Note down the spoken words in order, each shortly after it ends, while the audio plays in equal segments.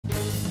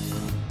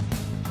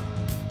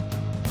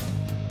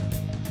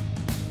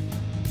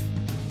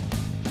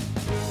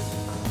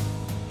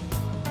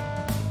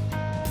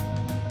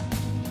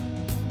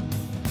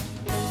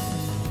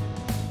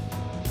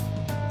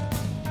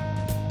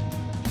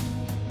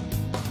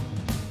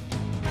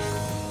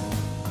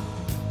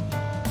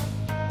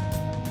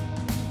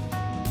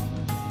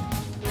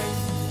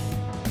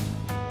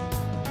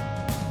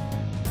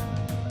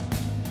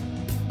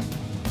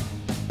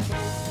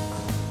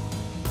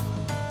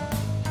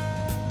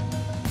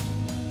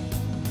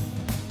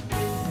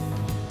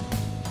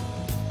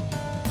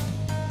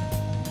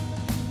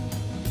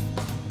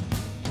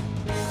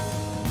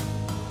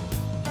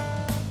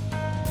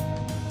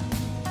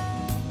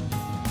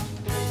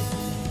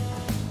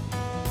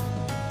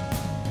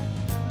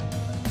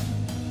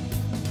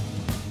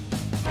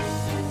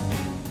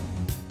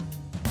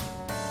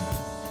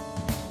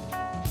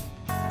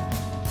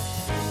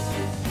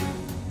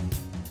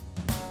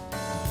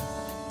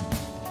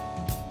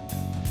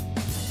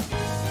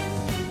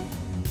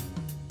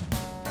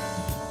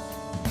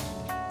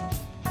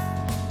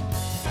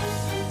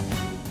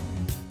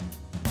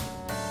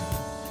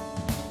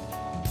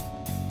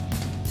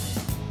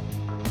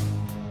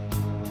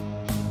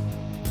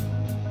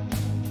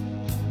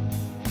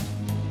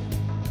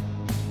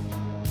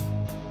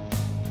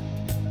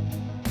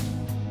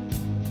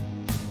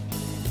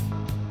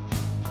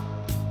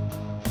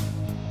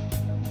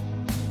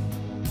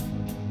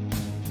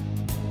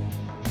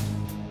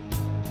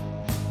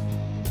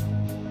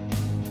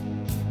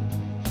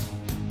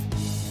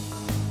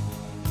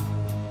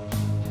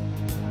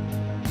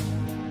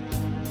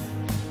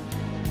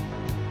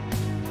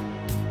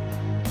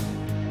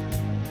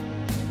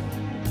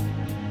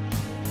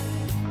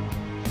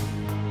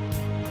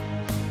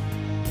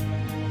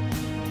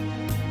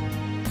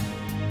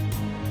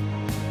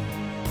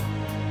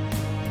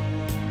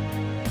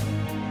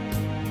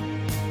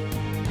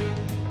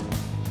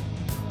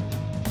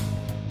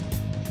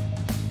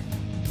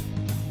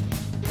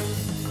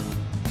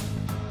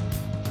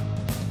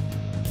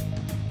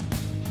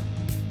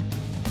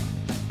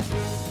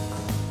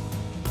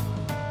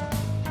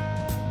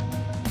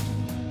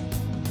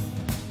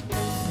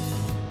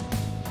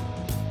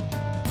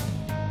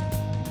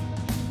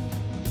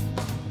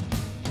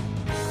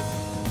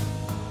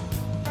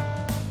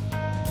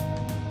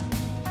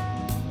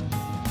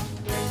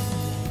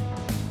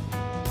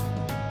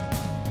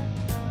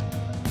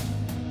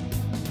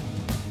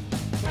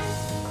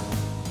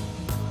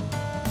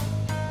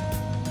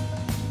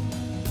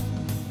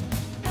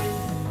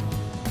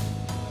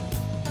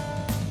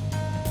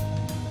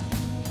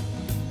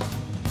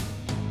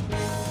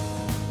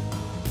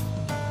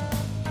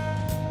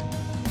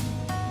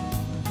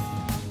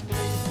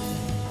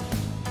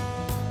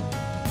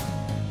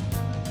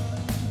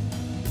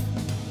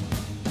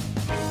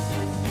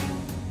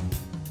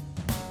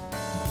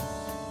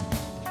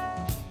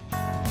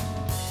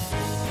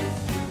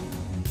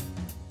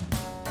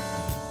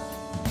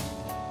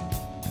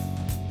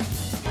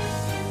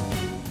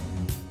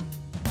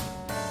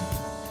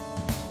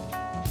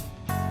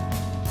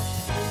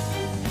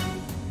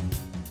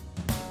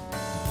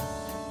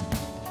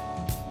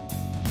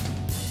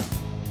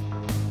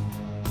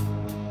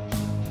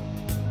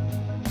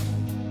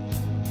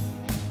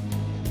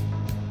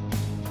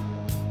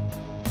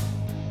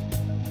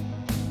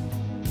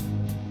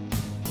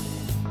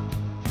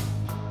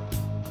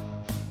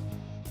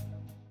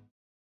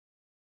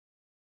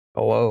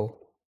Hello.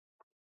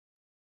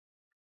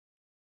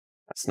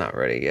 That's not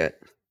ready yet.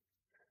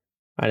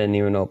 I didn't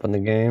even open the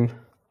game.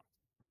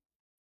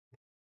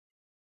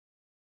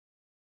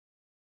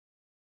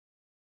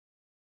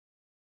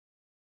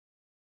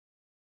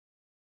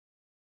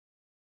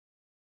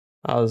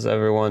 How's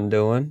everyone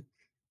doing?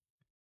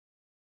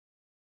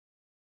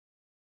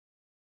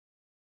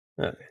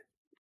 Okay.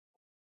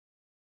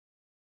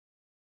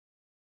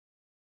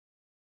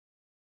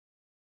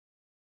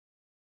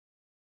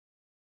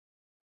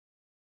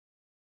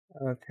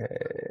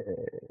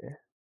 Okay.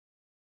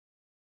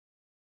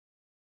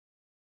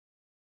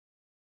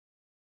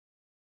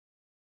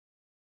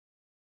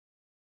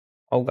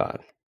 Oh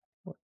God.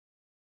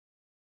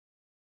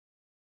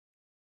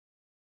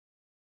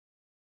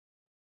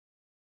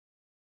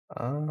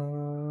 Uh,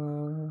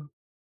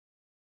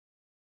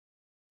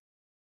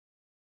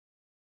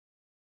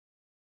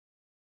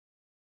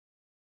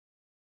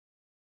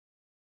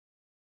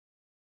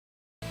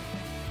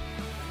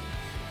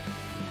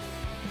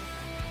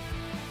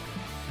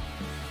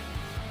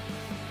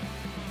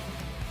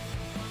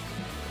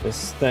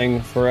 this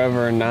thing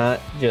forever not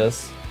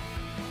just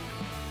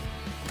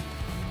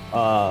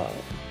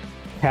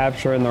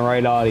capturing the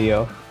right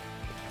audio.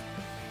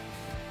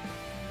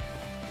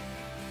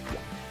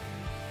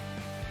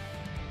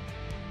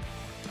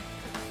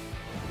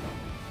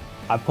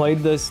 I played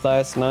this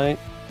last night,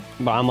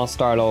 but I'm gonna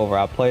start over.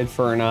 I played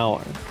for an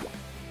hour.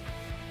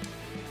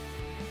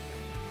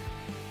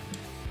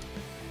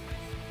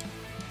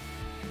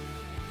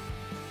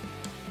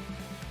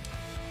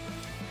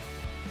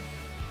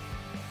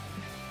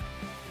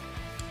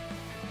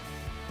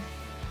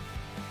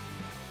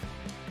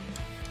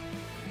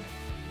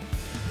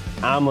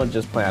 I'm gonna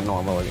just play on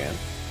normal again.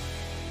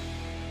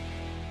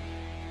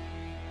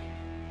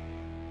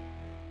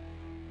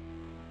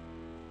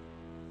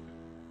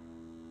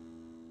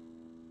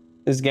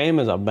 This game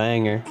is a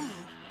banger.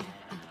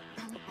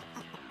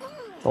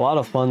 It's a lot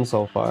of fun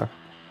so far.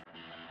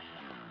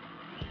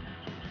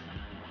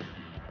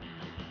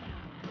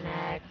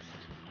 Next.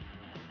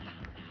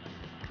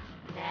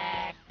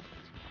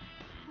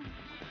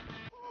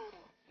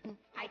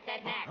 I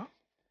said next.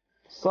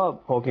 What's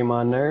up,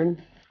 Pokemon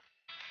nerd?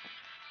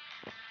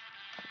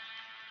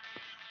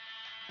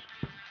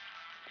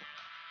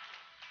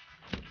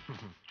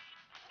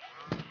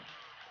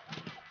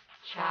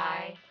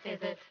 Chai,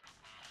 is it?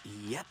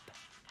 Yep.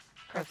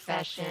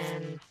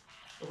 Profession,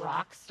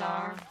 rock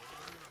star?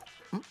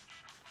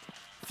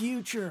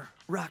 Future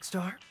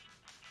rockstar.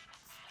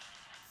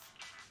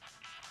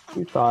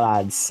 You thought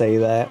I'd say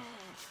that?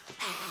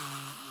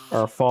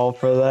 Or fall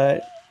for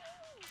that?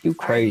 You Are you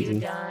crazy.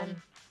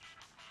 done?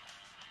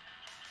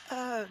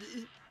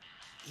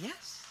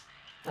 Yes.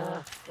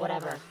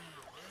 Whatever.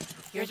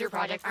 Here's your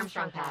Project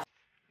Armstrong pass.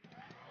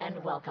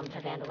 And welcome to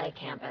Vandalay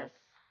campus.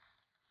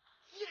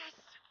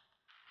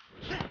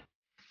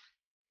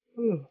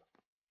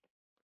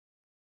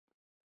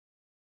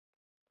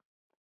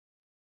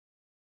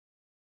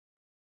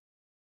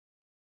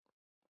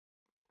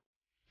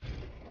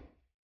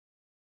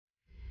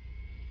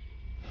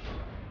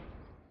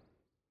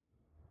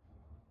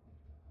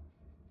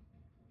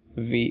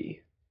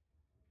 V.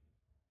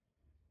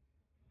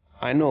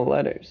 I know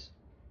letters.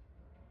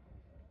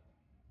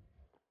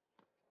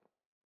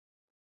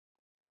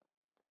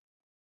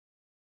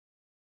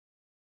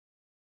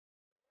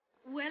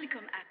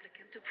 Welcome,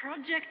 applicant, to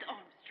Project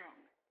Armstrong.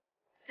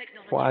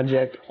 Technology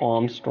Project powered to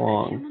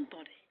Armstrong. the human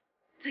body.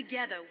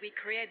 Together, we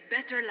create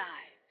better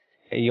lives.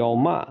 Hey, yo,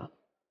 ma.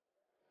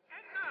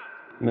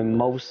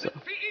 Mimosa. CEO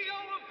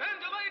of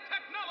Vandalay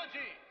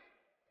Technologies,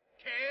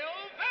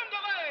 Kale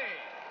Vandalay.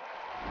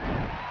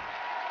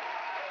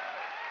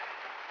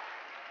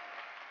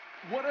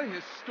 What a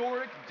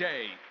historic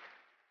day.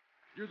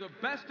 You're the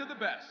best of the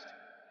best.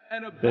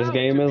 And This about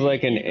game to is be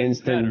like an even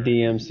instant better.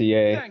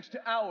 DMCA. Thanks to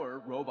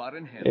our robot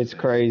enhancements. It's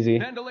crazy.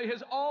 Vandalay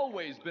has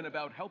always been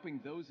about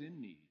helping those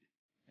in need.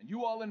 And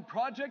you all in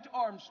Project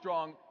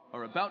Armstrong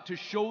are about to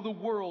show the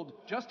world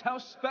just how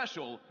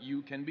special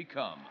you can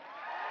become.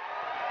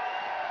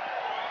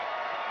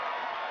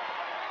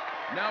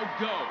 Now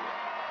go.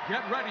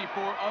 Get ready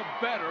for a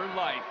better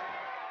life.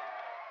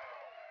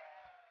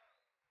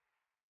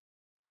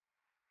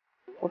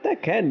 What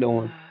that cat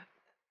doing?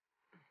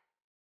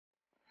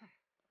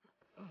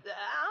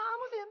 I'm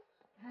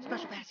with him.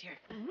 Special pass here.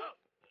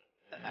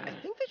 I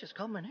think they just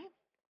called my name.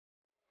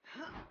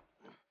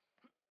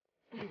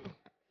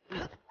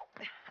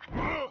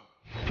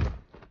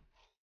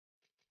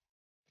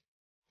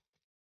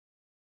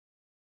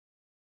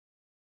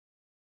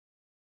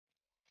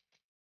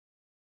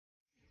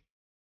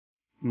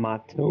 My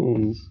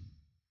tunes.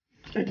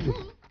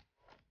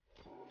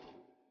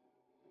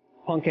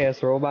 Punk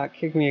ass robot,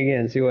 kick me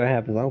again, see what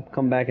happens. I'll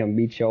come back and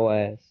beat your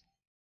ass.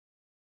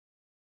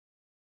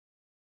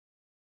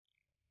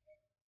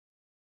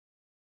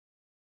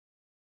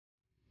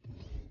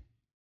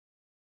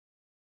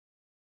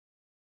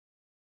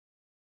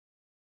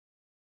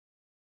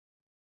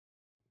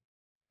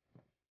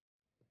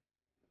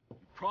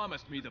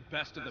 Promised me the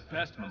best of the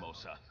best,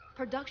 Mimosa.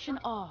 Production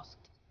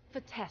asked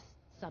for tests.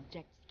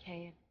 subjects,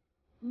 Kane.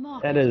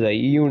 That is a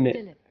unit.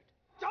 Delivered.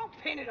 Don't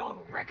pin it on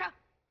Rekka.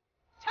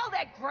 Tell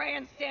that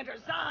grandstander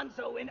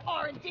Zanzo in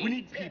R&D. We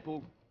need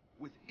people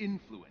with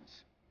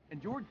influence.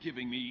 And you're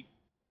giving me...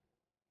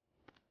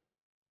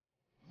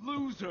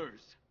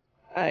 losers.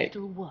 Hey,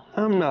 Little work.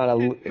 I'm not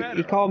a.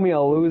 He called me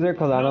a loser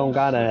because I don't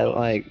got a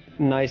like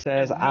nice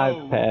ass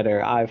iPad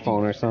or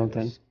iPhone or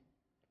something.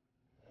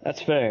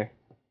 That's fair.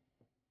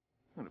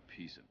 What a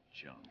piece of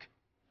junk.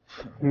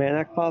 Man,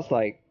 that costs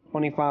like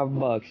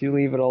 $25. You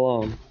leave it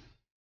alone.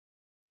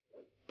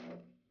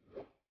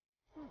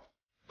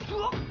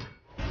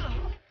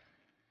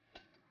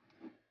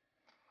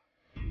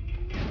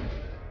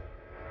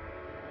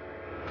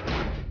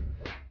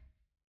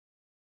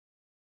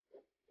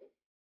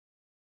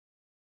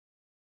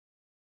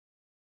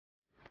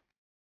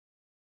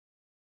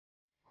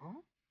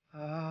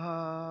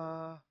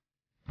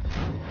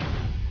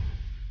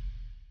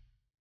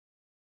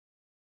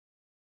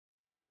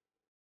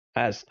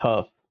 That's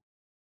tough.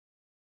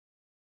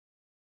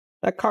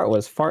 That cart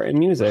was farting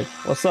music.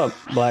 What's up,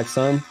 Black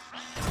Sun?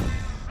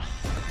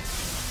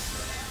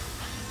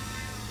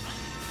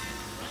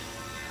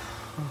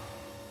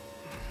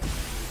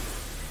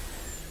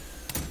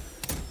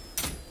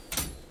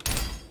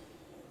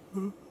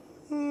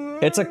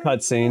 It's a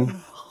cutscene.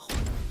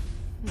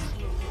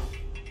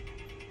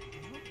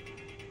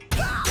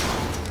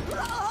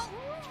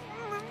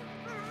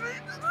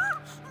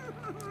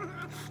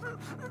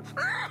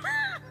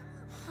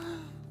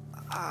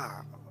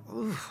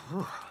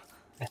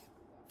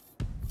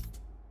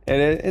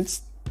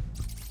 It's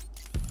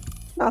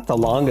not the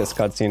longest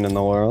cutscene in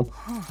the world.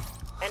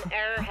 An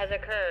error has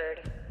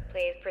occurred.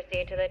 Please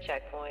proceed to the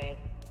checkpoint.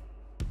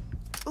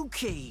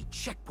 Okay,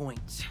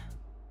 checkpoint.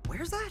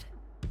 Where's that?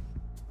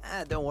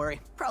 Don't worry.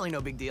 Probably no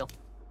big deal.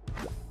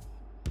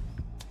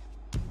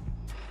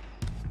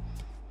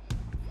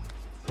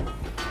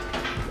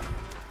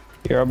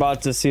 You're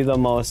about to see the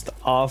most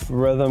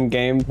off-rhythm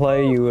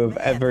gameplay you have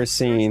ever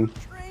seen.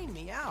 Train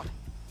me out.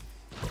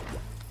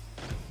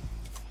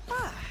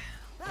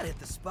 That hit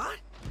the spot.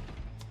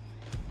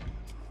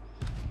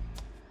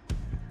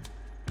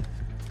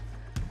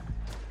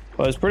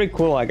 But it's pretty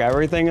cool, like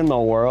everything in the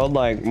world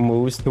like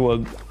moves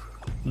to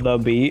the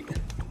beat.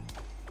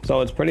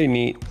 So it's pretty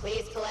neat.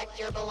 Please collect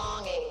your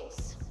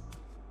belongings.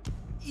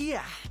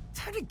 Yeah,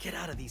 time to get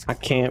out of these I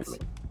clothes. can't.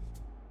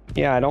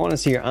 Yeah, I don't want to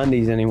see your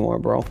undies anymore,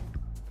 bro.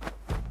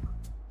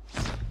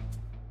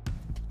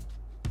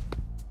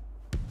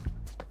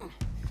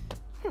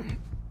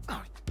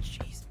 Oh,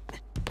 jeez.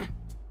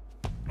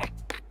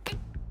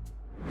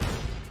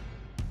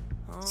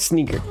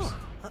 Sneakers.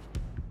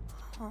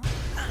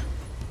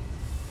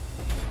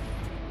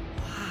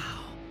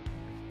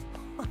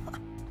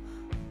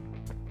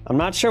 I'm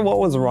not sure what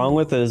was wrong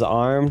with his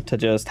arm to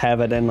just have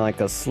it in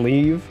like a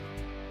sleeve.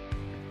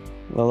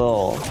 The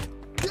little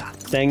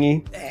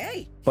thingy.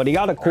 Hey! But he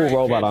got a cool Alright,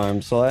 robot kid.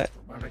 arm, so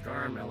Robotic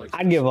arm,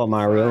 I'd give up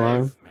my real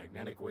arm.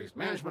 Magnetic waste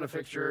management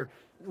fixture.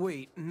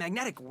 Wait,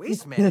 magnetic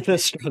waste man. The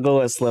struggle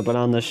with slipping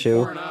on the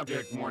shoe. Foreign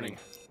object warning.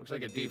 Looks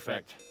like a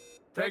defect.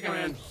 Take him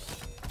in.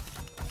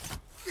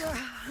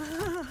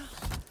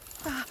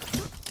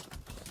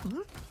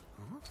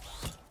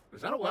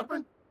 Is that a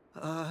weapon?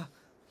 I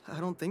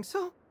don't think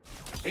so.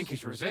 I think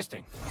he's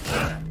resisting.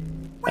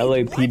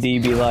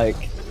 LAPD be like,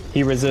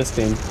 he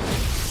resisting.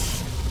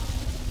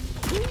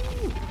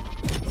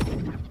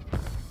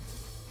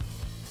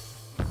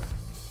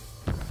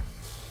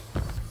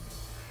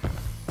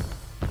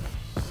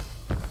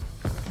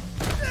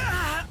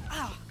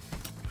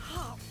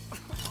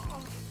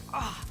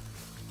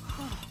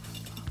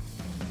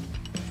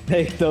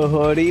 Take the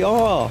hoodie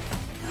off.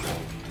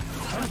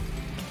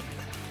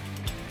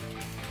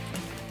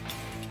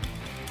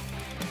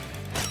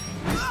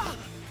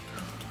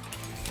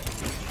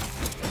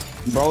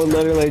 Bro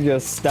literally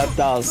just stepped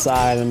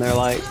outside and they're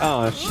like,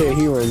 oh shit,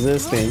 he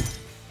resisting.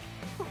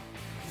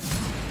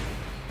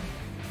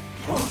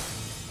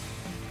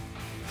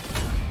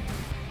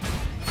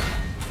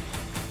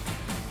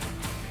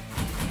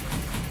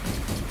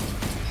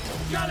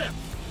 Got him!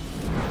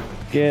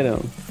 Get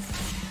him.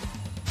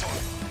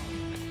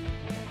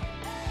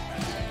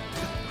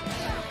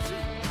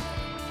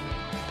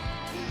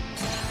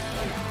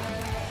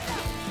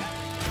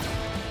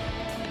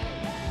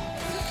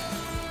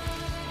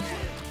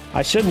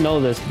 I should know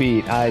this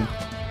beat. I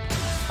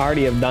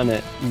already have done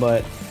it,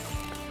 but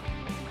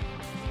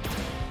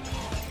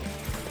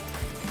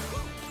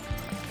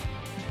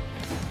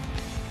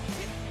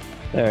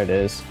there it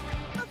is.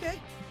 Okay.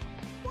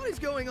 What is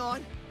going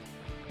on?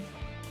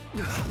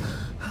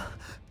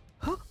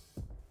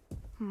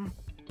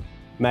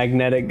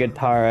 Magnetic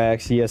Guitar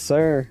X, yes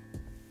sir.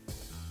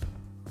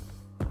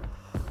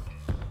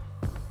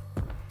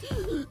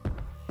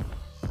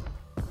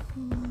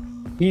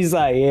 He's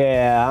like,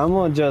 yeah, I'm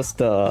gonna just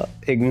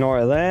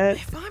ignore that.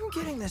 If I'm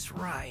getting this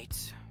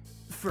right...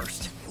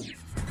 First,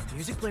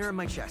 music player in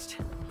my chest.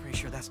 Pretty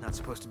sure that's not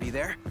supposed to be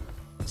there.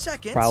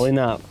 Second... Probably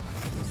not.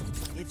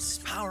 It's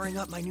powering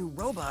up my new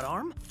robot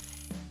arm.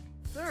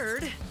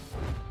 Third...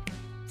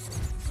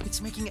 It's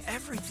making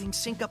everything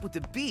sync up with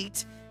the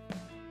beat.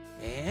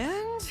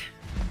 And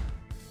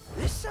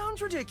this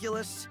sounds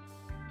ridiculous,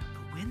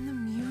 but when the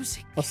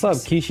music What's up,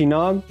 kicks in,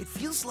 Kishinog? it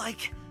feels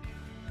like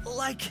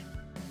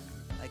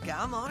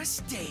I'm on a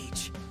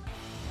stage.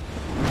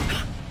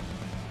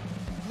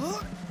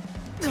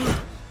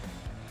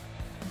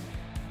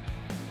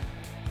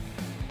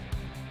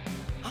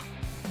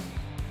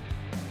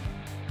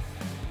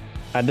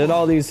 I did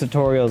all these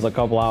tutorials a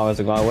couple hours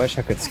ago. I wish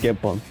I could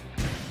skip them.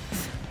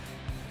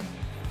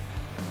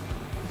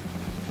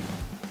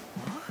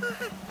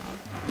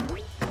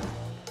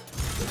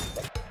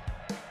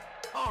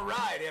 All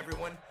right,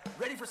 everyone.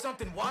 Ready for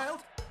something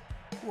wild?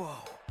 Whoa.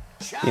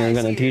 You're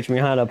gonna teach me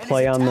how to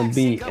play on the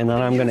beat, and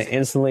then I'm gonna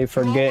instantly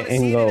forget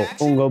and go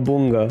unga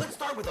boonga. Let's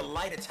start with a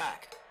light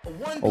attack. A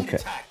one-beat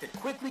attack that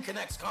quickly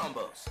connects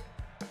combos.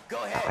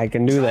 Go ahead. I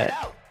can do try that. it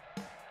out.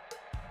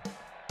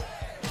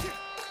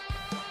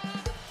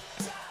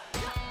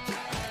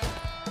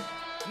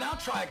 Now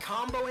try a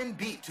combo and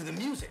beat to the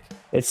music.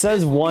 It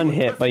says one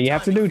hit, but you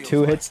have to do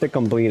 2 hits to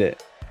complete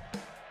it.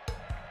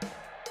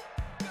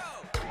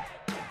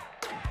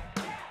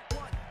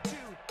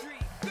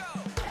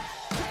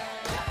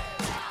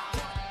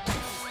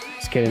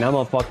 Just kidding, I'm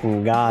a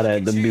fucking god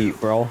at the beat,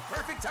 bro.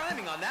 Perfect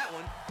timing on that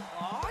one.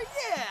 Oh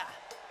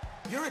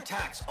yeah! Your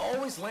attacks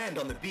always land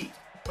on the beat,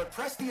 but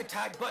press the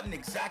attack button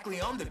exactly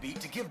on the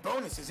beat to give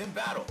bonuses in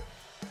battle.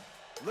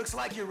 Looks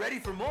like you're ready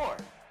for more.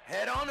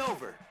 Head on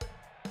over.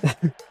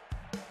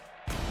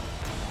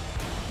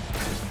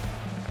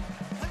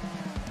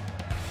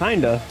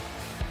 Kinda.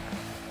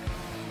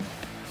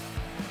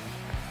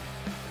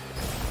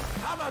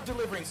 How about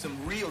delivering some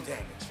real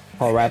damage?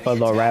 Oh, rapper,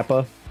 the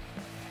rapper.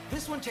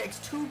 This one takes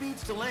 2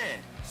 beats to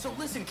land, so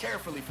listen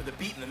carefully for the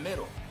beat in the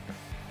middle.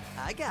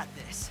 I got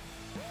this.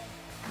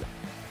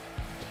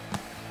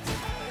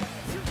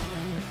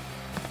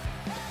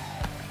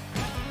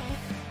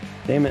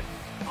 Damn it.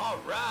 All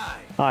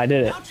right. Oh, I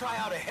did it. Now try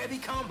out a heavy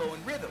combo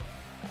and rhythm.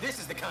 This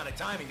is the kind of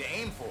timing to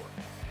aim for.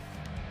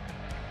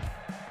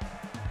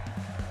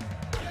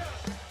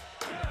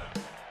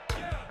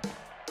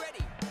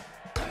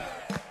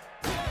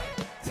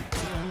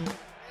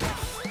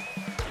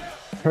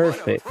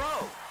 Perfect. What a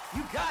pro.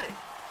 You got it.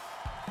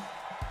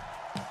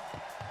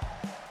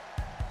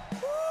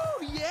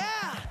 Woo,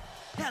 yeah!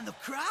 And the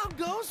crowd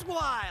goes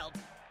wild.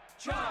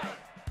 Chai!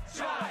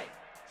 Chai!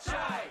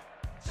 Chai!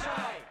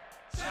 Chai!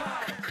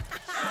 Chai!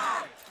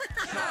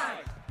 Chai!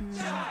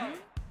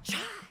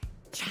 Chai!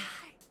 Chai!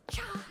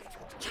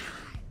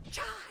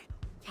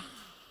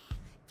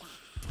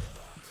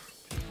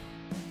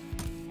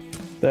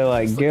 They're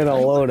like, get a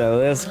load of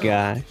this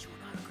guy.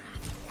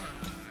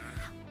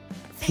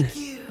 Thank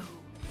you.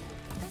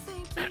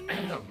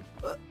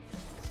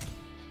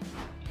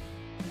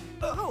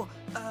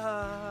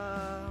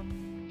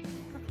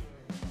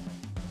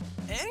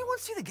 Anyone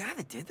see the guy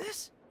that did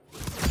this?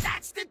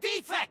 That's the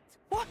defect.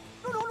 What?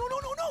 No!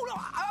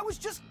 I was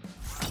just...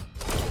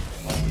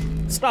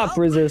 Stop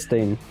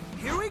resisting.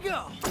 Here we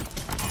go.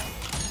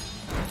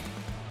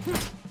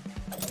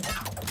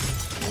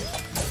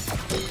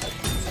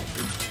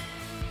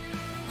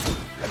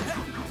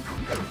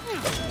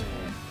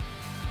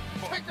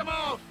 Pick them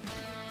out!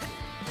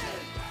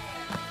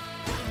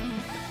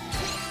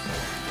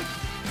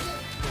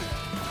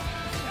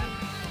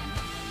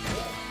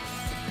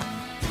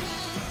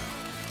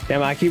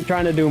 Damn, I keep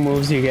trying to do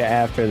moves you get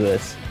after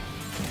this.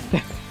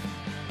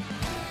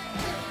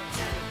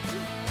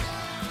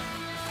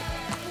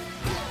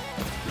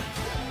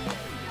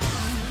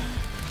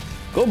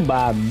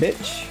 Goodbye,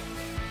 bitch.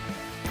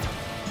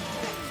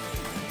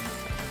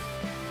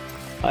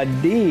 A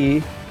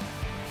D?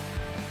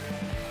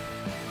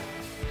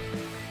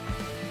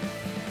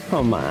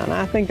 Come on,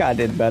 I think I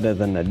did better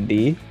than a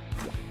D.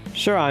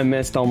 Sure, I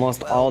missed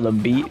almost all the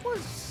beat,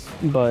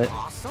 but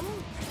Awesome.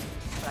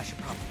 But I should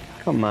probably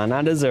not. come on,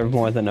 I deserve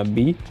more than a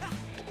B.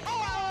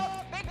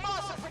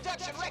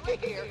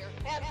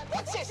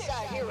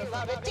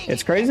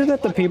 It's crazy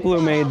that the people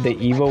who made The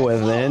Evil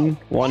Within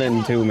 1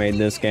 and 2 made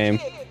this game.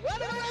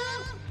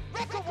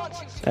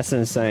 That's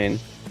insane.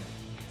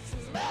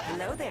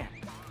 Hello there.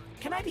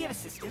 Can I be of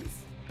assistance?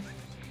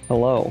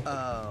 Hello.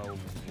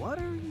 What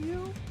are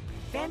you?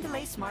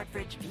 Vandelay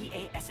Smartfridge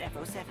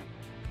VASF07.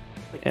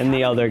 With And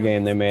the other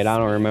game they made, I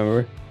don't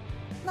remember.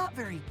 Not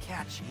very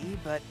catchy,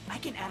 but I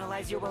can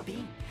analyze your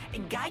well-being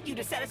and guide you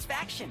to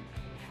satisfaction.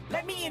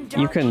 Let me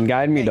indulge. You can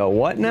guide me to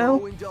what now?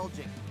 no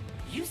indulging.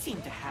 You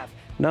seem to have.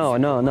 No,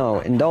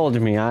 indulge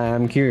me,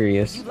 I'm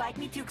curious. Would you like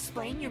me to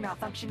explain your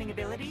malfunctioning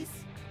abilities?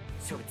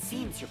 So it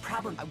seems your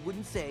problem. I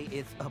wouldn't say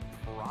it's a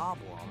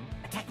problem.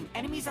 Attacking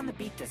enemies on the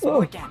beat does Oh.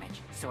 more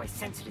damage, so I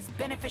sense it is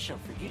beneficial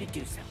for you to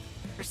do so.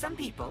 For some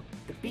people,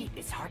 the beat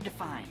is hard to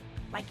find,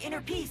 like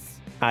inner peace.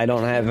 I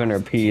don't have inner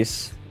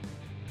peace.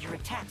 Your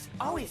attacks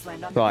always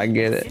land on So I the beat,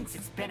 get it. since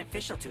it's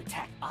beneficial to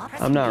attack.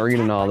 I'm not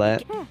reading all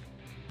that.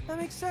 That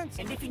makes sense.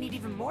 And if you need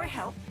even more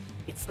help,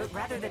 it's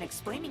rather than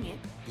explaining it,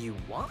 You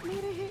want me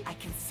to hit? I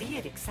can see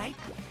it excite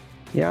you.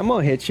 Yeah, I'm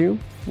gonna hit you.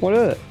 What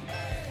up?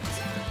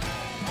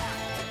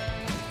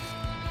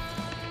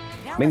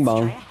 Now Bing let's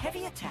bong. try a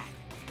heavy attack.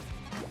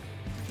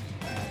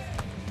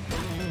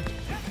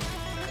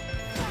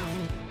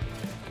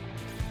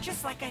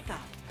 Just like I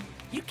thought.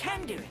 You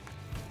can do it.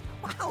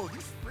 Wow,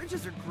 these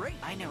fridges are great.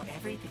 I know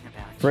everything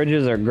about you.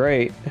 Fridges are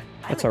great.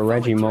 I That's look a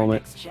Reggie forward to our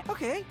moment. next chat.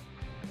 Okay,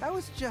 that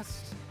was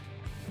just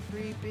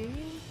creepy.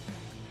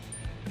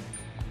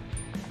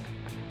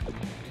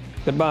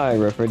 Goodbye,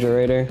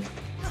 refrigerator.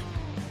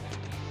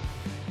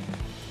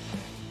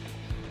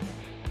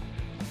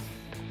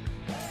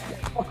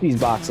 Fuck these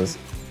boxes.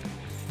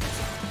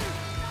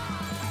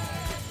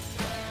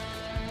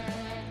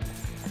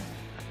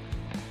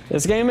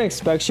 This game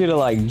expects you to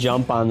like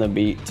jump on the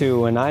beat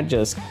too, and I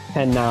just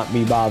cannot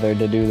be bothered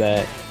to do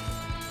that.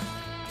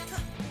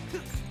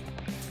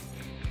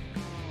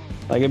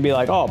 Like it'd be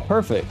like, oh,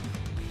 perfect.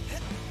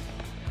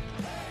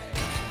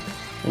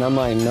 And I'm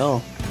like,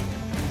 no.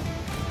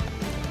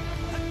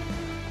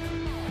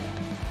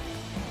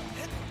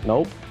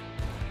 Nope.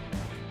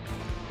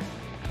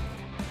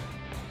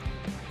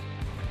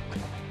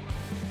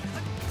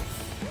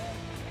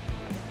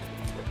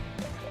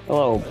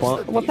 Hello,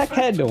 what that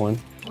cat doing?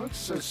 Looks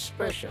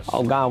suspicious.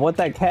 Oh god, what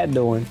that cat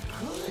doing?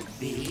 Could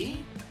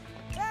be.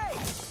 Hey!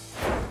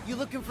 You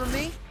looking for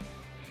me?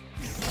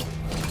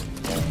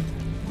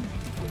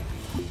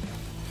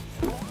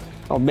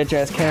 Oh, bitch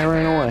ass cat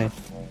ran away.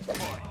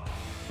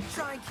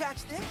 Try and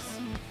catch this?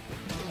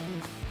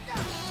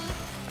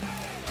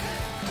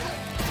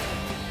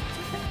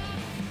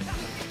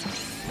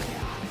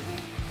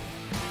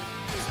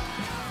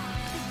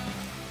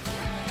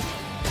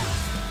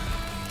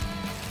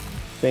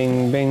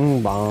 Bing,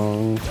 bing,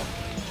 bong.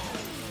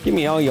 Give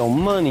me all your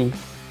money.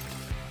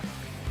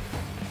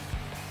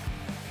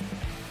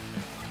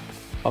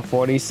 A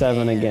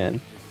 47 again.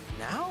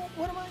 Now,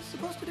 what am I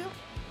supposed to do?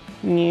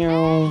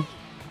 Meow.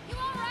 You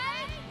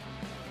alright?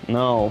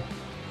 No.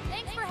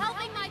 Thanks for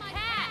helping my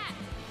cat.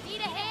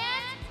 Need a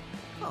hand?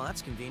 Oh,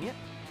 that's convenient.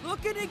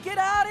 Looking to get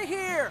out of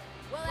here!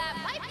 Well, that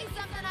might be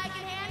something I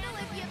can handle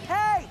if you...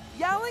 Hey!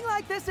 Yelling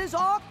like this is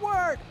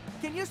awkward!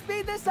 Can you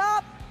speed this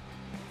up?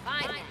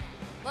 Fine.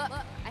 Look,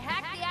 I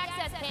hacked the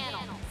access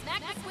panel.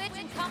 Smack the switch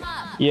and come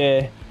up.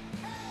 Yeah.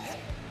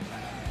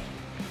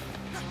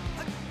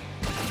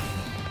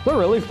 It's a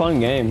really fun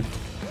game.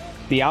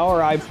 The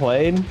hour I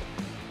played,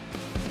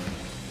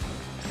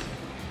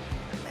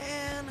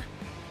 Man,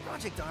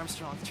 Project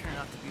Armstrong turned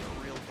out to be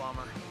a real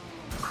bummer.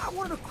 I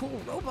wanted a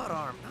cool robot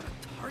arm, not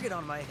a target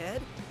on my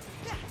head.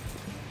 Yeah.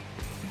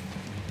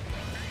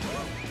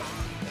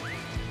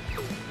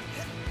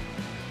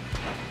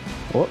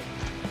 whoop.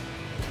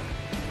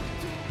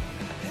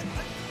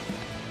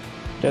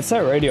 Jet Set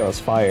Radio is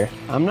fire.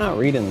 I'm not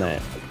reading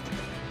that.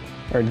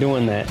 Or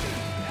doing that.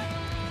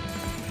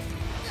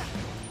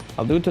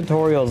 I'll do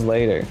tutorials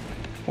later.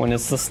 When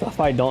it's the stuff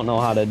I don't know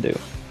how to do.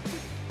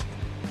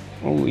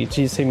 Ooh, you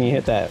just see me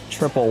hit that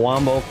triple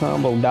wombo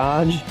combo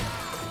dodge.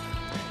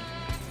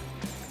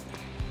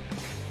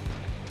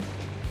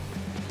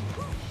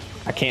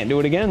 I can't do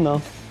it again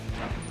though.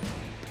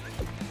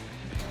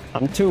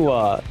 I'm too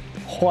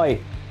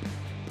white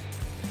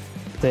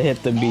to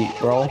hit the beat,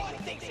 bro.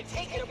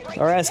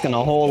 They're asking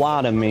a whole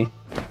lot of me.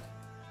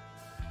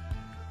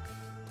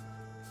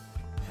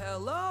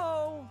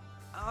 Hello?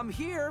 I'm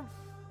here.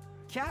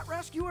 Cat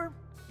rescuer?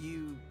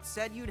 You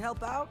said you'd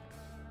help out?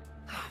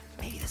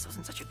 Maybe this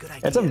wasn't such a good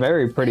idea. It's a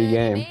very pretty You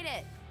game. made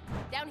it.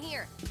 Down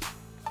here.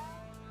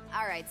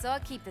 Alright, so I'll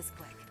keep this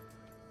quick.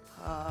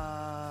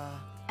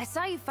 I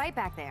saw you fight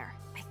back there.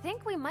 I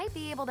think we might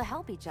be able to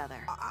help each other.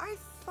 I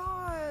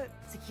thought...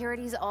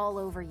 Security's all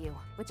over you,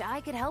 which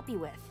I could help you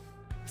with.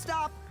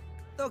 Stop!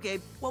 Okay,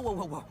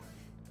 whoa.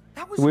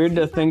 That was Weird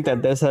to you think back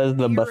that there? this has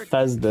the You're a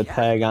Bethesda cat?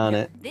 tag on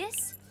it.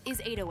 This is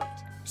 808.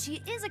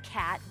 She is a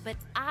cat, but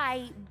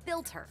I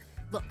built her.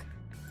 Look,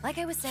 like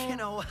I was saying... You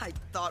know, I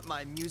thought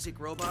my music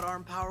robot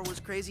arm power was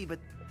crazy, but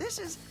this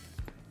is...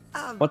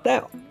 What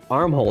that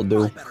armhole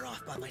do? I'm better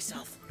off by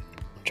myself.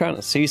 I'm trying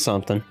to see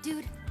something.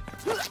 Dude,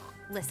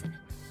 listen.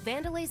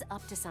 Vandelay's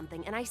up to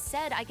something, and I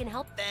said I can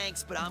help...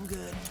 Thanks, but I'm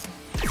good.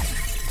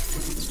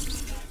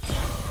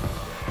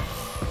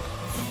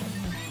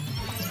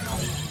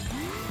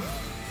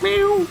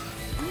 Meow.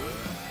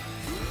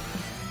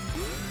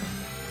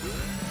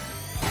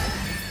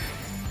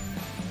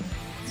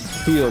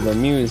 Feel the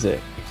music.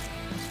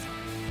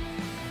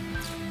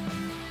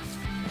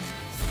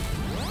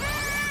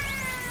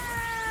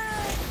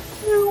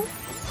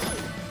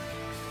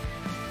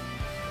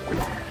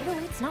 No,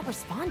 it's not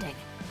responding.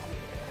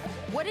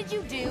 What did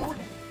you do?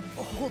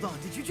 Oh, hold on,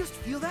 did you just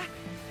feel that?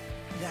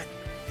 That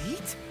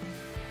beat?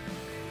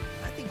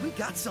 I think we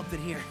got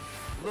something here.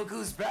 Look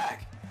who's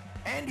back.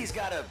 Andy's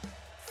got a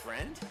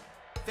friend?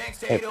 Thanks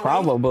to Hey, 808,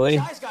 probably.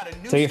 Shy's got a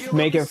new So you skill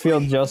make up it his feel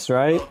sleeve. just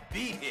right. A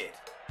beat hit.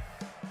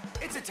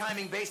 It's a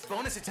timing-based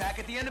bonus attack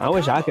at the end of I a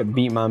wish I combo. could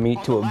beat my meat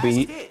On to the a last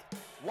beat. hit,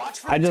 watch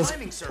for I the just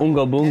timing circle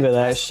oonga boonga and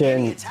that press shit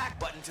any and- attack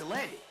button to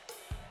land it.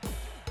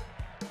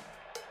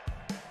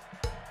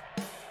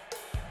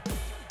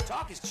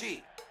 Talk is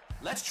cheap.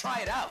 Let's try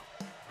it out.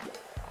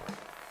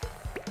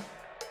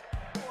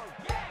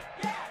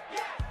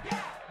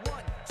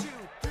 One, two,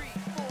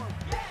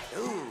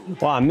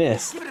 Well, I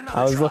missed.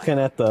 I was looking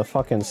at the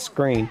fucking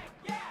screen.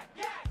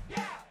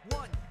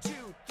 1, 2,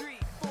 3,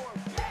 4.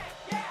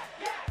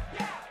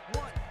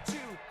 1, 2,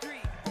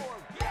 3,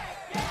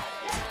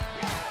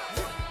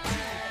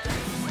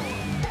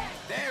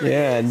 4.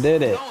 Yeah, I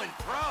did it. Going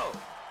pro.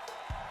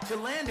 To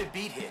land a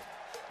beat hit,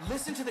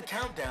 listen to the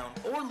countdown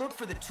or look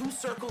for the 2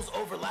 circles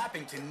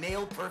overlapping to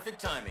nail perfect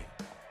timing.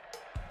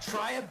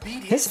 Try a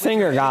beat hit. His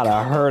finger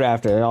gotta hurt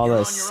after all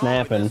this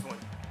snapping.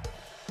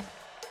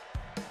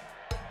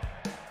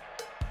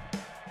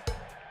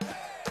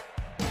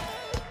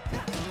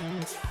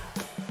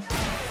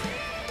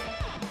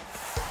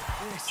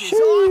 This is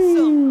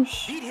awesome.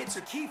 Beat hits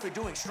are key for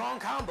doing strong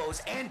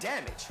combos and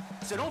damage.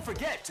 So don't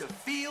forget to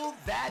feel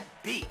that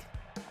beat.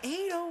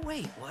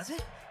 808, was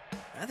it?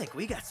 I think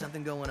we got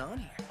something going on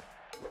here.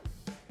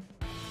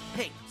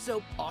 Hey,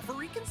 so offer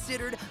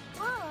reconsidered,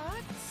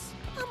 but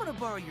I'm gonna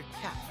borrow your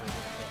cat for a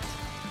little bit.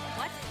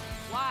 What?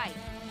 Why?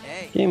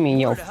 Hey, Give me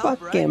your word to help,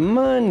 fucking right?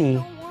 money.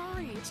 Don't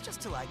worry, it's just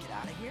till I get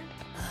out of here.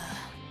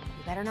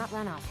 You better not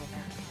run off with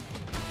her.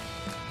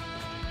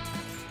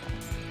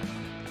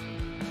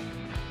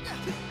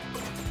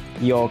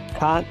 Your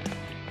cat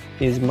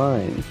is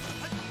mine.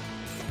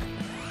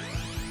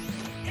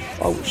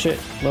 Oh shit,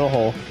 little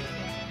hole.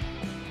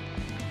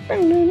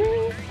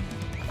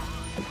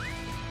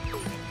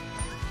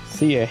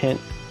 See a hint.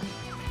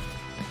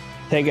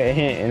 Take a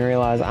hint and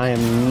realize I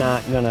am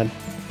not gonna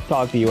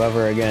talk to you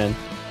ever again.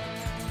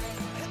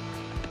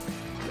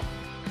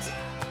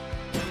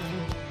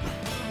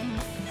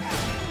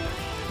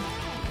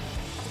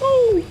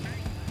 Oh.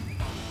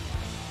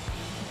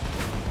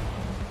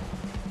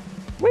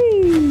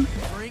 Whee!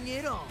 Bring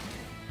it on.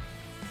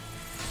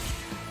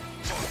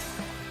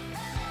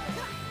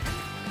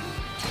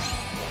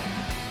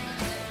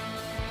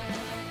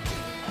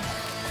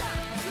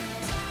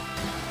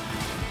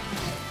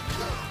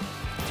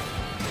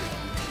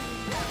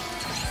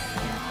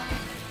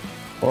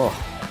 Oh.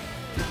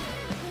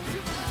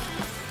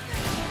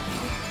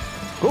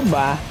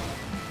 Goodbye.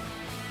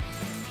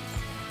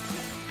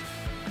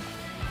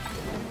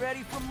 You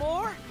ready for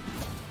more?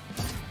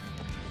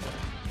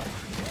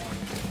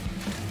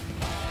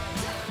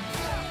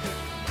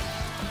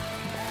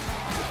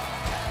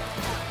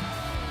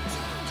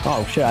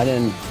 Oh shit, I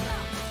didn't.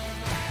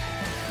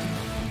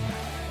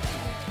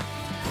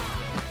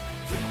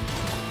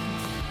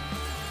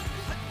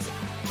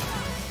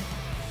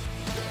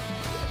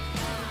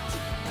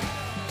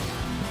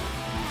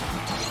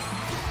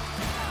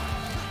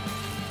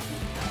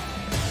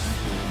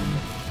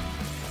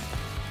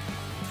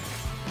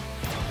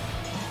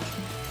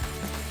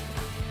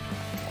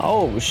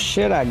 Oh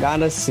shit, I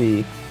gotta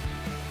see.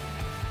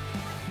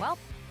 Well,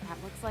 that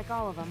looks like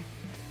all of them.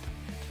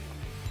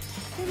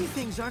 Maybe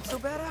things aren't so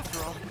bad after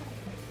all.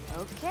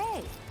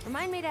 Okay.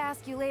 Remind me to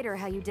ask you later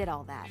how you did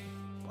all that.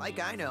 Like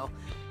I know.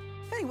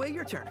 Anyway,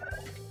 your turn.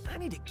 I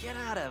need to get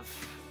out of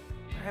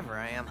wherever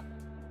I am.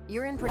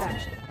 You're in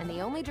production, and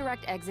the only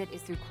direct exit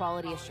is through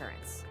quality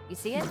assurance. You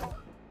see it?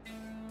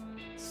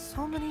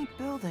 So many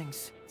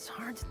buildings. It's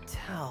hard to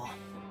tell.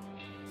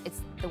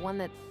 It's the one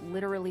that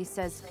literally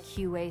says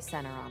QA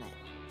Center on it.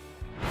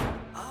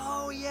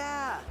 Oh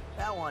yeah,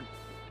 that one.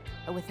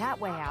 With that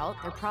way out,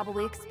 they're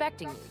probably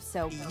expecting you,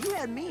 so... You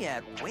had me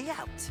at way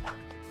out.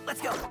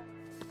 Let's go.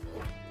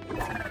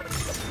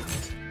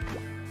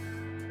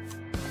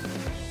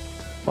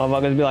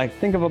 Motherfuckers be like,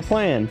 think of a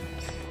plan.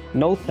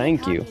 No,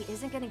 thank you. Copy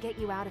isn't gonna get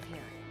you out of here.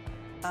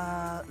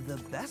 The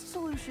best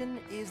solution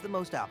is the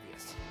most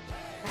obvious.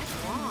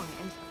 That's wrong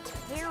and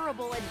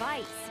terrible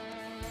advice.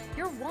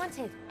 You're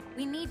wanted.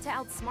 We need to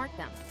outsmart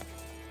them.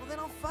 Well, then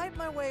I'll fight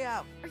my way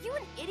out. Are you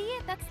an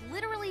idiot? That's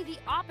literally the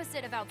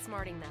opposite of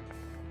outsmarting them.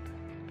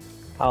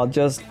 I'll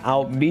just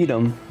outbeat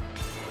them.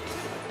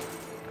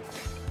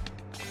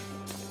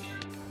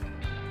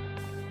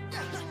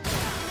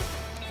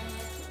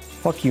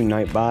 Fuck you,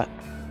 Nightbot.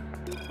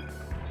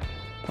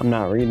 I'm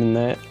not reading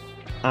that.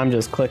 I'm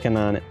just clicking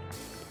on it.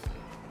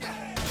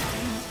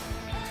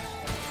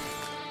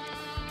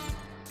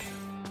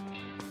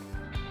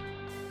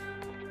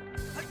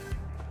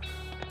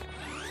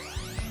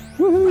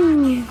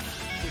 Woohoo!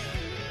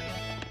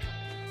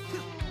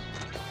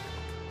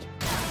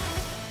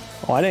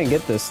 Oh, I didn't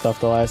get this stuff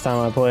the last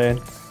time I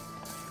played.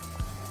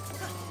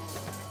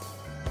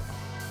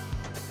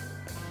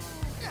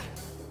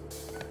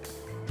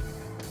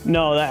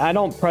 No, I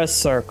don't press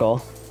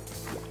circle.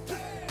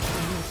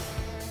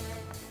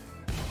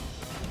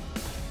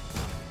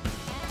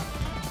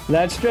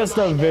 That's just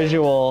a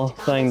visual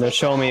thing to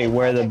show me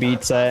where the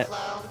beat's at.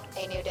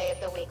 A new day of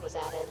the week was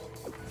added.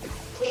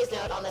 Please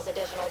note on this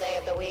additional day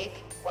of the week,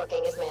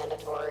 working is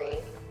mandatory.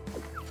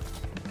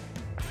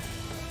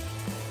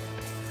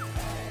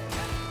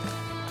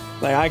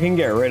 Like, I can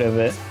get rid of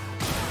it.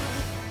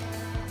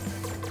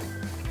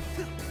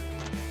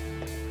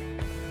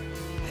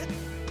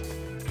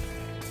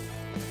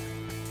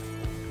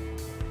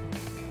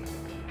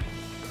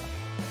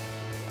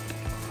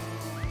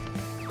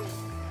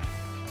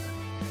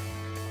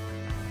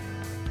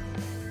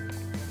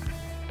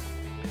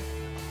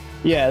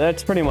 Yeah,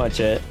 that's pretty much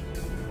it.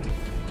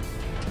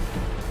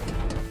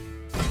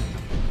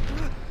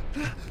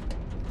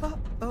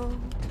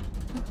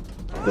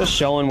 Just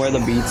showing where the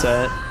beat's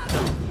at.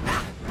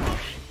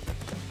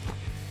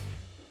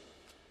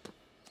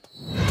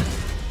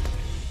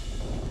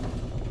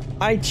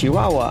 Hi,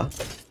 Chihuahua.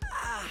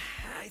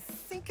 I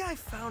think I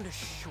found a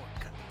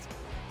shortcut.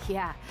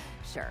 Yeah,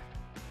 sure.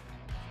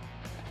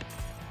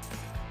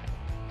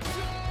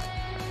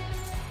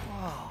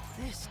 Whoa,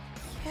 this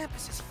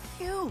campus is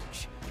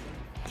huge.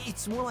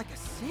 It's more like a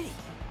city.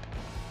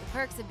 The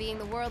perks of being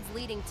the world's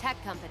leading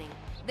tech company.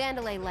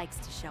 Vandelay likes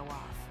to show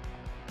off.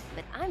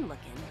 But I'm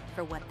looking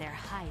for what they're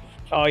hiding.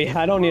 Oh yeah,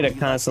 I don't need to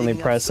constantly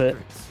press it.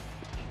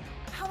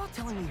 How about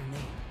telling me your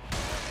name?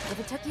 If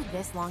it took you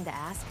this long to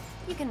ask,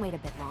 you can wait a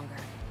bit longer.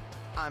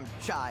 I'm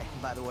Chai,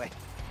 by the way.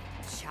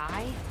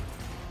 Chai?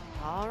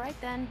 All right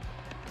then.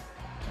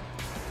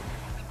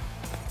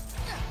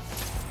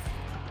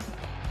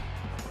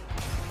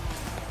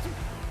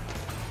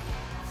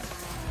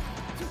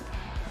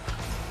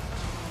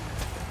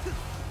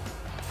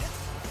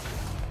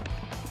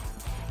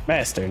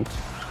 Bastard.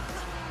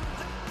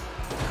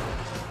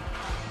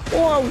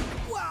 Whoa!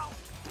 Wow!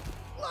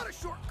 A lot of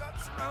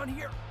shortcuts around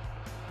here.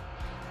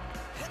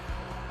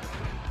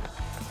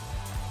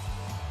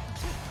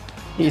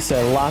 He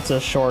said lots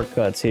of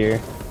shortcuts here.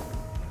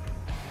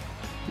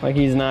 Like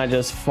he's not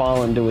just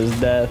falling to his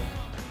death.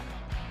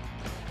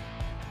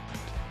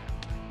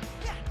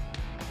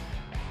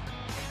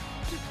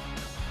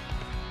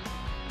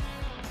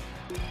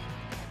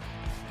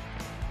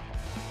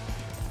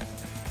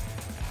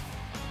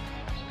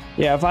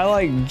 Yeah, if I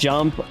like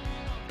jump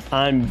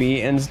on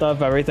beat and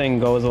stuff, everything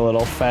goes a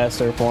little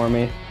faster for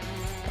me.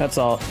 That's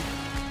all.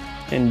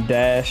 And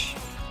dash.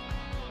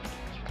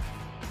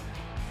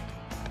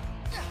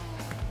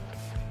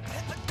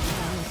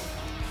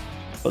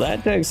 Well,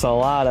 that takes a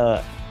lot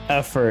of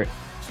effort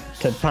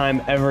to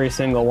time every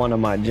single one of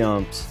my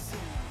jumps.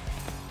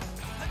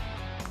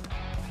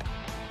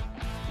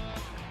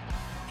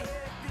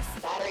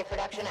 Battery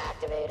production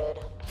activated.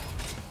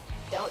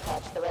 Don't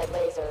touch the red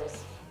lasers.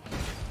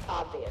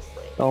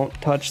 Obviously. Don't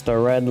touch the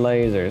red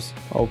lasers.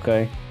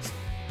 Okay.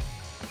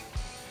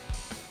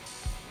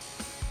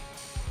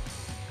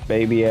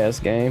 Baby ass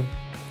game.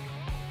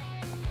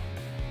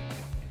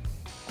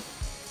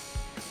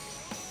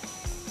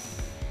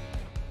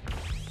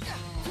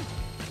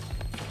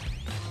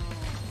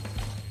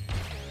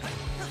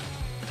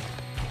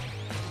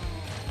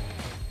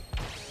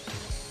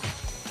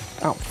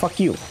 Oh, fuck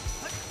you.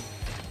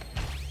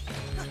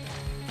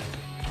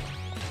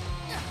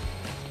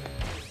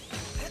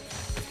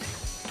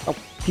 Oh,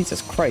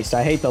 Jesus Christ,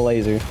 I hate the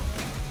laser.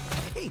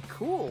 Hey,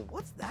 cool.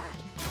 What's that?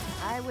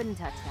 I wouldn't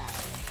touch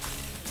that.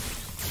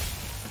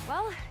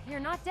 Well, you're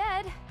not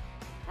dead.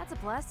 That's a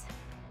plus.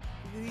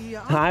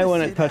 I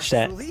wouldn't touch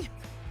that.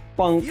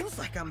 Bunk. Feels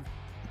like I'm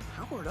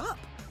powered up.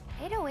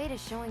 808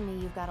 is showing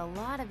me you've got a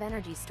lot of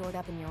energy stored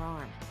up in your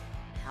arm.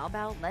 How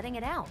about letting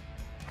it out?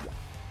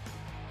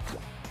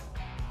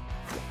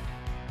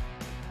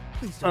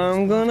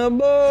 I'm gonna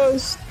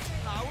bust.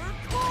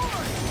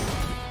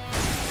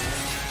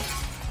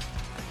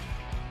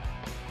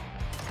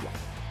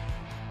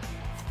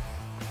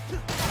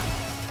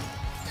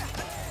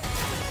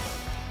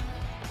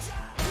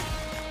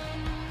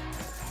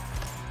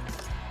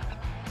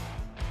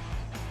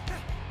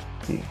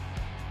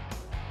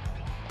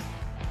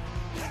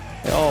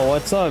 Oh,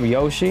 what's up,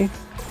 Yoshi?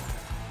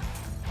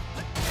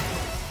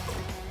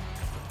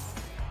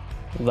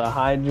 The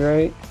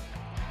hydrate.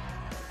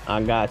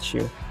 I got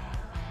you.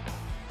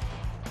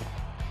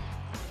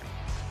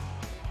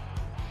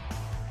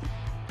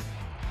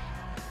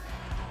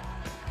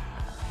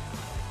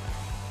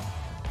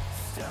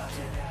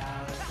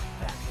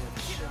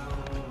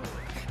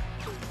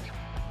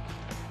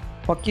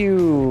 Fuck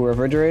you,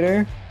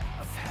 refrigerator.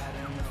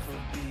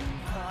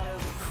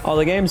 Oh,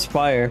 the game's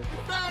fire.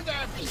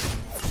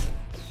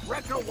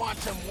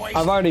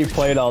 I've already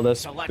played all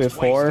this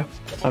before.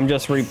 I'm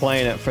just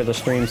replaying it for the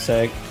stream's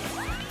sake.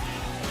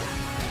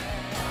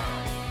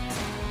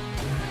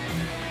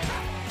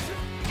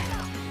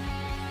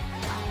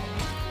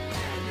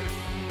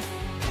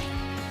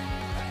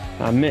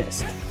 I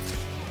missed.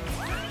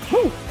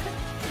 Woo!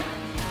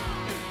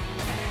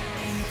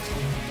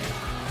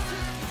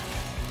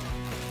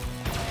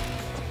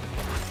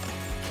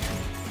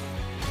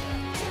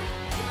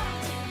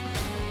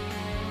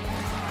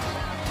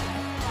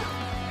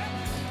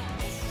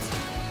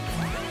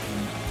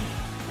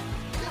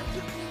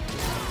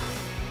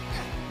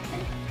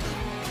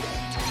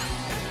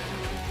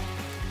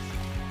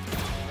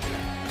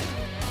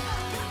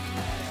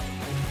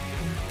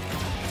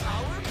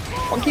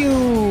 Fuck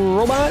you,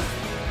 robot!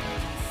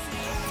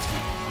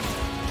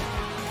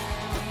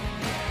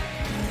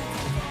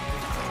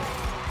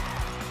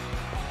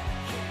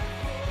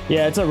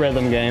 Yeah, it's a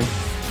rhythm game.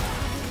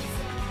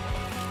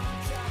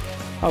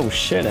 Oh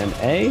shit, an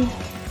A?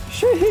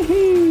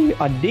 Shee,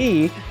 a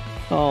D?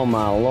 Oh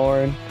my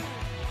lord.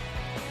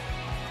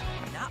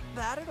 Not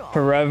bad at all.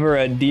 Forever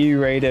a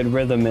D-rated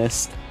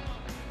rhythmist.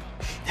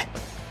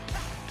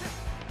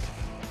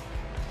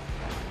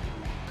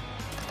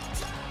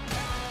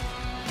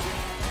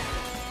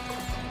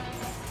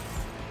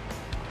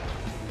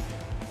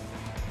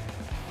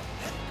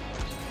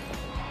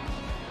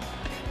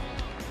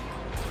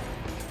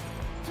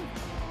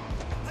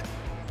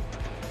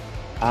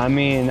 I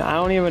mean, I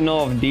don't even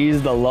know if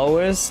D's the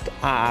lowest.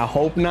 I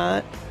hope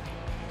not.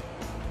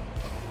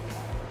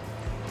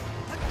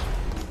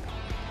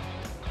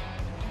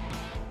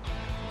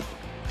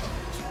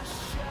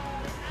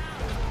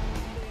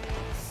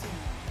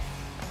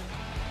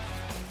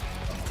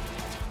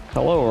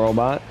 Hello,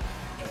 robot.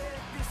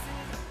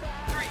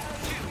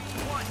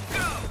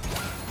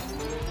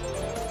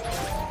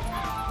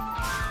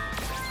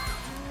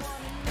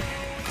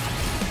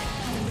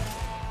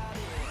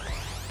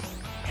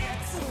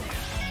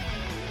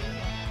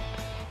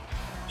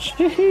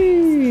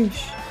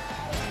 Sheesh.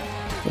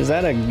 Is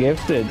that a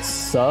gifted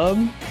sub?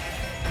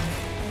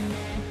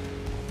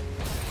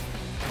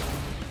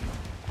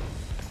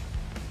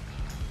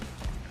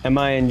 Am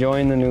I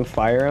enjoying the new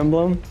Fire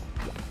Emblem?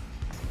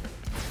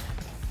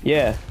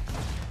 Yeah.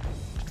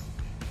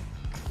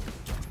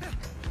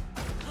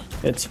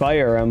 It's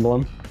Fire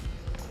Emblem.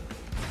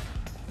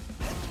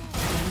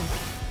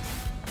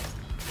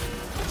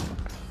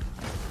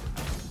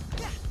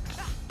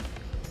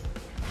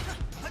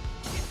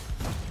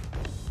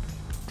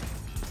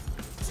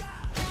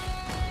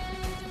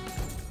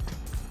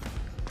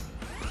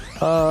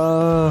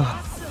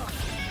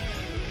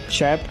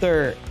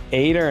 Chapter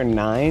 8 or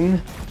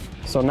 9,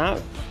 so not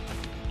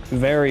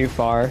very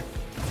far.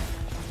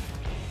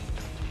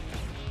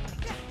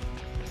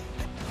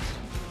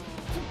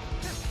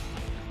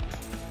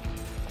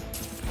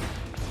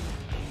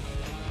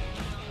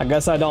 I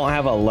guess I don't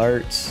have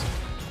alerts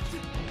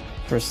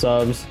for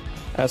subs.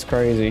 That's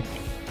crazy.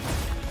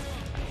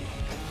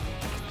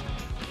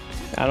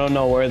 I don't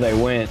know where they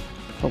went.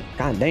 Oh,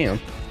 god damn.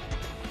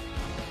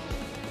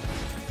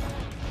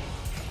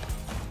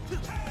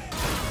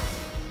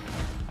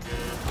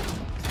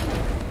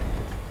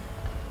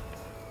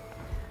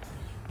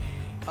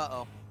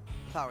 Uh-oh.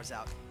 Power's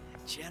out.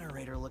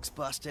 Generator looks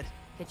busted.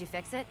 Could you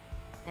fix it?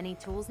 Any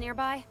tools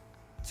nearby?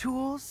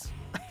 Tools?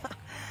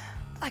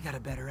 I got a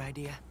better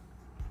idea.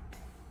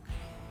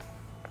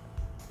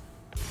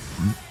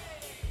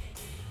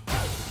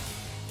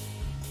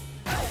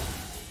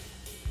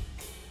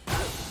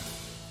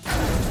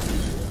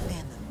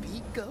 Man, the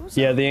beat goes.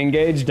 Yeah, the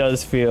engage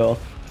does feel.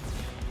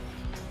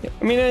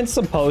 I mean, it's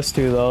supposed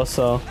to though,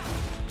 so.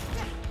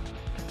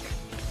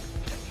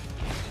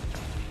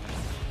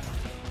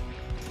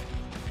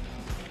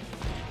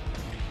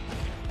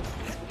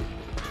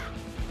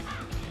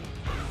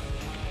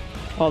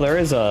 Oh, there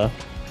is a.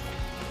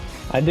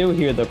 I do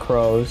hear the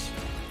crows.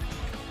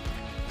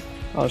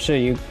 Oh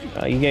shit!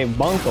 You gave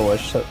Bunko a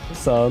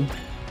sub.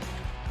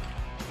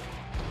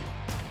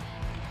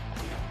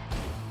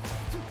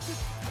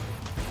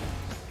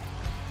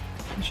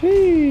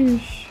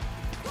 Sheesh.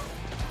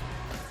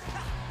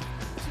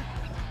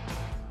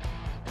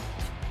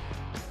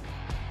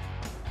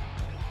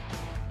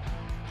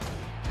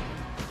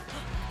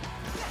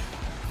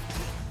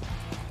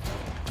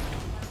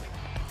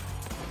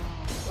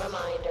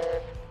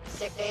 Reminder,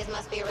 sick days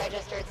must be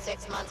registered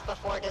 6 months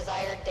before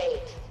desired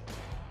date.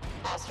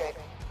 Asterisk,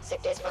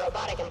 sick days for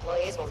robotic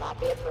employees will not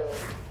be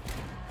approved.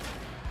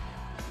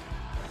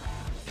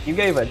 You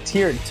gave a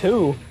tier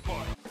 2.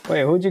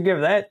 Wait, who'd you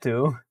give that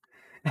to?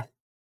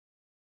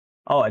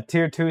 Oh, a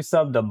tier 2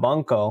 sub to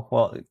Bunko.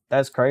 Well,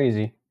 that's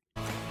crazy.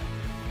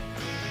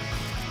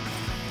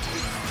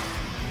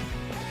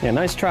 Yeah,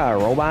 nice try,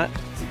 robot.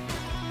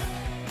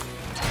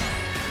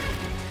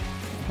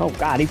 Oh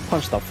god, he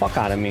punched the fuck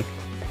out of me.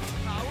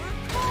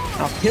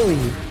 I'll kill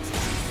you.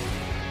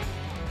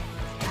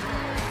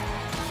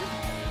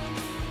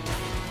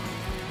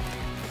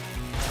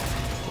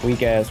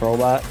 Weak ass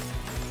robot.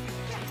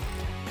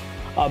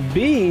 A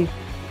B?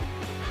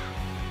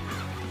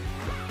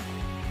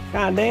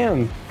 God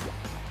damn.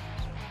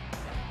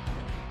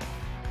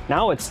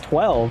 Now it's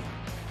 12.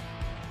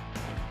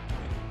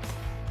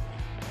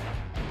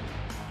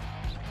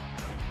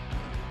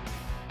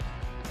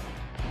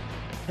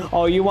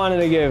 Oh, you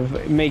wanted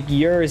to make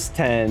yours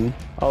 10.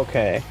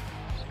 Okay.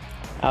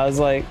 I was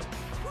like,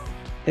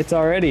 it's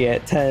already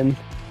at 10.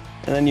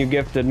 And then you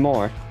gifted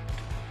more.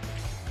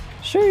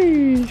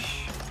 Sheesh.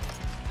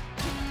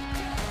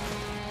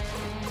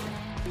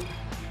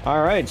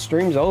 Alright,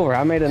 stream's over.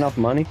 I made enough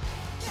money.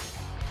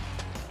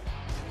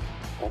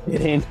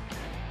 Kidding.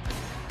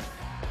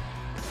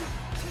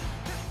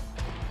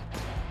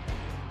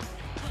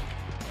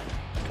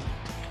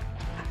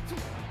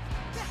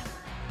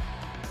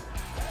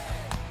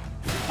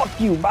 Fuck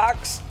you,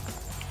 box.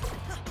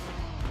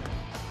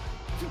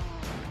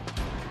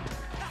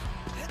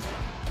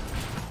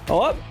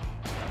 Oh, up.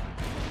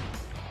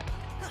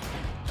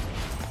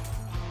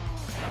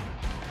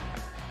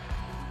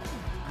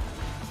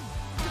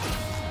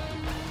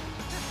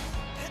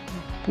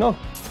 No.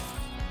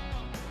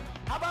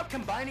 How about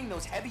combining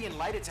those heavy and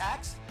light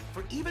attacks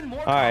for even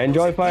more? All right,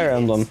 enjoy Fire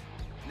Emblem.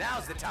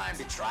 Now's the time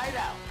to try it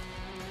out.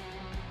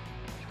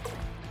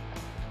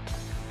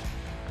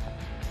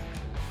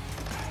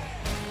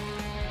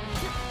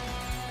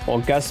 Well,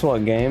 guess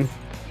what, game?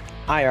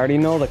 I already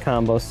know the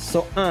combos,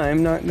 so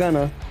I'm not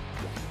gonna.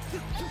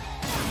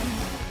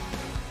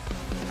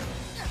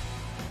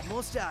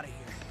 Almost out of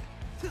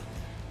here.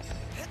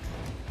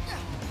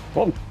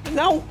 Oh,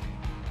 no!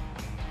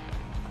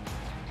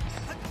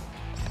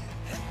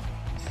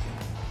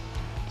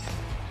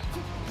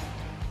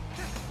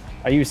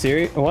 Are you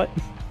serious? What?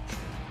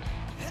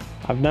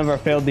 I've never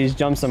failed these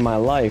jumps in my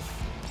life.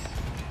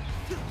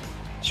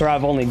 Sure,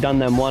 I've only done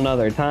them one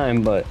other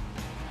time, but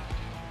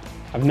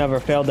I've never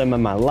failed them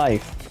in my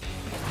life.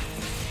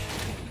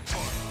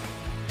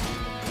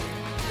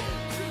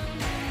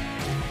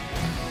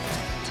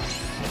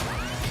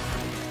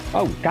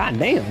 Oh,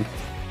 goddamn.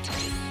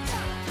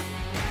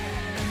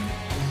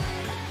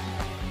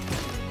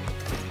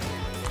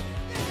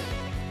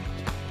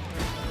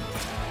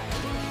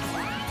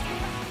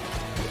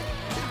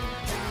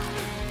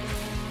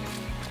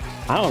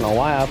 I don't know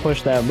why I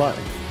pushed that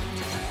button.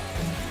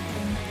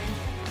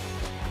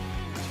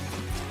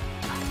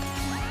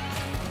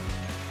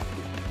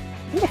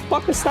 Who the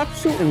fuck is stop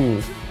shooting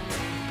me?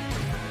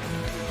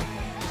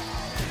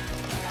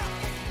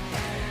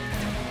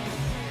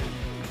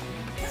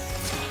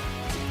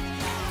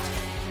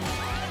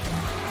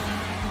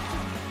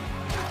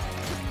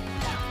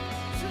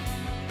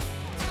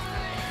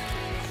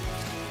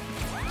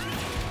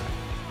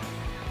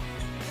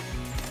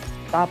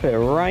 Stop it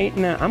right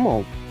now. I'm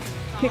gonna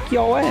kick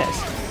your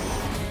ass.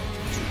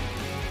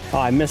 Oh,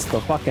 I missed the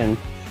fucking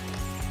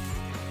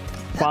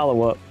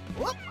follow-up.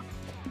 Whoop.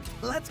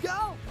 Let's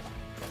go.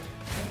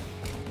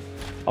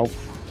 Oh.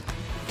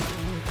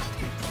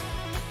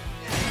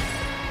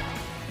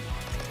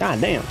 God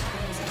damn.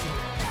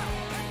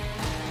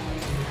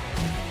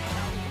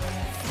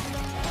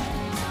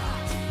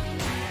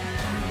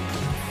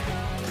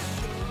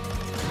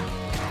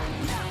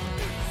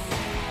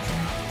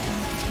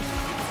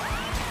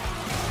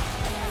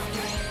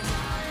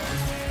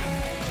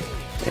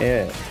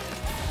 Yeah.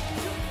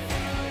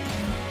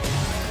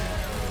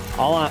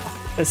 All I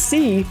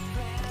see.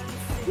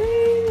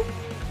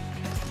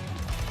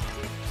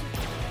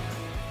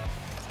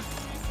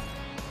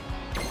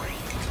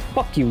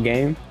 Fuck you,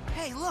 game.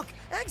 Hey, look,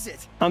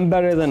 exit. I'm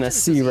better than a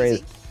C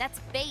rated. That's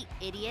bait,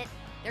 idiot.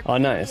 They're Oh,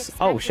 nice.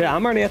 Oh shit,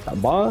 I'm already at the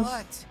boss.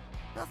 What?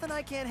 Nothing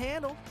I can't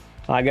handle.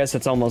 I guess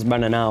it's almost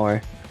been an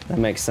hour. That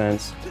makes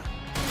sense.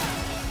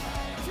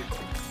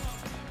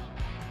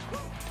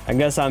 I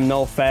guess I'm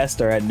no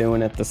faster at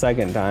doing it the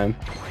second time.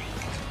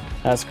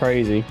 That's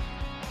crazy.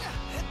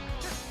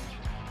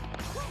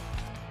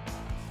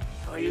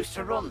 I used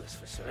to run this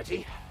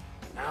facility.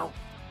 Now,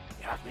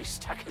 you have me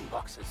stacking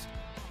boxes.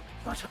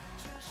 But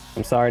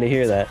I'm sorry to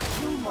hear that.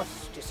 you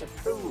must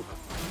disapprove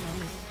of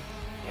me.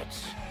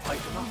 Yet, I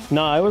do not.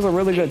 No, it was a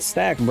really good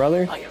stack,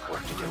 brother. I have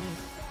work to do.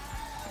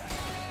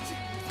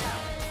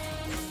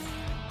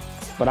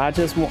 But I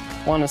just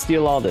want to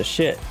steal all the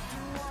shit.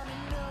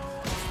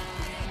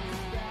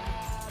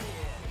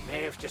 You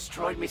may have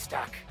destroyed me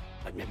stack,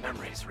 but my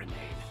memories remain.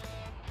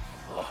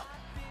 Oh,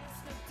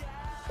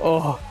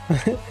 Oh.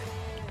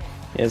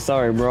 Yeah,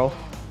 sorry, bro.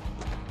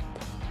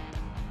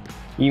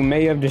 You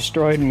may have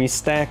destroyed me,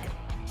 stack.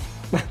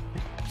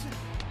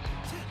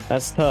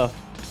 That's tough.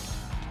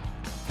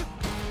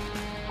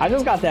 I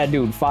just got that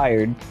dude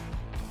fired.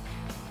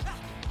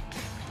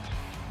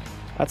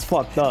 That's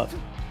fucked up.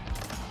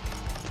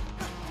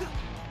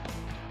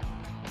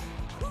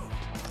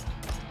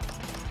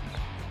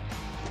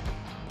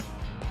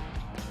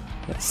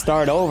 Let's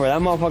start over.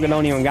 That motherfucker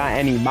don't even got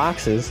any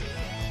boxes.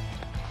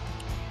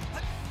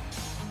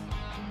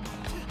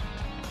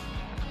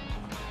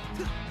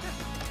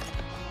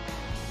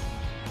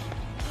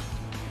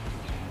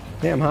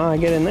 Damn, how I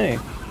get in there?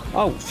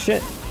 Oh,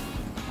 shit.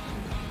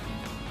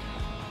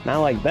 Not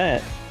like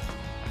that.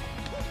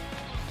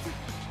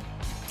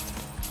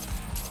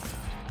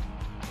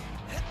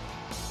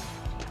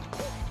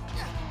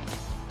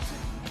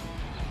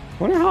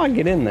 Wonder how I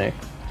get in there.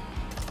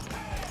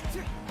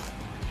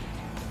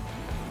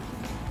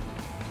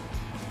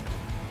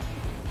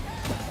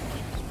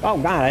 Oh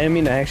god, I didn't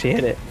mean to actually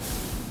hit it.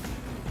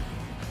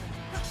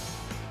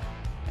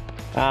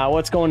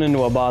 What's going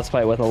into a boss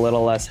fight with a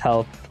little less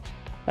health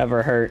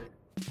ever hurt?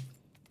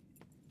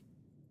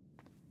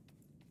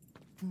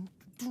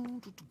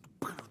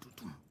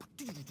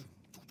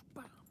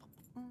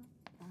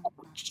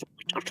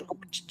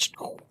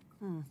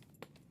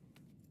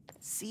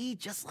 See,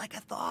 just like I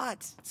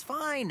thought. It's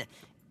fine.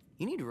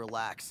 You need to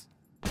relax.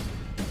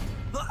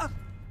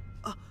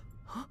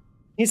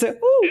 He said,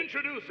 ooh.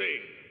 Introducing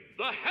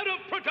the head of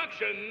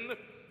production,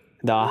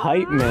 The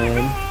hype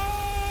man.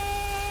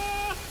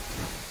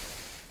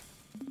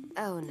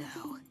 Oh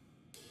no.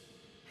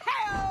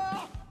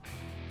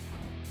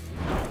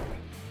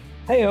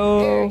 Hey-o.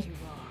 There you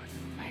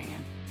are,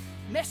 man.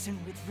 Messing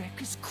with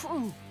Rekka's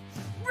crew.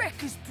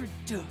 Rekka's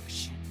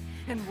production.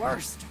 And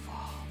worst of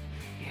all,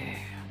 yeah,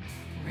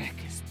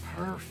 Rekka's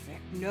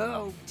perfect,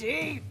 no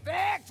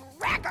defect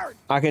record.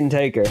 I can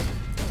take her.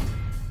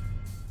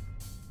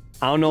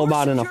 I don't know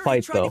about in a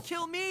fight Tried though. to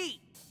kill me.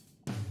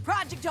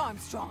 Project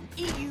Armstrong,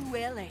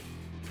 EULA.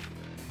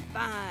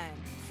 Fine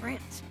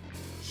print.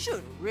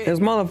 Should've read. This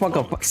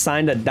motherfucker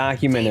signed a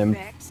document in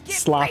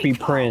sloppy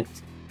print.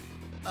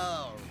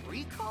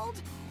 Recalled?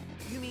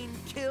 You mean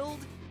killed?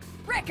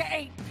 Rekka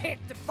ain't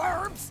picked the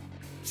verbs.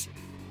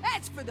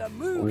 That's for the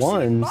moves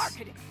Ones. in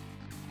marketing.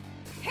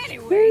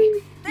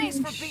 Anyway, thanks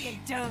for being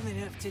dumb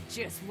enough to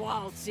just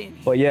waltz in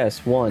here. But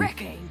yes, one.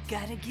 Rekka ain't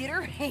gotta get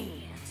her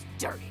hands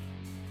dirty.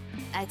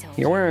 I told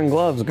You're wearing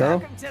gloves, girl.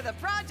 Welcome to the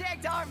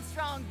Project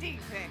Armstrong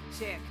defect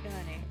check,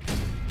 honey.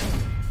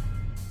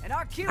 And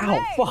our QA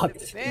Ow, fuck.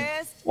 is the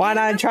best Why'd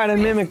I in try to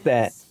the mimic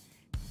that?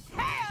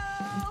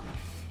 Hell!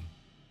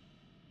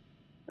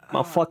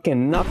 My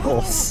fucking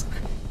knuckles.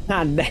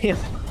 God damn.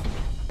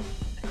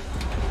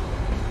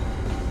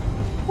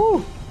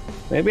 Whew.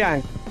 Maybe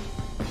I...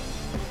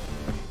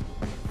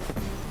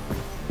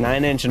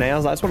 9-inch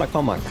nails, that's what I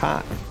call my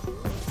cock.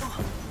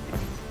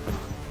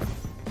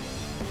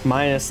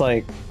 Minus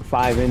like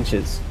 5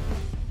 inches.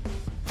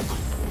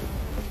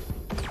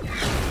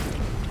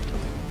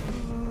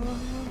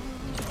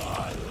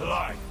 I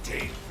like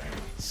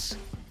defense.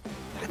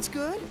 That's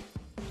good.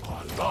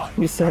 I like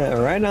You said it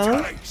right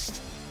on.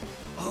 taste.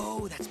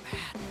 Oh, that's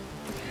bad.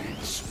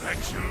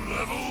 Inspection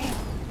level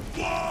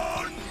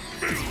 1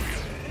 million.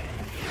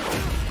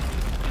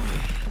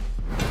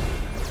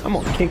 I'm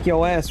gonna kick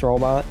your ass,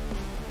 robot.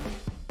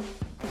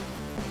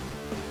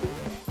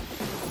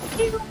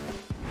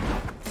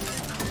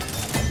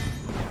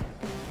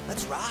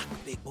 Let's rock,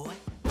 big boy.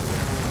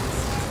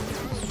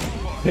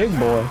 Big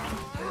boy.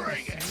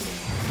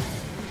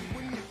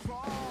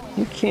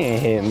 You can't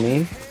hit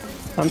me.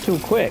 I'm too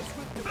quick.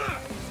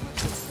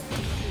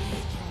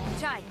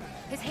 Jai,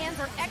 his hands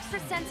are extra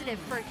sensitive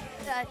for,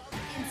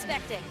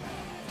 inspecting.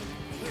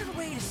 Weird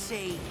way to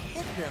say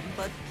hit them,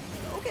 but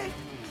okay.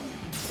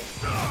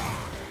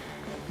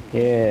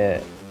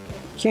 Yeah.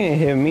 Can't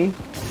hit me.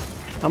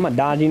 I'm a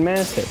dodging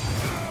master.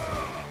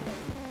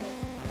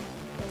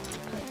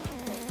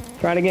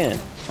 Try it again.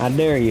 I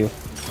dare you.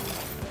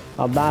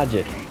 I'll dodge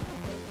it.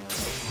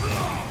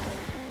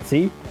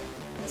 See?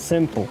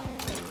 Simple.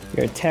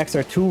 Your attacks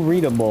are too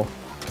readable.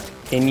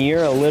 And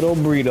you're a little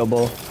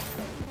breedable.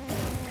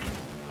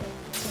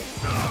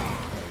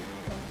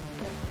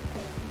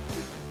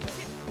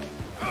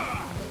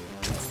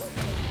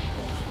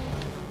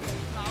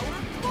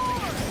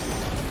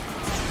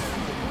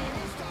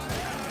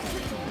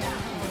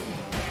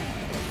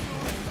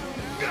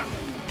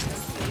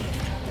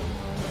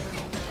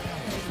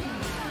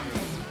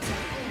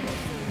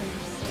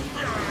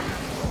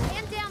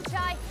 Stand down,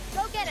 Jai.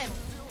 Go get him.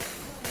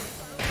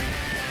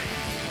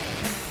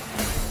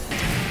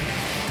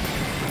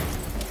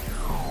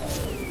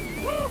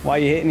 Why are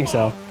you hitting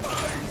yourself?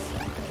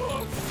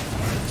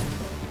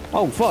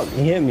 Oh fuck,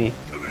 he hit me.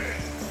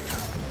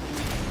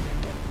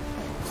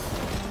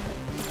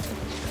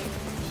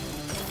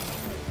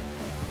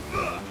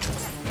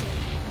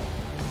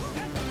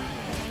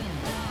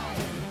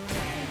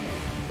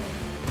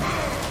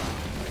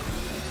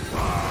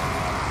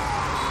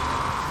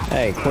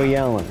 Hey, quit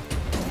yelling.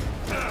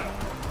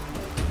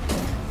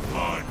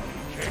 Fun.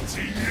 Get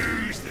to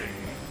use these.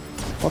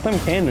 What them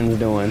cannons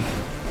doing?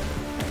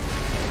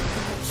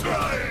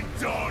 Try and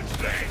dodge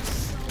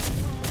this.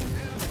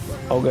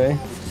 Okay.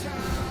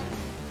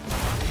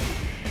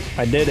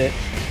 I did it.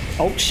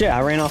 Oh shit,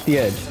 I ran off the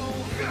edge.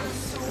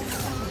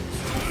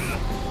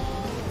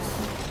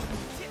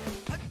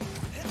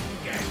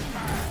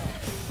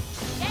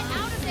 Get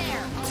out of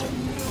there.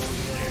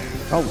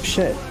 Oh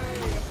shit.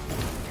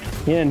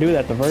 He didn't do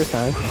that the first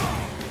time.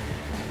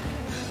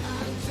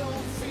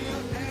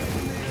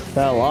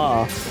 Fell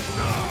off.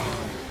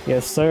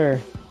 Yes,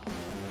 sir.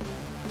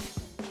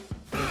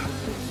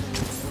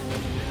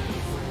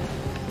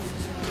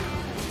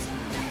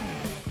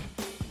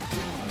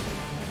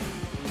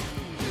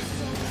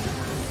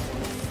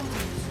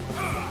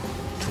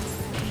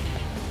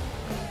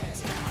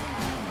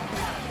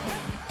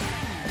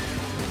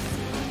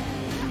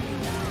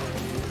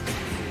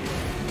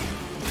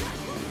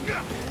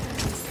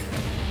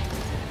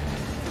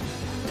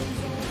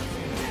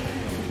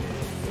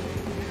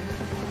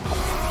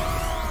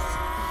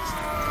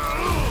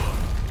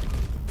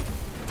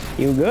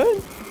 You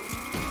good?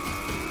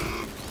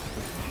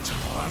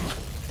 Time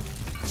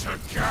to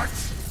get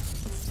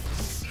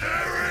serious.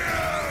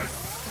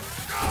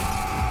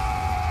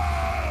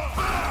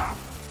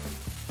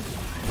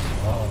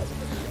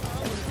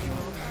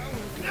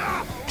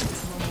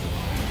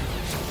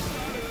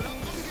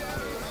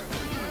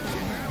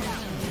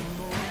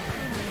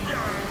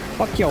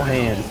 Fuck your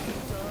hand.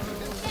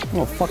 I'm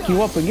gonna fuck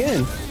you up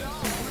again.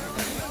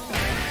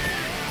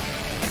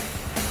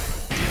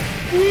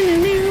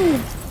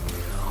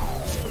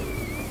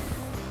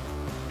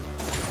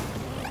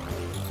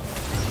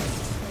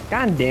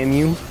 God damn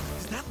you.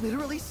 Does that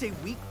literally say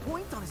weak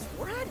point on his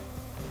forehead?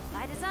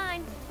 By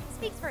design.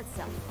 Speaks for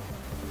itself.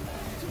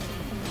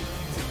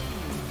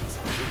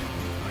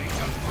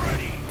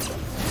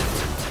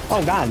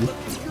 Oh god.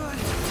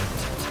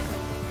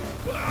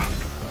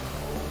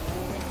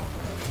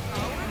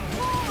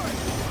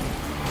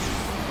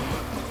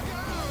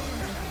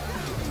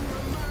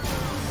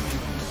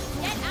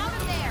 Get out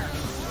of there.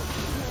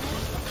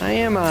 I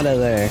am out of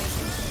there.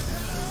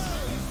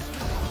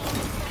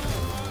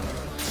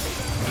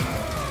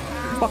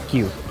 Fuck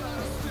you.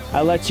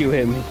 I let you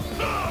hit me.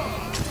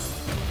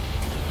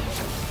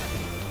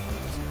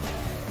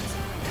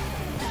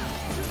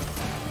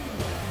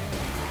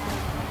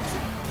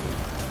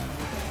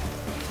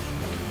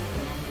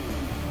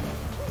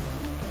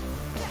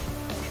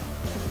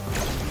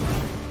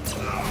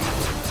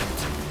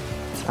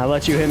 I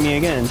let you hit me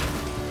again.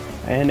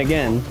 And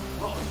again.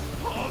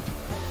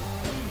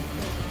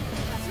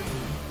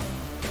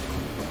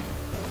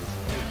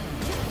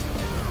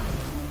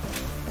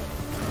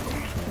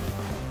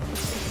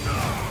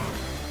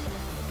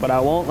 But I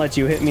won't let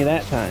you hit me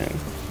that time.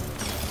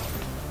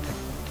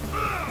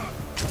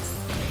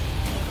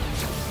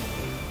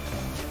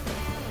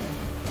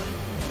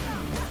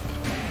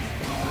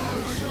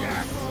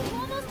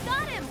 Almost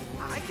got him.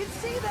 I can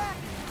see that.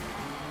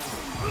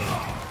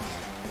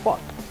 Fuck.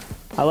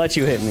 I let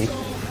you hit me.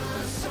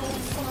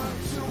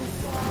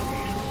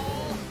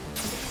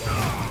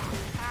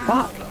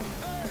 Fuck.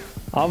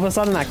 All of a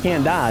sudden I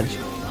can't dodge.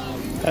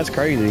 That's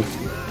crazy.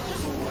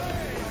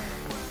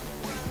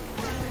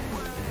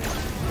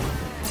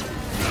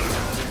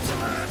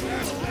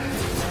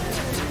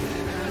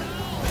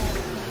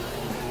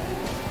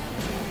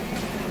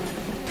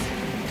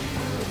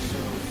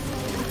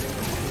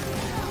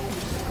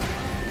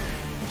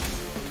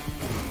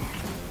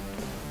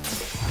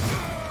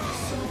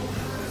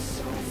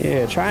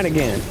 Yeah, try it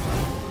again.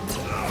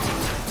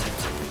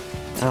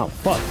 Ow,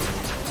 fuck.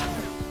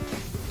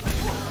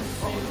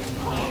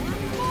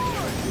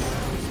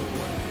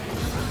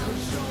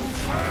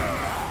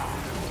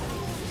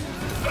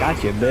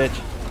 Gotcha, bitch.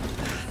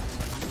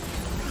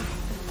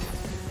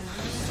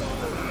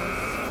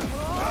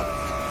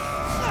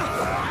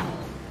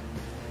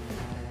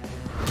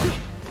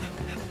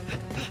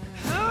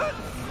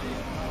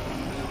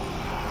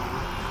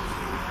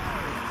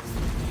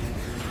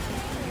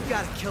 You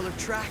got a killer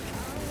track.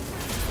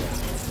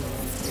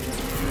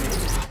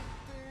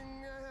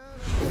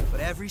 But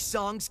every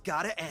song's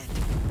gotta end.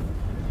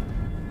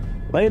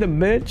 Later,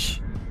 bitch.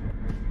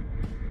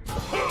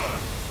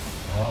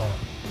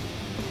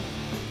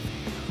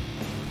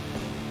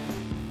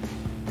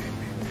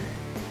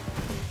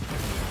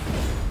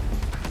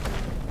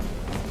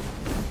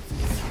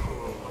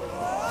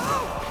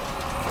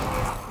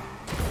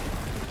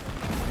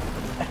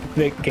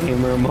 Epic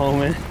gamer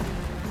moment.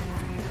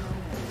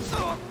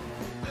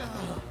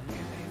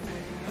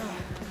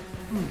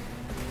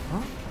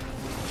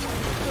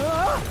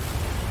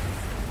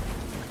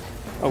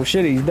 Oh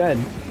shit, he's dead.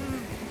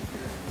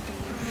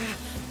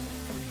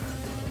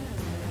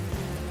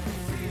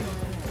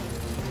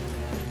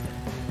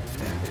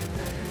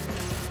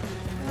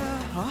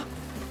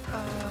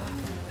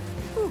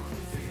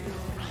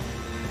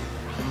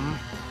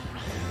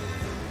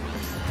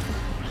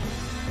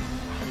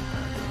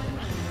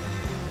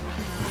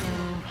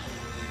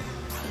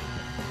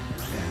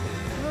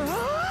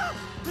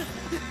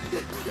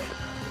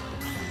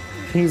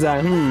 He's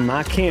like,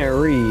 I can't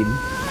read.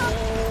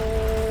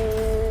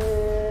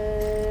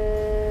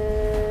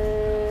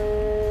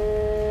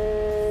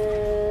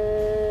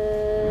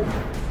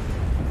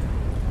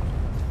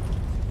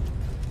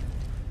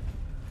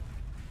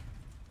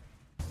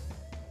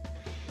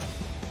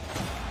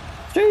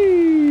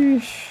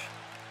 Sheesh.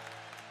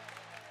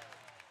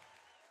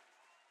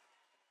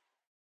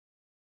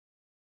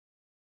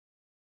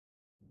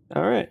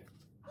 All right.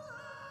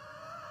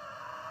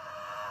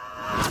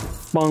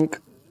 Bunk.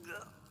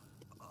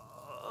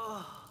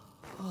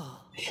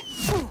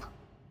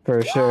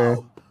 For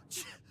sure.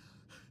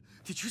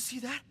 Did you see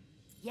that?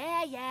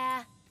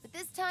 Yeah. But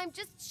this time,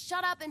 just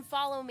shut up and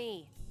follow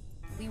me.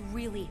 We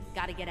really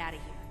gotta get out of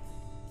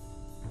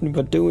here.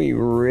 But do we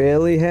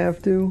really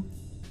have to?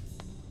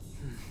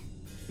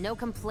 No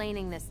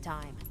complaining this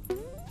time.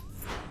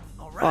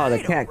 Oh,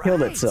 the cat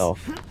killed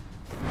itself.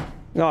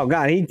 Oh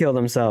god, he killed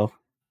himself.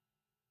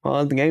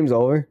 Well, the game's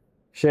over.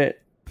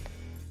 Shit.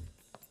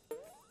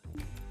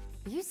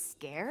 Are you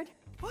scared?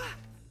 What?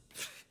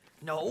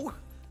 No.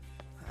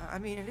 I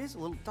mean, it is a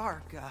little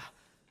dark.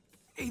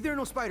 Hey, there are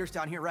no spiders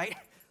down here, right?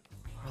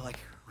 Or like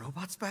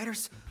robot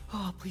spiders?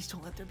 Oh, please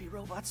don't let there be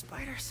robot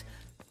spiders.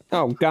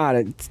 Oh god,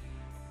 it's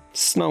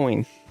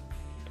snowing.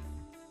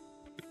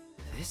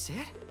 This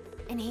it?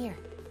 In here.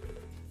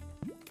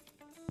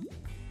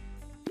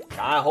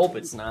 I hope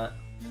it's not.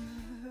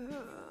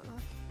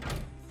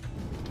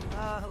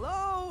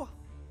 Hello?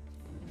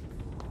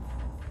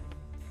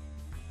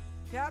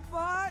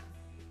 Catbot?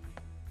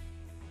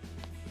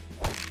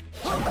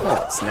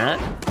 No, it's not.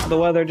 The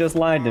weather just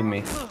lied to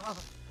me.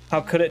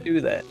 How could it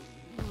do that?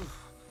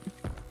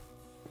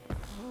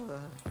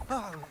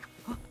 A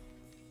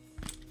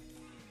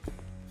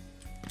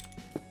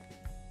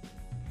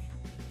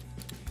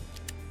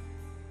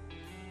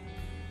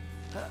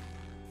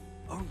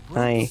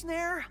Hi. rope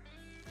snare?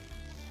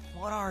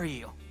 What are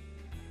you?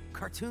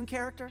 Cartoon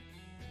character?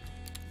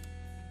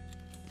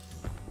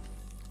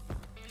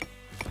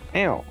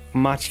 Ow,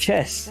 my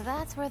chest. So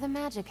that's where the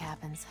magic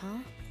happens, huh?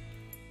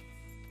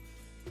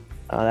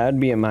 That would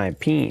be my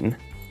peen.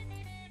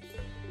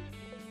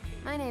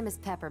 My name is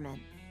Peppermint.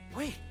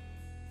 Wait.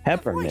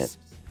 Peppermint.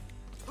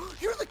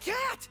 You're the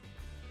cat!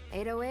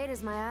 808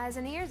 is my eyes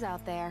and ears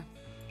out there.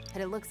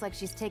 And it looks like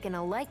she's taken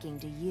a liking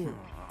to you.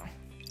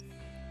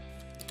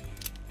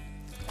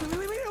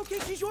 Wait, okay,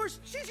 she's yours!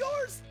 She's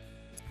yours!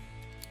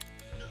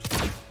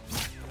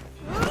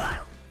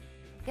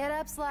 Get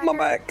up, Slacker. My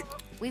back.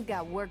 We've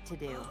got work to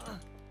do.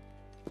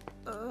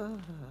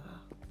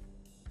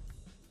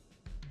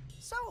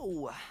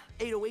 So,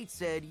 808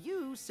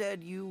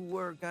 said you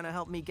were gonna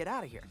help me get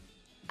out of here.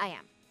 I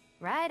am.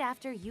 Right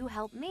after you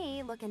help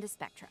me look into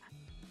Spectra.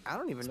 I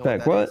don't even know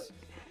Spec what what? that is.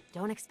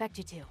 Don't expect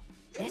you to.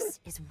 This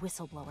is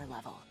whistleblower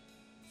level.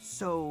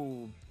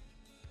 So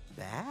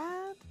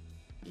bad?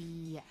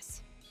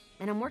 Yes.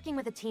 And I'm working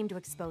with a team to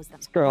expose them.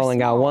 This girl only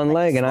got one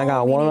leg and I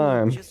got one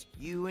arm. Just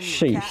you and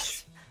your cat.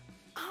 Sheesh.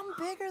 I'm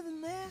bigger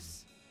than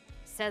this.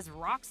 Says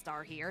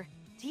Rockstar here.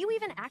 Do you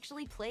even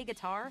actually play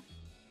guitar?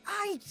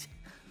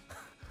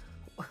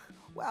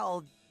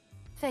 Well...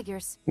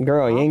 Figures.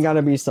 Girl, you ain't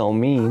gotta be so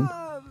mean.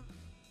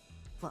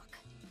 Look,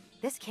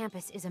 this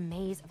campus is a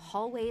maze of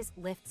hallways,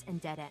 lifts,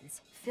 and dead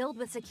ends, filled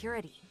with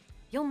security.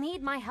 You'll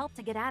need my help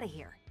to get out of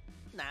here.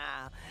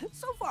 Nah,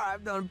 so far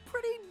I've done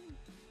pretty...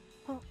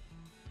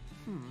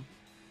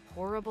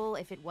 Horrible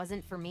if it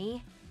wasn't for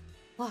me?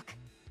 Look,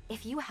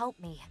 if you help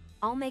me,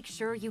 I'll make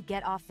sure you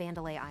get off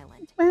Vandalay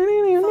Island.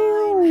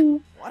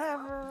 Fine.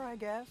 Whatever, I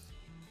guess.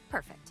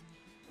 Perfect.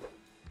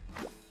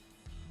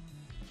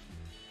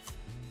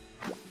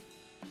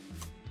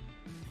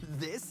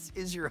 This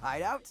is your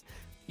hideout?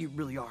 You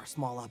really are a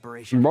small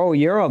operation. Bro,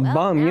 you're a Well,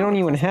 bum. You now don't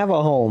even have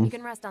a home. You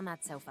can rest on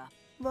that sofa.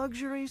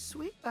 Luxury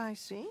suite, I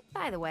see.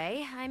 By the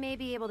way, I may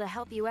be able to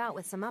help you out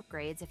with some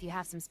upgrades if you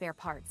have some spare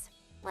parts.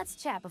 Let's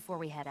chat before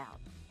we head out.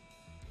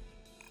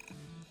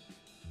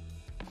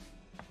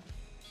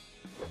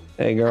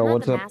 Hey girl, I'm not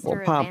what's the up? master What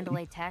of pop?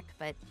 Vandalay tech,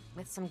 but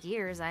with some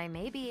gears, I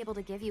may be able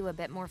to give you a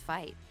bit more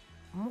fight.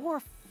 More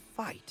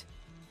fight?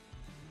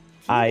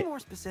 Can you be more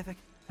specific?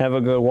 Have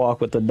a good walk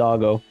with the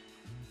doggo.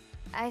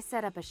 I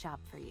set up a shop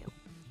for you.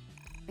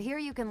 Here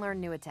you can learn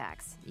new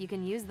attacks. You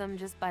can use them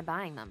just by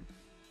buying them.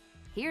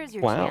 Here's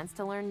your Wow. chance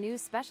to learn new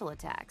special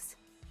attacks.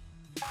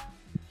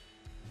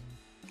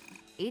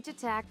 Each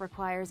attack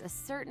requires a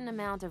certain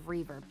amount of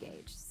reverb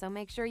gauge, so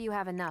make sure you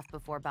have enough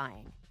before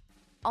buying.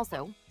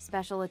 Also,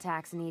 special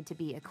attacks need to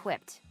be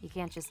equipped. You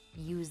can't just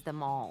use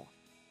them all.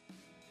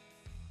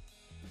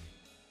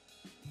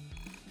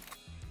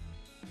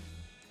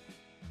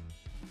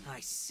 I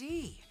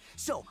see.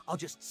 So, I'll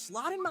just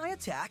slot in my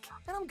attack,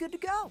 and I'm good to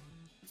go.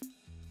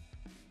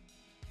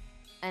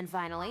 And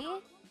finally,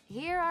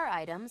 here are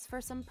items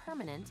for some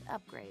permanent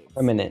upgrades.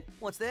 Permanent.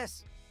 What's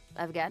this?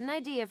 I've got an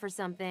idea for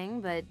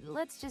something, but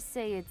let's just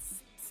say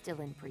it's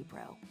still in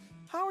pre-pro.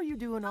 How are you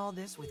doing all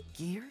this with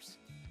gears?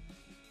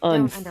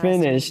 Don't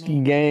Unfinished underestimate me.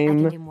 I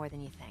game. can do more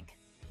than you think.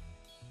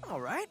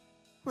 All right.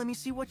 Let me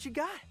see what you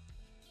got.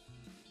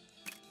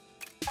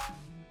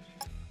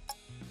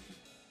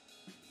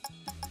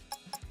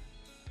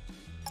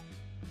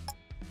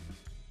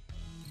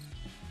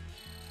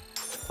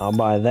 I'll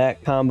buy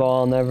that combo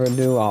I'll never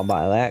do. I'll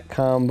buy that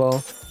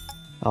combo.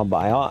 I'll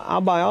buy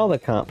all the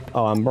comp.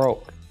 Oh, I'm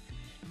broke.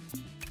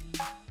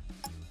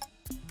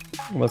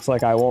 Looks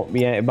like I won't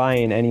be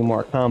buying any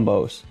more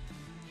combos.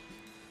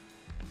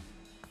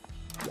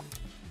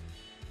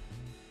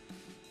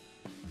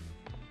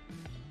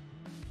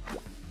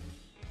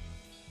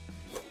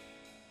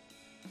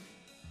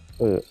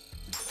 Ugh.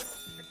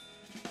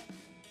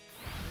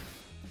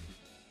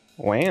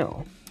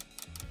 Wow.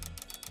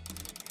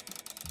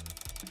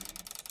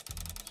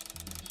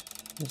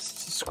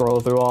 Just scroll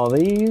through all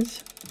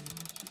these.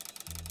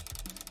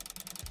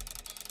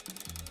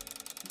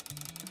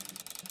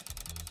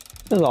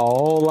 There's a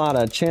whole lot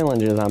of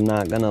challenges I'm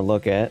not gonna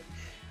look at.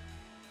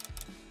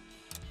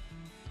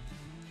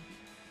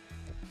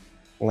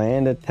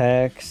 Land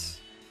attacks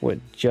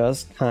with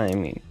just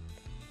timing.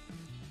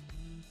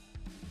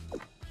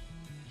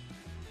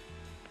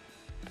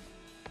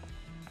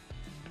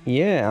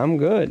 Yeah, I'm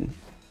good.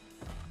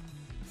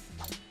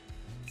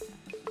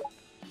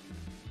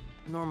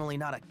 Normally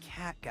not a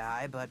cat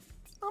guy, but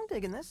I'm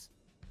digging this.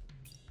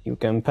 You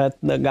can pet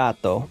the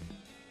gato.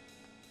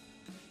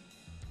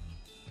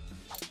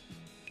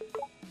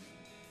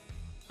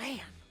 Man,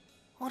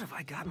 what have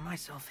I gotten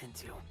myself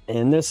into?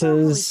 And this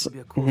is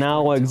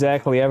now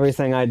exactly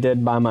everything I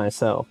did by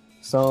myself.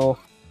 So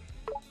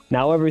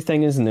now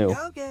everything is new.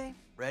 Okay,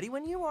 ready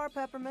when you are,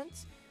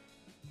 Peppermint.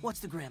 What's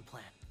the grand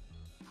plan?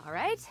 All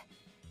right,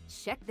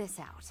 check this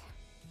out.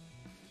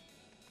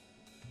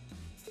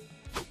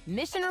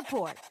 Mission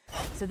report.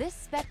 So this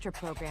Spectra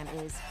program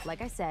is,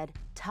 like I said,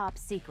 top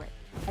secret.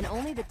 And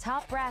only the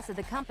top brass of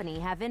the company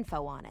have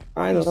info on it.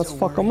 Alright, let's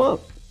fuck them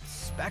up.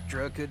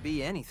 Spectra could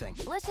be anything.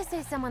 Let's just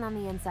say someone on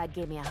the inside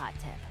gave me a hot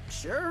tip.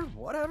 Sure,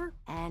 whatever.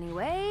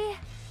 Anyway,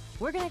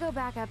 we're gonna go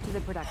back up to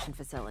the production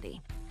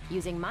facility.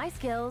 Using my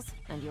skills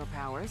and your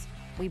powers,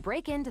 we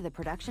break into the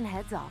production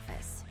head's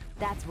office.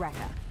 That's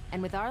Rekka.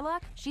 And with our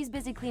luck, she's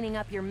busy cleaning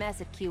up your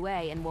mess at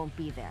QA and won't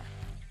be there.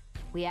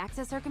 We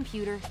access her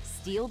computer,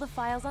 steal the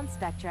files on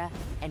Spectra,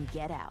 and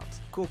get out.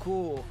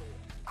 Cool.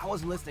 I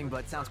wasn't listening,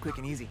 but sounds quick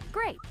and easy.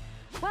 Great.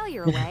 While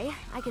you're away,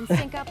 I can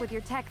sync up with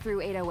your tech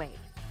through 808.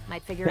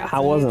 Might figure out I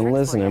some new wasn't tricks for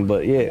listening, you.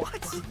 but yeah.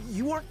 What?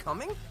 You aren't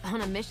coming?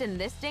 On a mission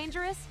this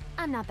dangerous?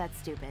 I'm not that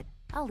stupid.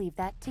 I'll leave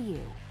that to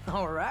you.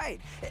 All right.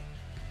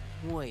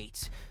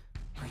 Wait,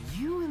 are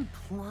you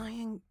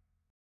implying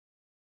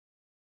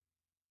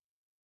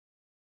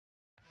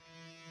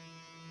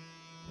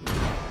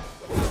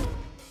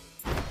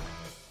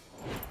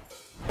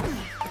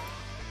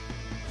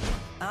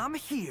I'm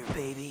here,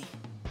 baby.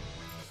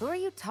 Who are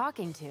you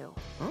talking to?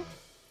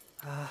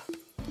 Huh?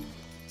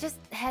 Just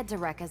head to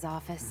Rekka's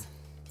office.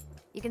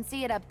 You can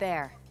see it up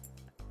there.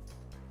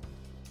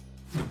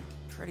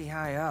 Pretty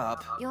high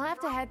up. You'll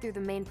have to head through the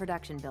main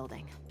production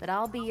building, but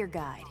I'll be your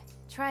guide.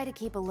 Try to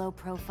keep a low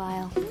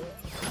profile.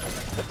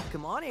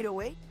 Come on,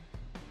 808.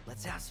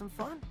 Let's have some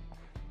fun.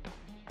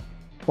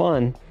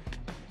 Fun?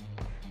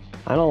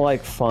 I don't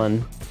like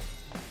fun.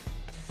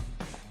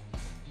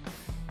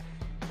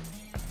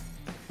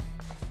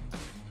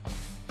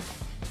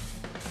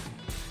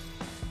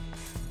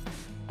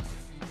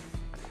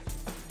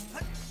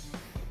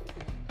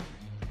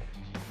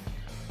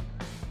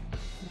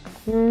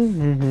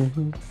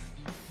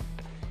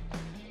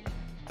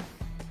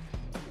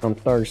 I'm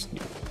thirsty.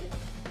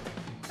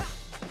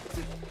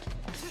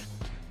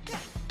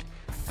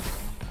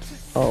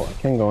 Oh,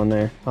 I can go in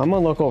there. I'm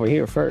gonna look over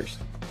here first.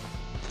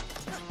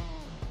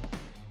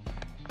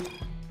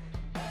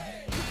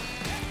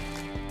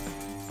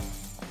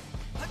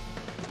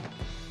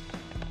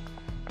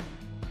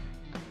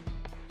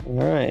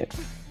 Alright.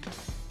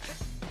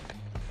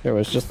 There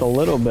was just a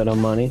little bit of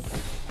money,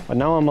 but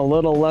now I'm a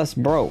little less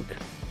broke.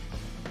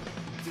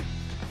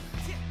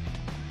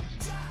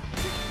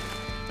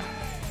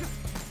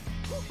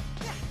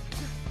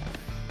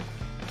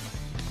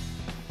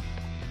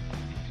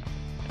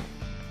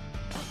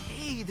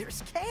 Hey,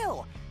 there's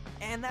Kale!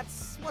 And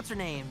that's, what's her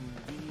name?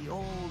 The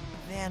old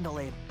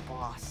Vandalay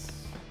boss.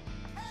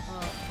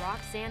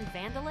 Roxanne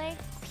Vandalay?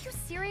 Are you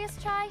serious,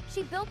 Chai?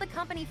 She built the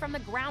company from the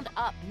ground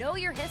up. Know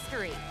your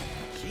history.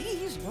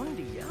 Jeez, wanting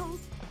to yell.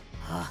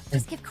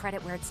 Just give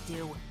credit where it's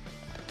due.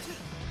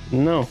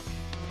 No.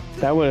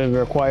 That would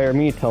require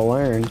me to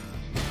learn.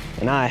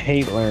 And I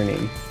hate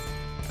learning.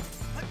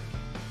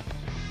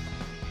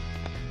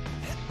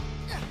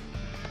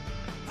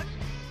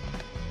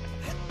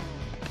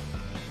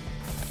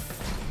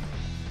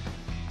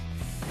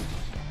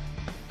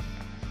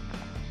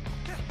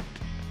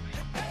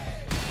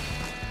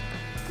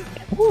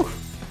 Whew.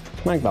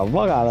 Smack the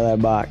fuck out of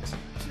that box.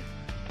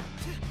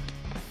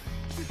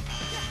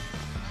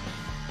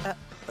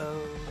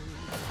 Uh-oh.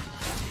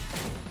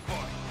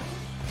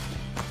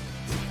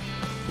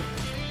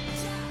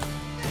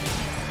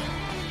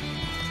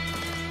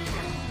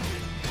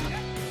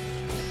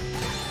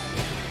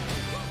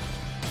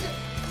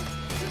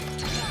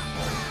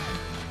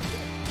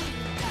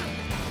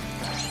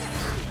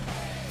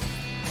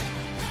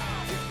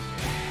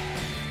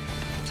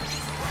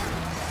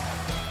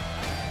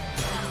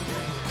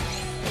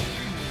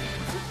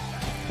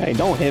 Hey,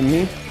 don't hit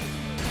me.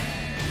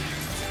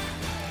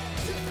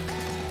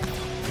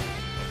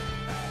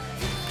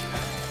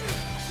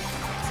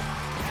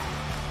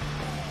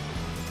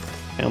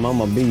 Damn,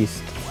 I'm a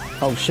beast.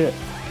 Oh shit,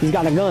 he's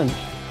got a gun.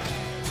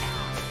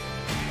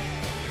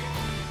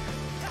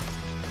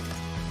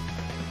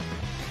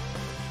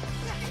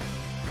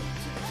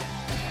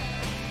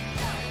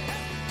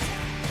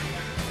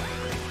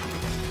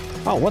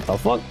 Oh, what the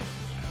fuck?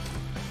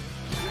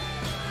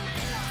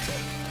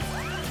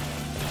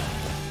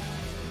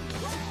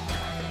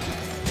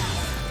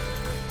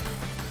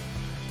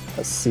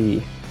 A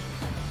C.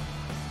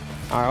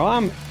 Alright, well,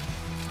 I'm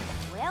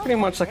pretty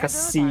much like a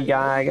C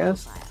guy, I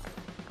guess.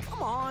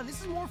 Come on,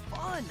 this is more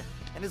fun.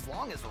 And as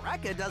long as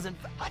Rekka doesn't...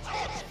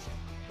 Attention!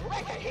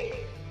 Rekka here!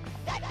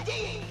 That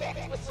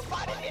defect was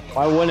spotted in...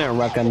 Why wouldn't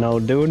Rekka know,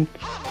 dude?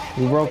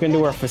 We broke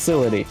into her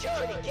facility.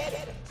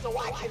 So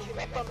I can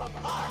rip them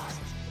apart.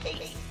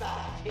 Piece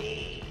by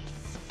piece.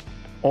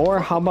 Or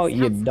how about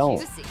you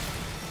don't?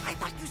 I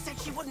thought you said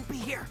she wouldn't be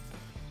here.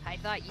 I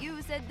thought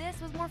you said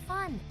this was more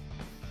fun.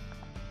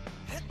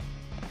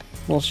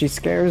 Well, she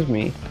scares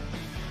me.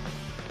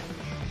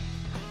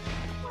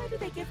 Why do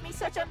they give me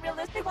such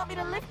unrealistic? They want me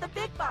to lift the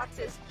big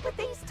boxes with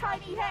these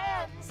tiny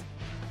hands.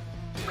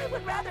 I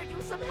would rather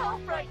use some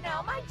help right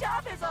now. My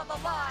job is on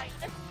the line.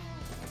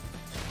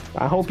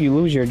 I hope you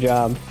lose your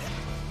job.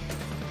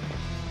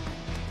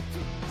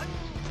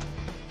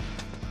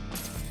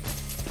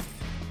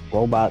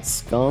 Robot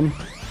scum.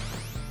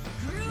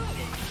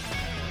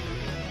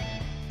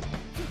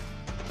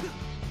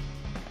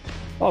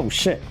 Oh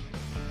shit.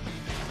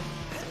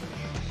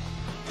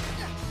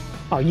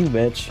 Oh, you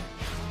bitch.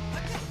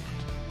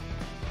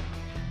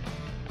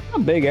 A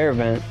big air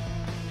vent.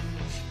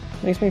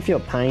 Makes me feel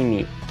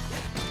tiny.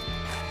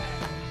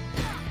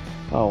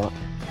 Oh.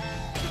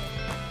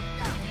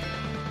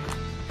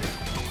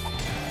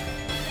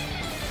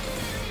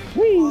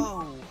 Whee!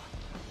 Whoa.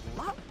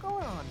 Lot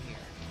going on here.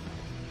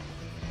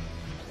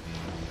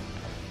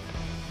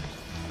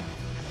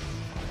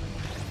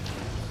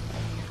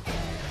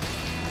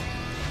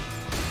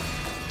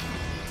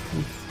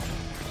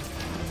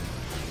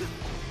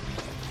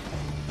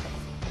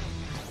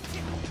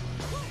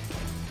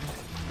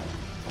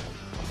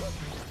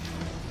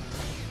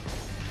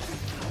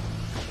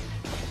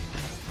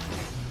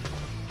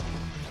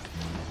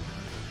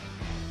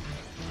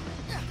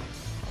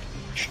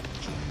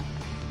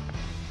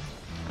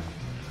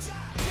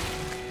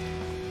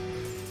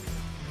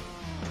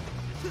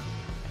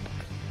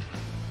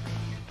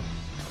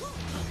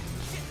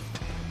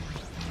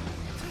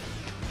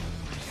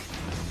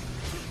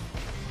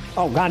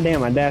 Oh,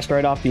 goddamn, I dashed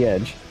right off the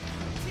edge.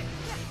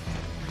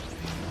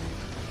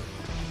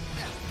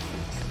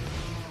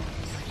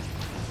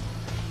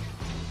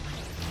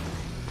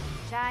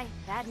 Chai,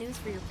 bad news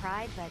for your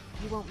pride, but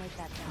you won't make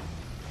that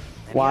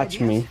jump.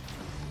 Watch me.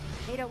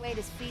 808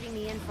 is feeding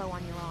me info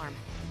on your arm.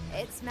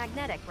 It's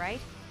magnetic, right?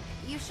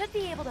 You should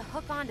be able to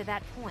hook onto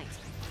that point.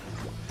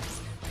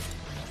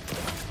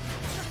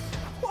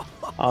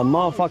 A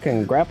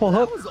motherfucking grapple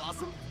hook? That was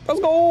awesome. Let's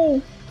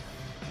go!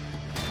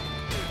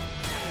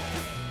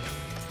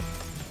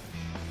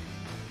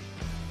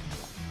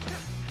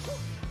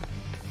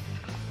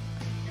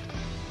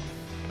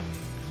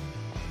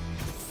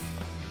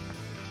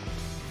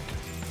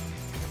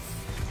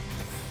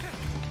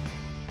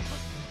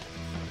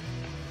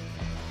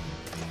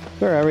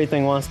 Sure,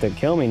 everything wants to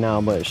kill me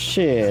now, but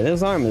shit,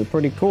 this arm is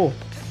pretty cool.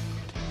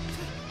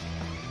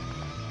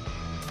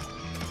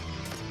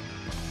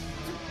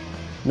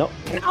 No,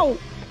 no!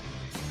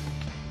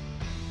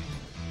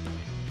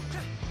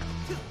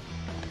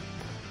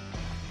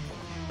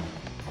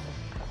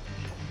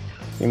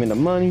 Give me the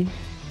money.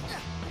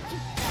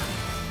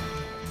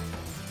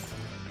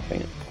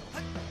 Dang it.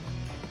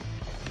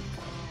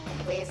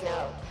 Please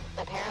note,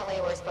 apparently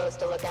we're supposed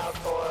to look out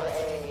for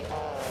a,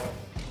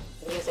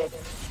 music.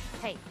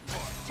 Hey,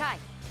 Chai,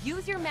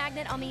 use your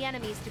magnet on the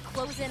enemies to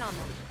close in on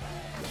them.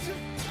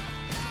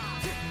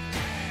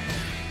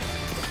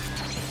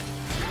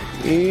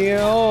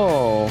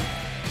 Yo!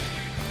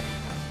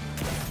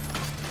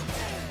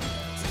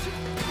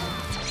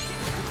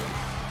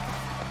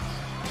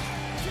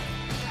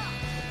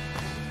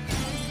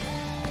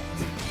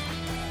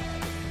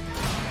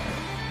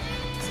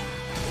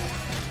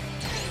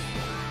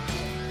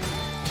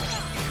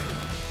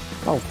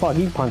 Oh fuck,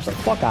 he punched the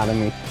fuck out of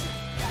me.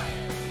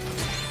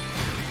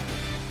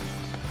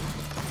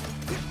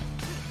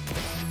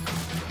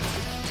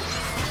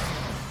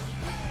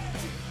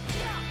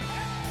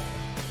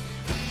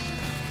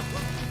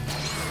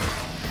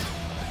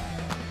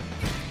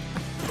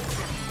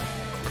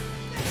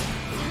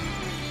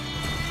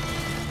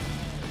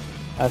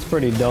 That's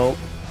pretty dope.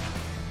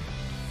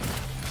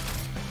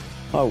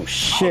 Oh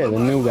shit, the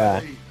new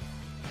guy.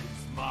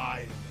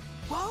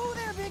 Whoa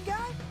there, big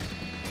guy.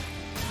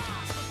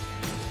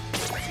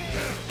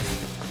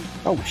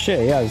 Oh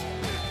shit, he has.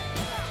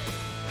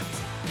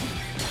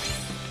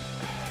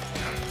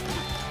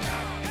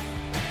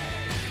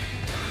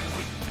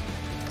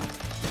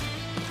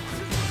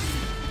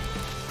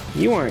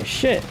 You weren't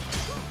shit.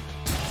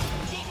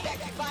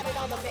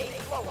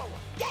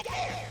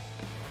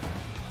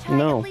 Chai,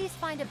 No. at least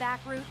find a back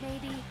route,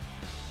 maybe?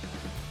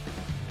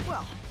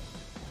 Well,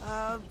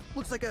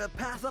 looks like a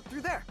path up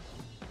through there.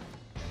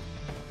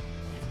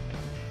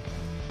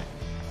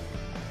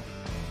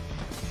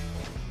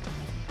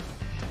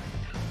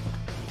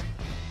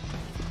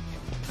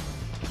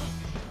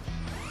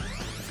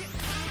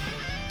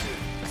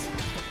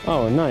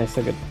 Oh, nice.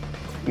 I could.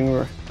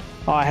 Oh,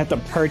 I have to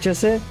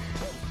purchase it?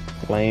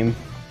 Lame.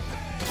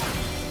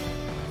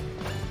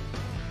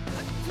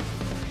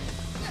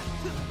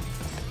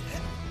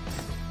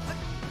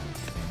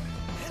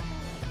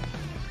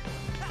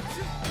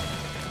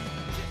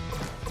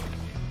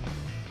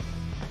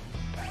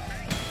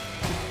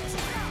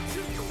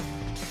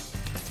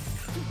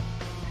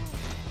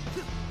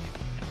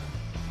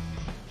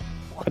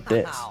 What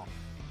this? Wow,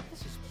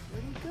 this is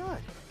pretty good.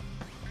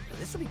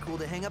 This will be cool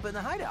to hang up in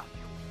the hideout.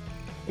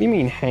 What do you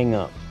mean hang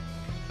up?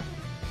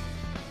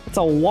 It's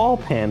a wall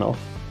panel.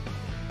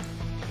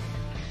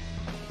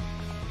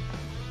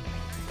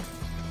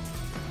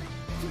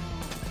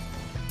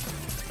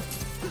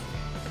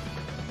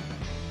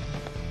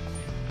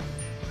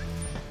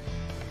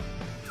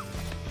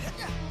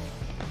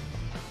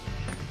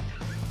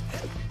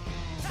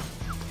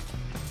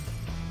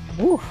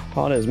 Ooh,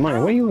 all this money.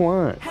 What do you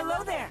want?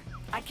 Hello there.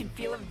 I can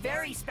feel a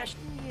very special.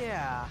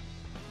 Yeah.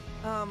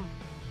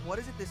 What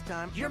is it this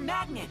time? Your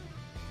magnet.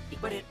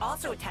 But it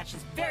also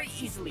attaches very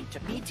easily to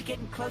me to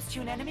getting close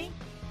to an enemy.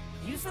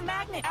 Use the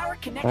magnet. Our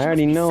connection I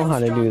already must be know so how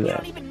to strong, do you that.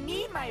 don't even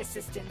need my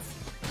assistance.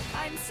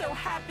 I'm so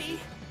happy.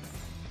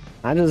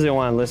 I just didn't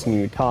want to listen to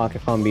you talk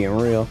if I'm being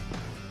real.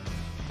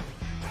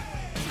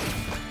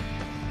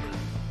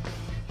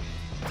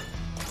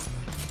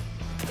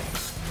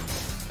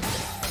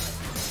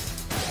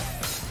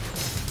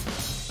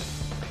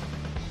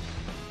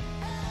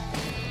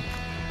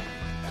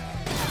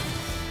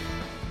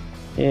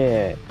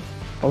 Yeah,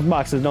 those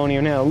boxes don't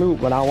even have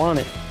loot, but I want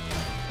it.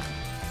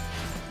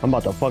 I'm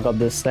about to fuck up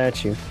this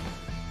statue.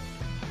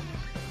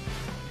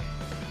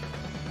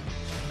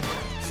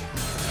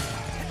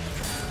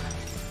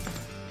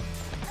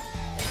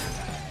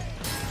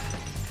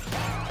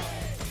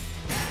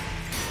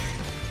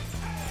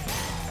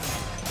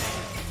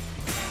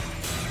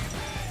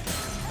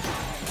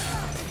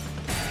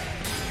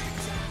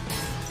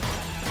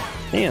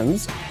 Damn,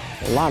 there's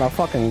a lot of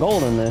fucking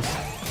gold in this.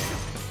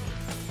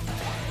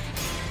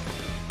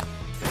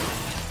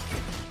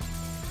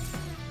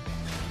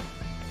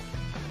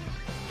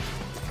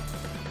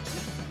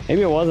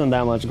 Maybe it wasn't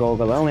that much gold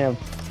because I only have,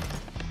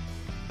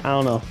 I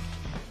don't know.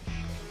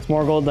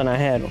 more gold than I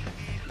had.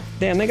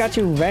 Damn, they got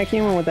you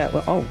vacuuming with that.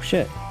 Oh,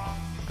 shit.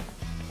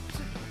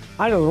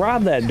 I just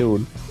robbed that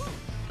dude.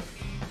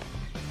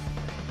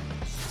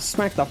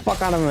 Smacked the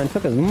fuck out of him and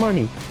took his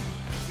money.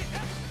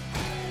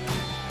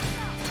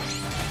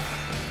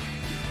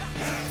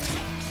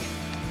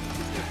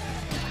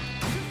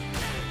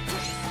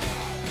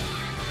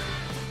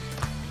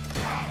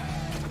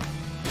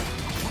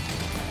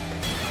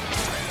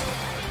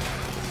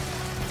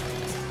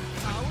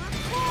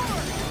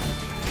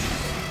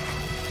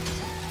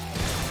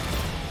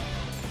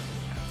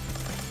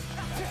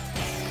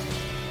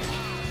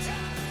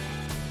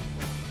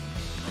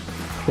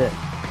 Shit.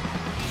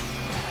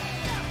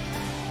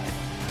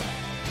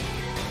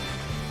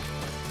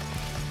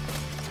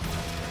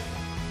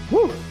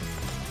 Woo!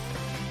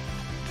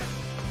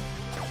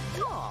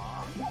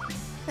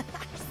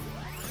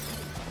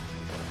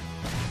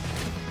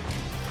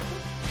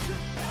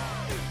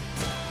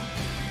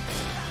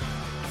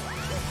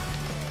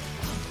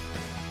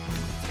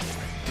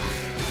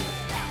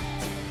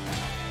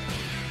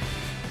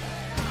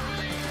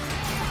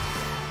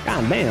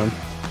 God damn.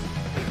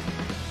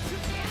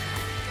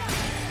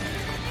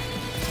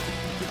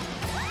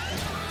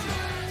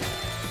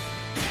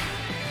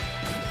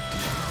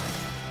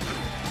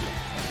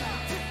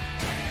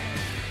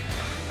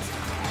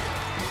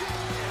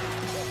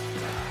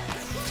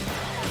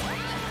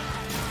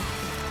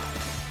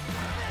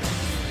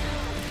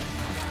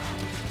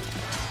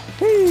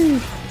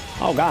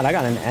 Oh god, I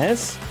got an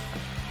S?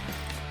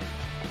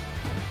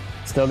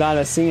 Still got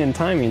a C in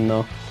timing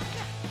though.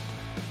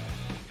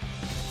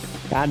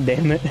 God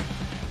damn it.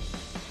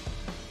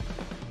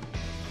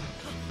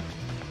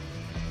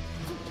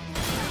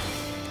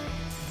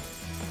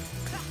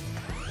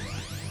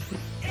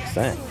 What's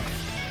that?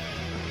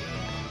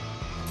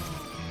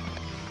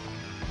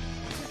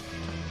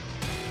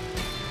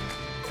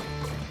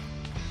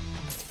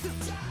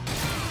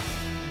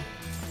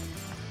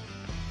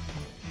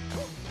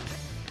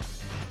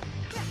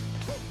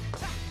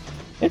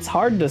 It's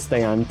hard to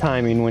stay on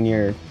timing when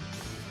you're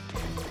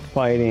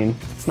fighting.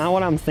 It's not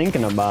what I'm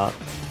thinking about.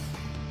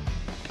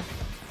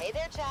 Hey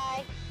there,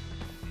 Chai.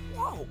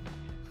 Whoa.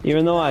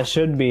 Even though I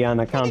should be on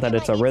account that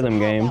it's a rhythm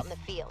game. Out in the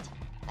field.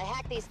 I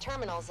hacked these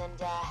terminals and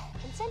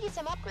can send you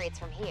some upgrades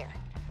from here.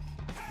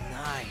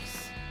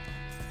 Nice.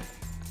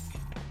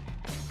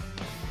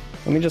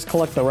 Let me just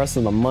collect the rest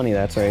of the money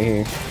that's right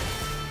here.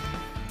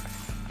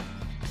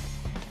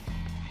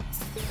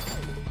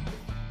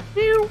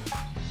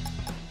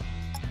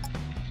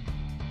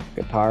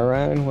 Guitar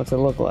ride? What's it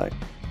look like?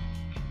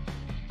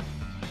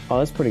 Oh,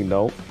 that's pretty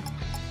dope.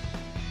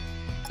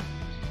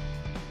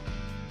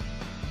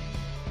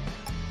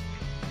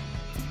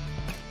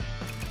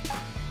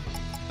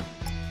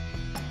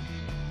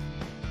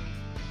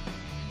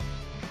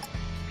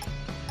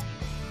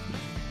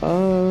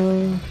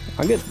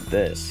 I'll get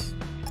this.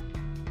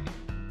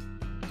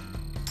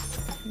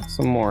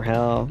 Some more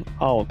hell.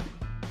 Oh.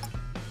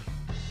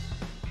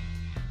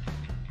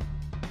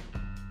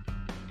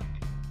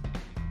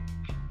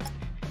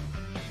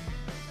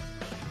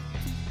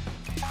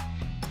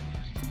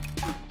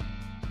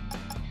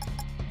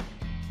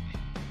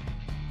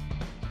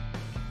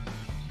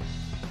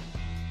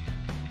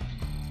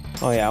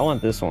 Oh yeah, I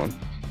want this one.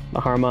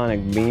 The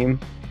harmonic beam.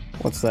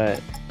 What's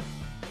that?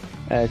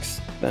 X,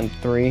 then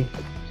 3.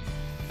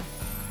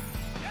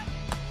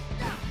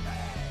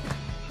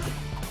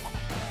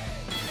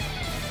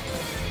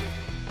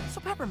 So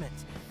Peppermint,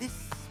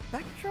 this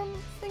spectrum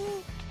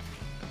thingy?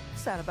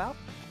 What's that about?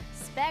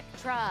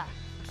 Spectra.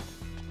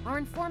 Our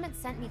informant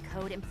sent me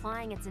code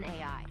implying it's an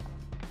AI.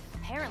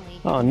 Apparently,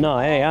 Oh no,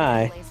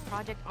 AI.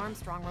 Project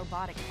Armstrong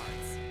robotic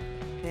parts.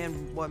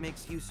 And what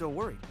makes you so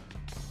worried?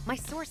 My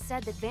source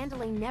said that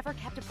Vandelay never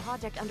kept a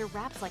project under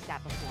wraps like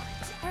that before.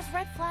 There's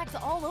red flags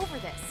all over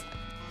this.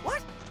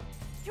 What?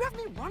 You have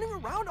me running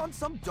around on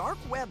some dark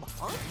web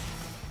hunt?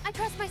 I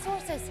trust my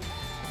sources.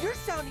 You're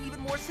sounding even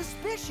more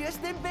suspicious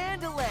than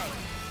Vandelay.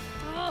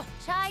 Ugh,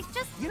 Chai,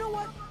 just... You know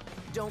what?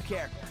 Don't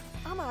care.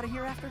 I'm out of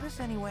here after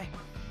this anyway.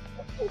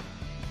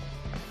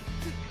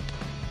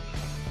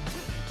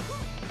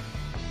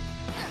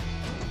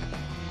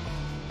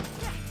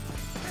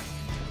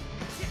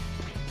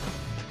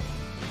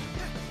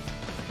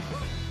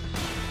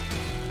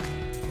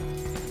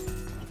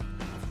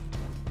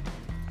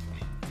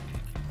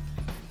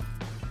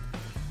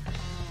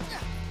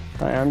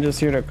 I'm just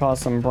here to cause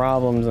some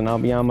problems and I'll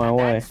be on my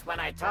way. That's when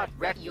I thought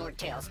your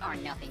tales are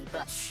nothing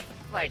but shh.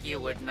 Like you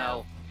would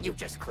know. You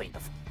just cleaned the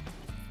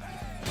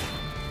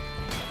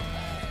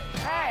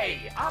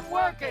Hey, I'm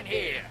working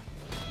here.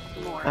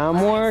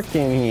 I'm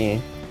working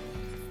here.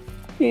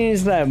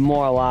 He's that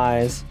more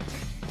lies.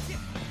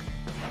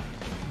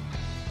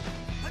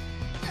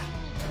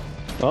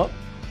 Oh.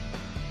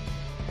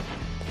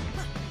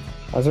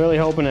 I was really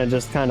hoping it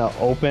just kind of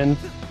opened.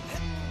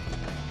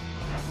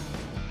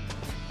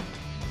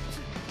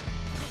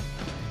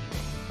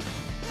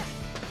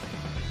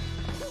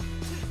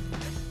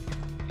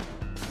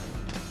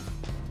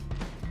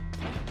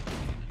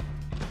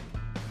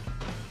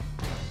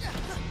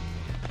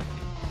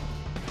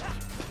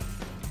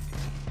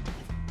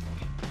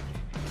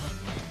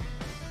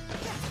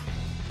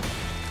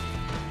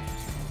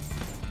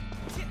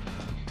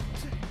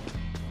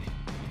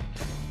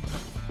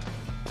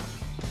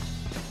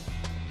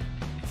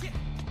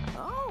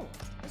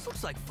 This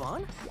looks like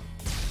fun.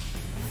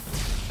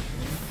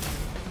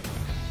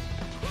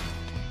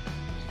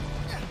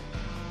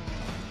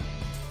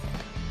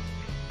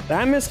 Did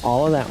I miss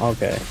all of that?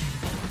 Okay.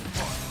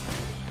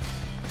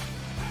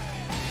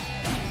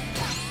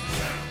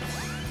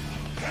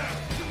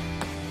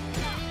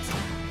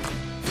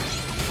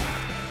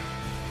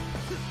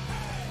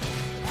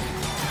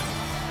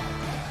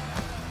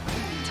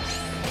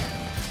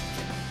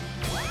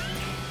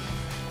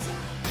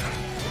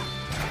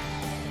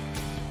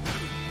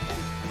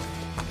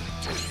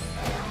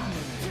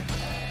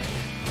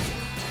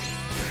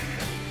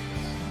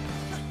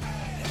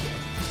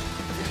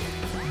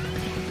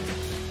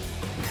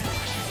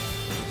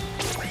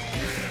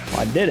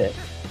 I did it.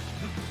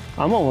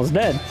 I'm almost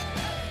dead.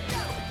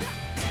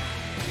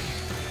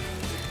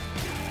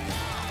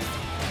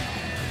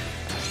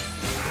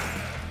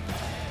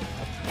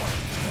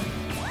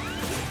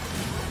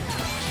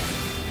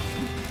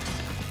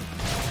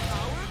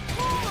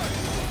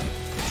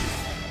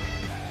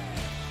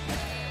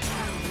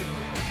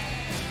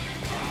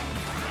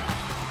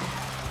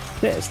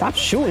 Yeah, stop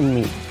shooting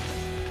me.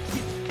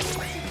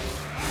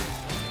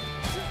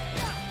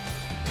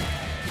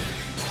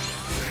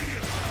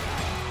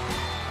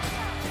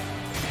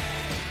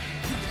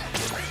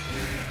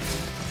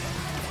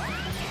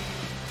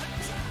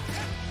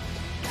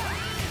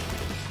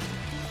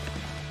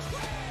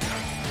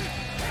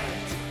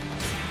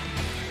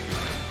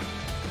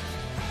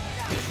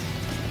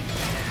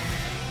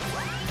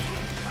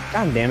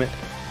 God damn it.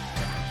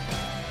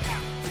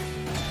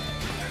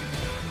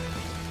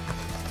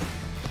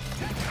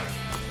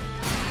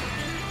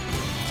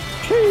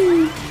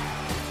 Choo.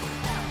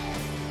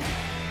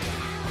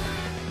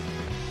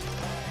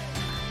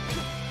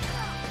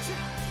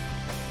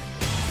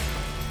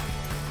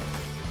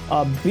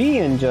 A bee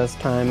in just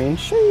timing.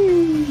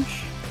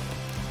 Sheesh.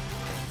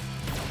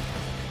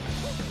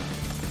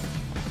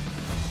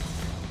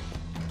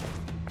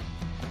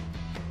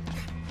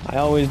 I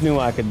always knew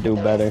I could do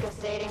better.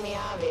 Stating the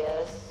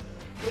obvious.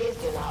 Please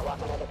do not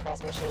walk under the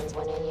press machines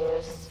when in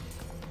use.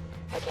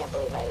 I can't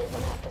believe I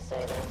even have to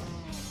say this.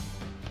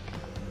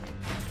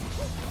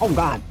 Oh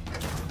God.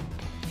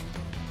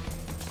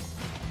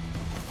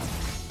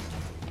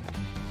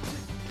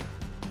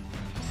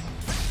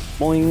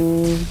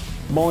 Boing,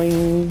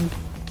 boing.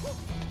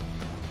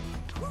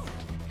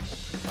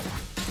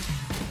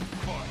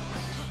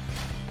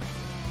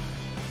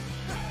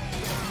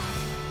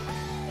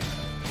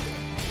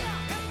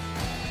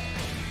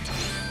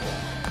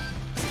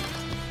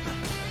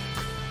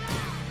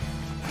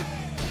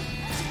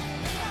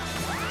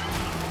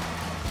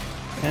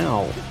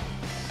 Ow.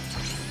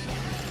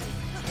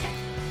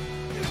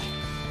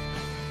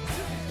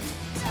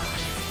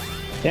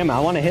 Damn it, I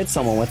want to hit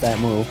someone with that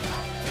move.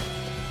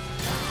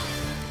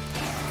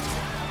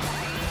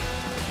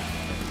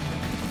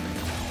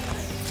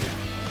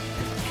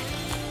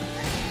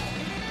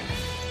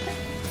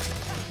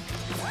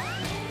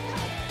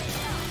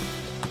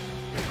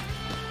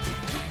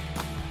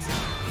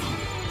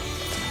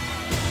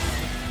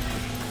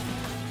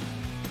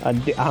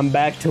 I'm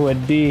back to a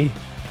D.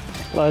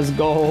 Let's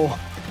go.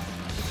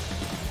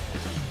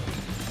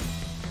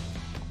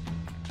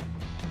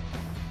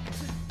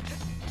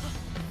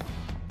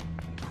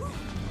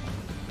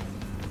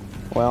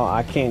 Well,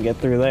 I can't get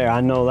through there. I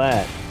know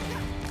that.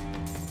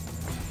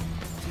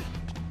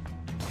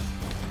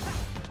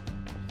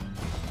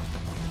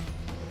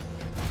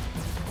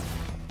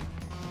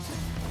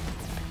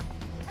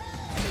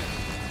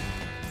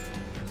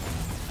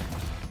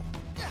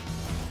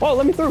 Whoa,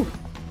 let me through.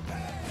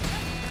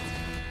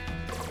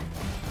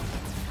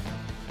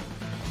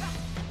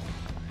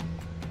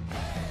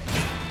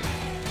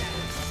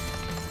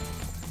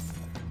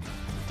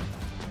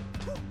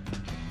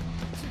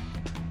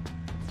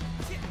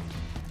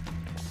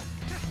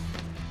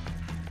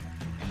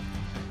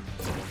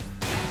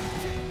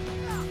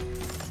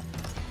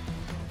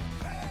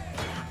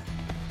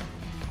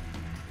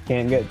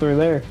 Can't get through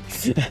there.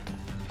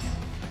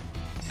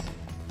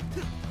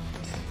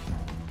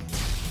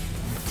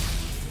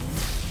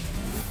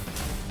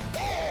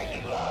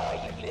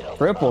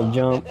 Triple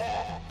jump.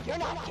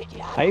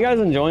 How you guys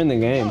enjoying the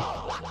game?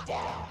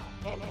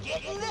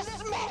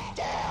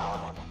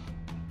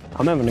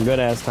 I'm having a good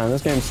ass time.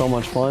 This game's so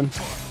much fun.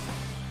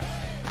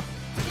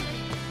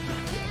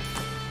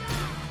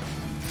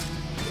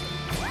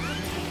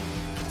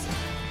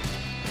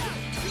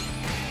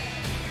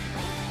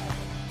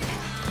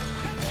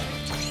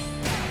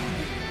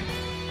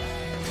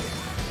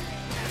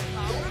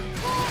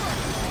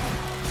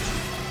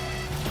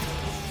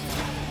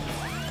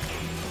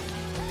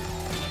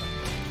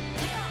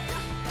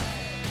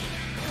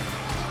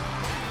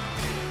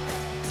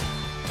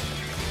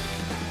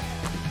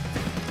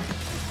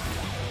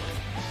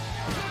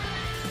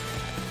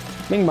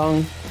 Bing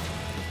bong.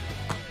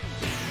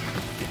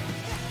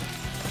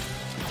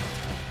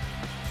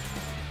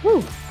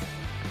 Woo.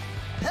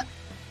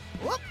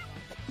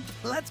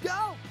 Let's go.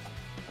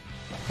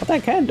 What's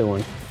that cat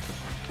doing?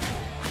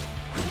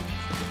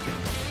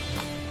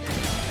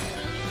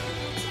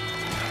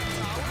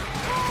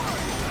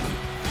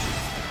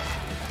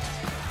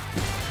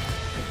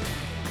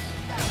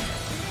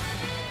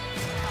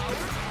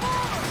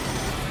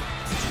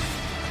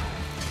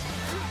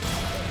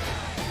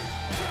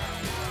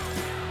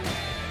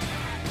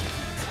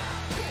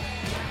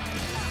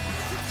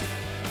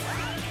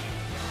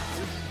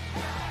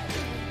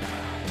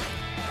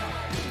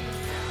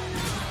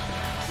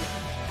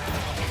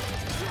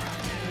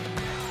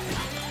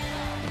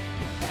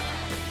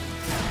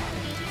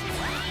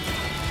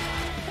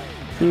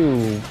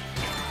 You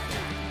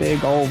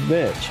big old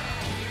bitch.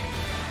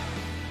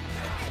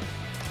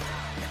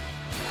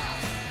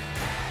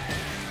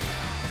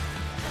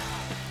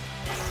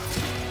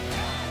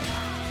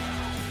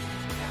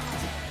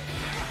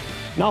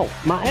 No,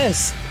 my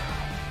S.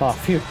 Oh,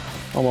 phew.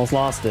 Almost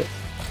lost it.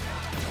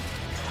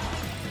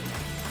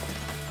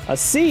 A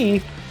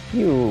C?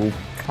 You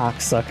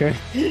cocksucker.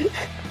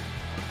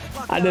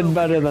 I did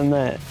better than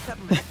that.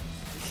 This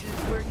is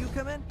where you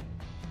come in?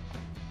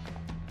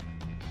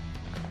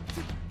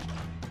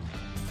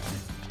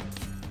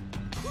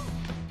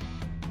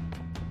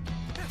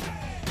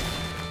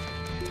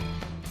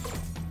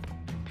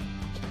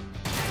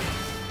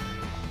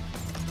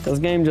 This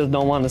game just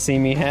don't want to see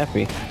me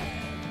happy.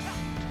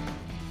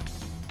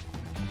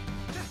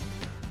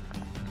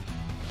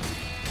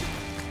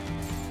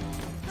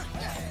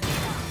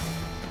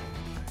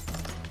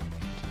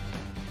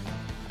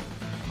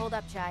 Hold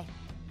up, Chai.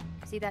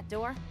 See that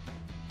door?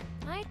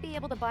 Might be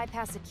able to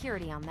bypass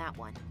security on that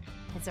one.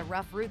 It's a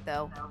rough route,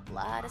 though. A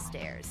lot of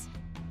stairs.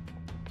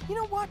 You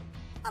know what?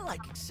 I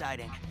like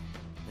exciting.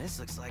 This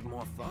looks like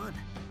more fun.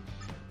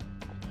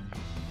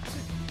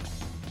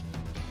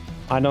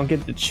 I don't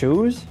get to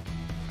choose?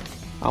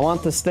 I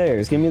want the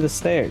stairs. Give me the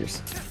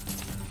stairs.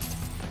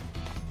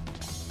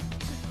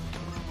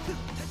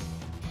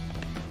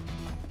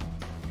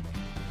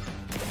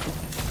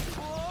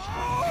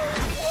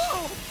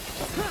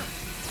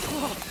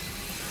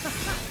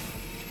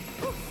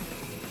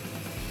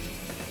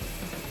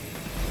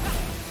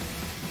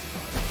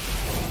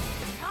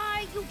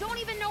 Chai, you don't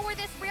even know where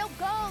this rail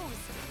goes!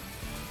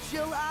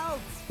 Chill out!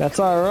 That's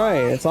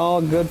alright. It's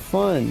all good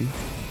fun.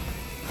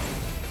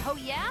 Oh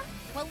yeah?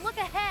 Well, look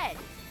ahead!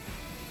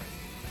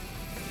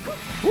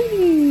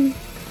 Whee!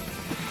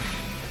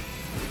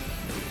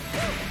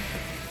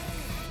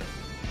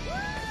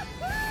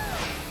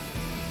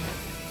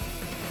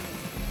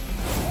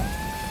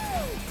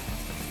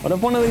 What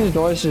if one of these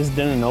doors just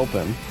didn't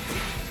open?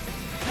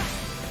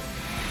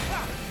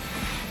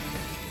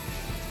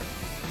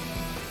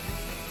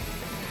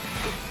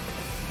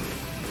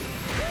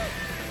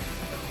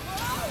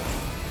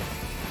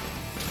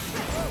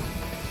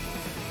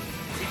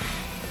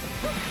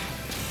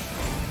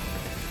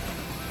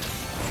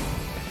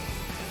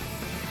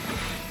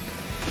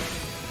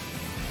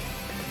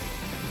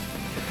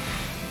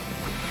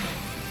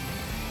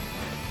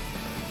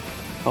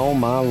 Oh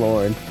my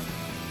lord.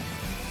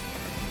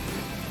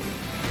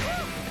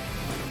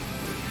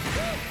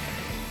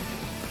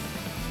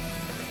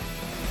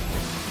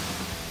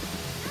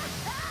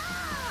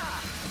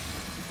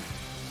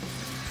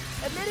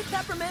 Admit it,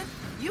 Peppermint.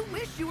 You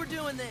wish you were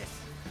doing this.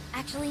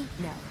 Actually,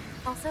 no.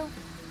 Also,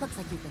 looks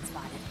like you've been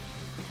spotted.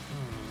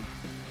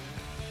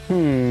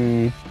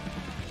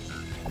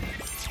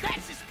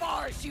 That's as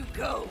far as you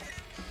go.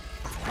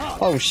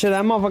 Oh shit,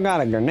 that motherfucker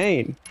got a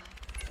grenade.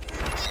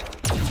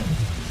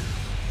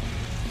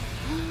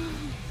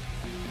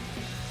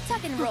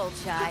 Tuck and roll,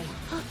 Chai.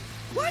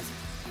 What?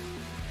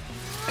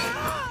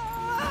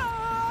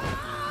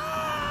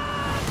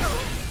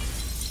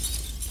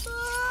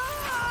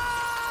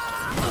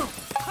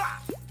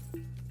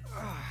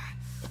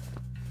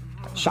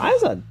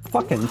 Shai's a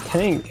fucking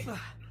tank.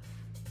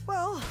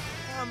 Well,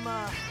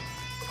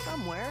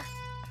 somewhere.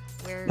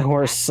 We're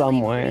We're actually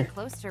somewhere. pretty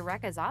close to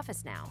Rekka's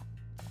office now.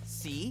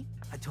 See?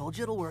 I told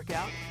you it'll work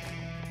out.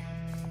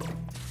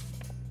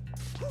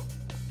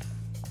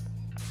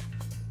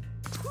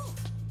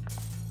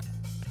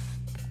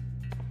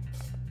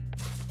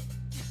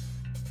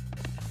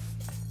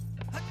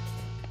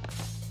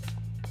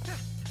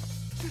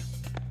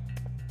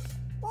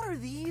 What are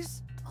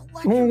these?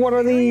 Electric What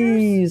are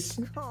barriers?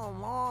 these?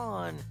 Come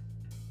on.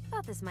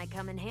 Thought this might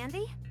come in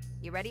handy.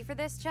 You ready for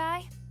this,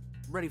 Chai?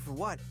 Ready for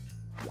what?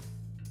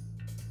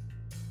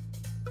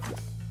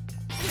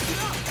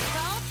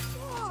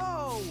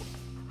 Whoa!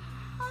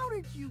 How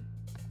did you...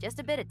 Just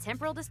a bit of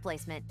temporal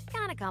displacement.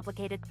 Kinda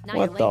complicated. Not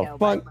What your the lingo,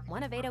 but fuck?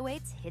 one of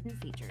 808's hidden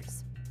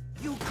features.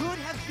 You could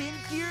have been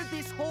here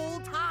this whole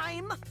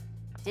time?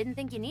 Didn't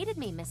think you needed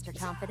me, Mr.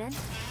 Confident.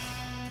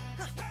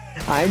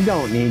 I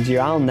don't need you.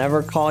 I'll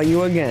never call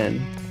you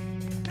again.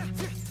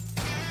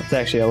 That's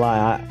actually a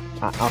lie.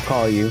 I'll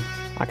call you.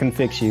 I can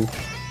fix you.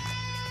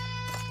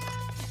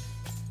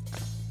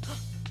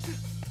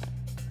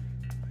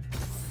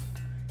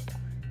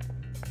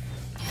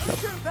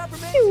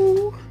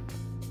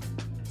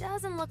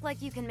 Doesn't look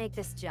like you can make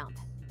this jump.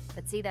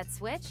 But see that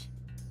switch?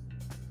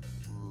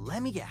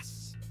 Let me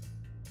guess.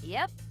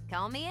 Yep,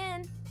 call me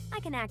in. I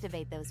can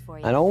activate those for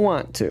you. I don't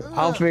want to.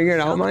 I'll figure it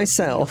out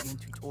myself.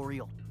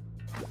 Tutorial.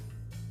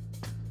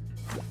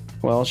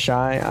 Well,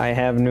 Shai, I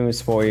have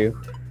news for you.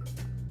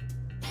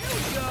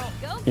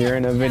 Go You're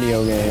in a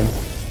video game.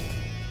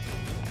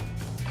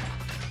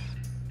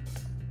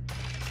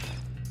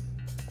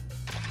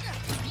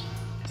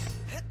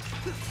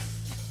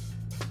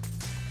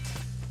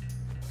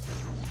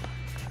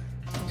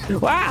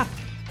 Ah!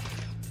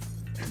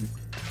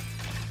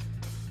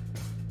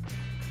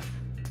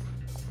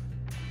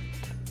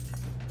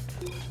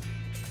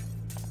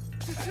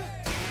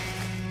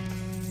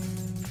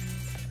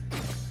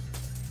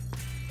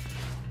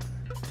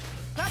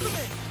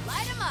 Peppermint!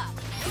 Light 'em up.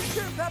 Your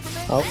turn,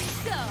 Peppermint! Oh.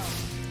 Let's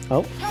go.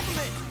 Oh.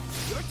 Peppermint!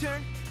 Your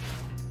turn!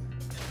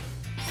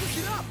 Push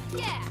it up!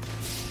 Yeah.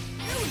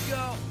 Here we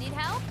go! Need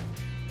help?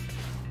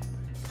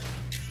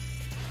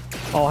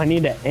 Oh, I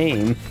need to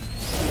aim.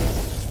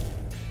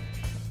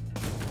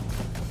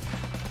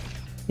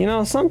 You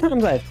know,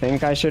 sometimes I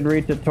think I should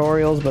read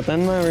tutorials, but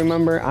then I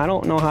remember I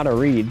don't know how to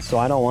read, so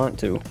I don't want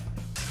to.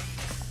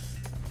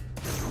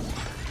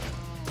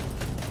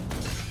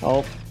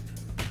 Oh.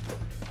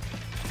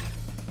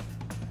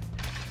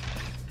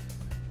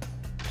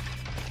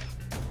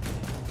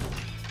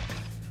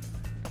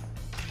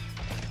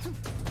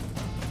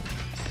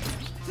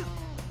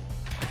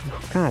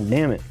 God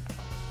damn it.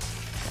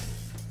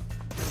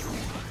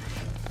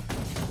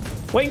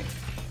 Wait!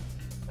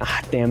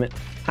 Ah, damn it.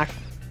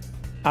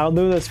 I'll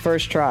do this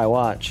first try,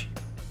 watch.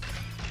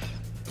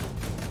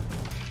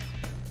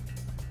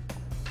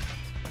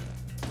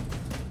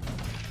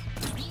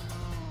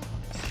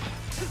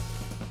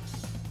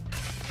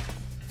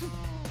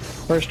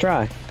 First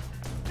try.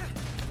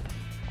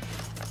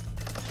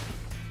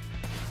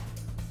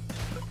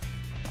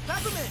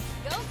 Peppermint!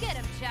 Go get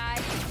him, Chai.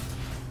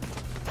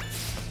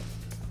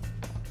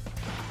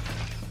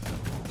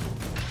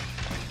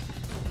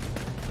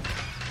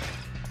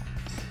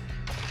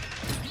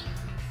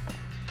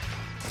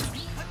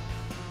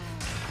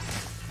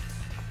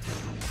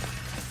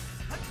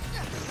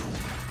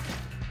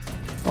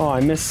 Oh, I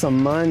missed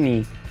some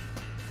money.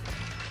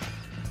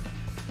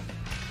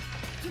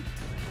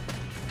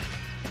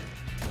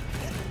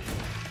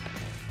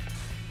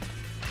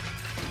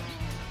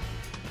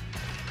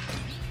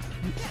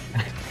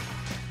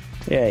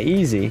 Yeah,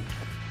 easy.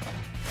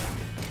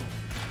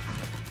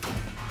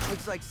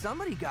 Looks like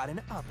somebody got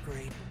an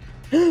upgrade.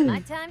 My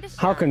time to shine.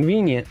 How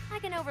convenient. I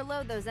can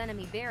overload those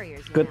enemy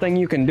barriers. Good thing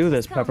you can do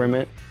this,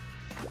 Peppermint.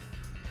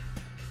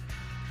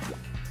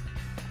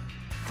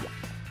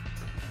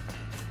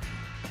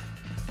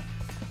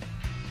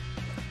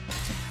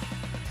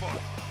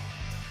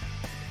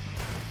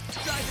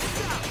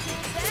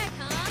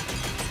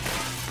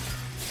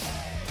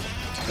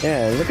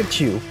 Yeah, look at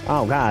you.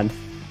 Oh god.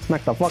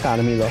 Smack the fuck out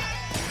of me though.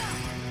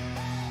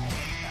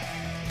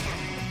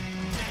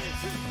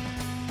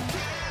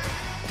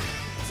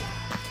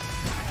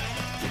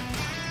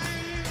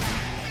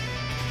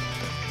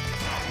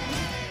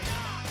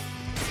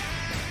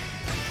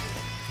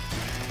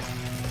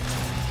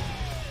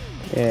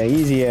 Yeah,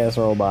 easy ass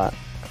robot.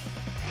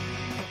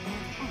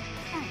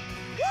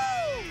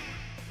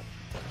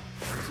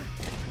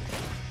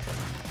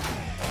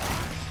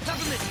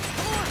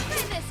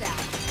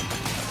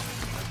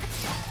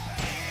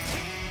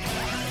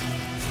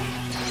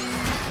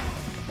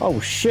 Oh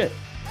shit.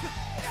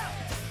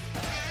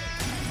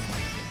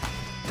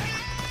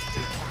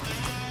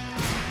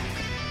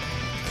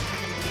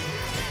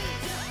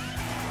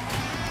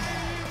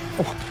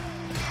 Oh.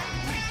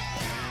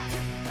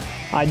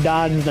 I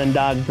dodged and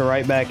dodged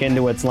right back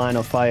into its line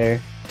of fire.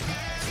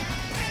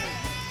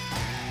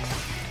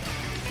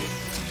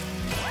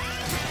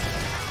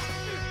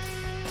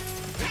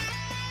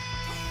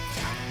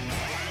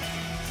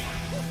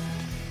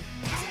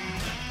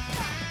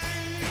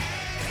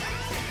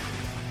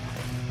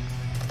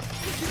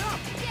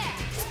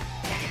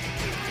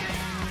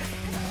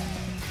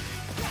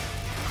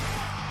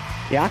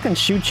 Yeah, I can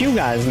shoot you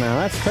guys now.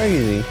 That's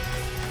crazy.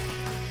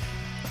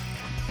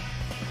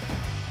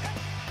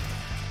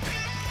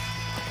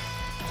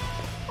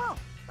 Well,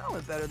 that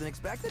went better than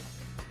expected.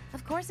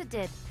 Of course it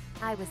did.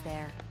 I was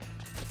there.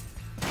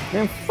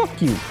 Man,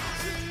 fuck you,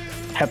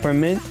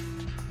 Peppermint.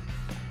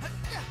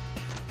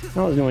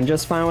 I was doing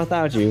just fine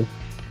without you.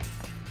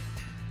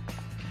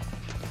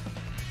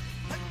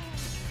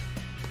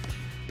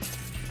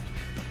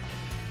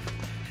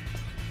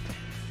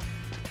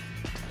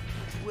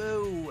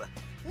 Whoa,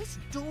 this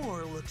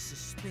door looks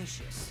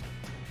suspicious.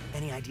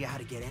 Any idea how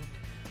to get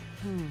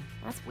in?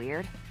 That's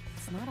weird.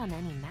 It's not on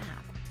any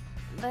map.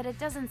 But it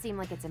doesn't seem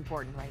like it's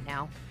important right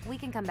now. We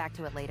can come back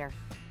to it later.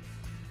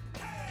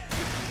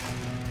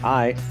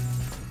 Alright.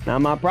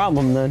 Not my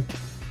problem then.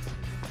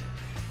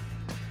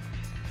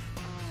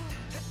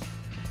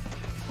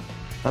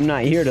 I'm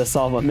not here to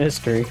solve a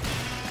mystery. Here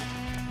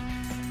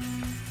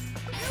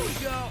we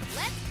go.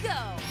 Let's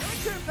go.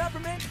 Your turn,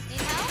 Peppermint.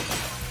 Need help?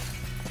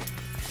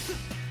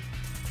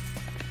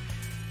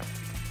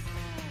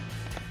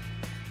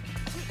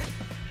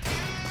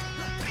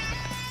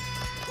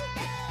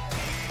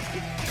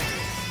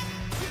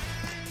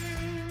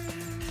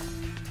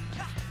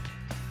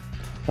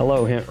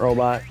 Hello, Hint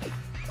Robot.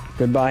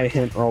 Goodbye,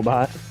 Hint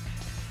Robot.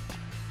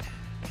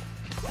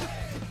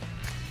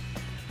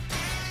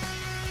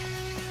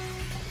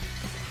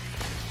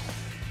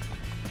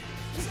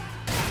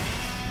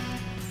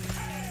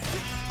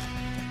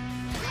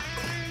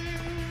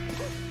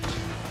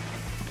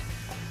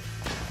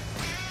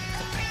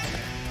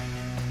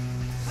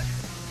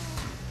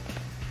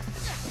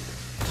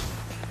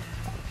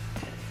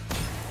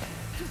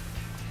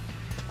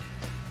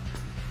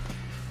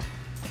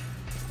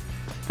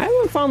 I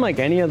haven't found like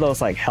any of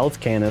those like health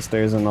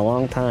canisters in a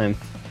long time.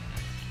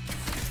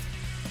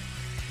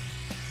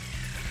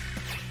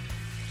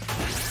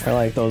 Or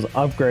like those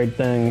upgrade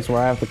things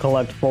where I have to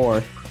collect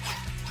 4.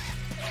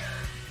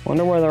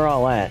 Wonder where they're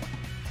all at.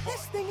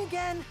 This thing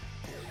again?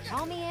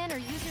 Call me in or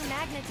use your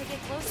magnet to get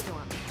close to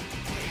him.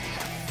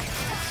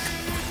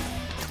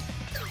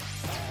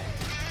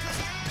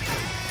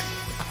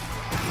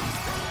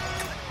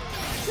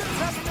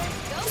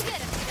 Go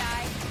get him,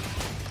 Sky.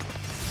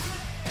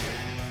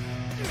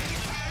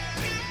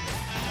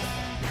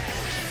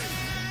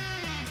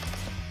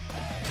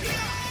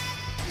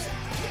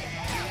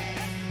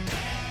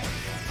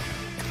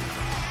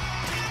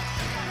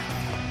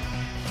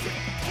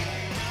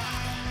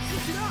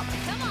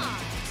 Come on.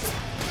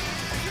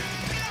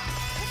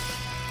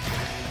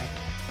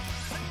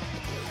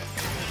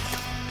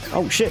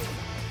 Oh shit.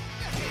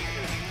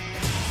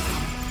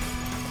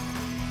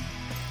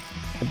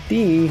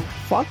 D,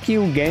 fuck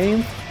you,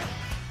 game.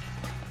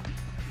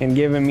 And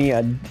giving me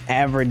an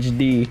average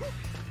D.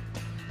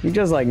 You're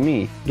just like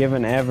me,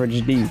 giving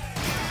average D.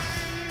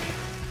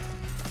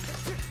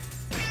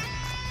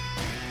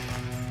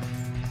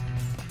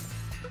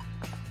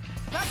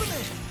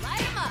 Peppermint!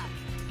 Light him up.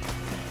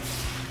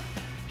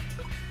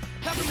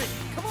 Peppermint,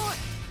 come on!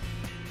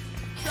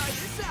 Try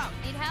this out!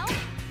 Need help?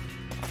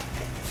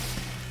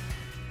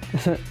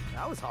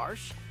 That was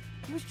harsh.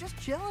 He was just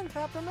chilling,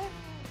 Peppermint.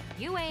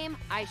 You aim,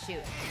 I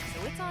shoot.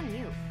 So it's on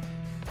you.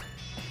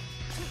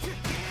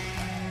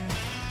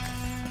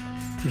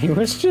 He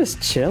was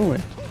just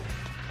chilling.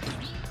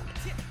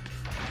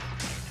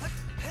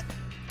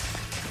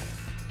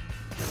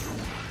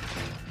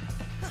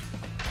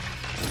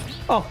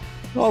 Oh,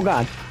 oh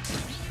god.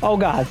 Oh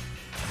god.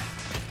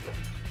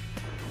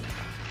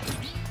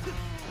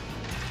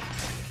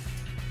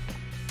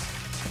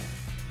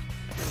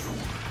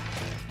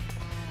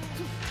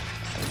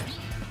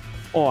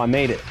 Oh, I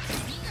made it.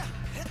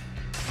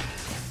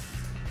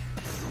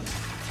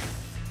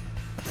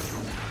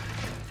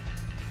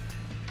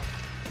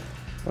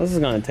 This is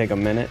gonna take a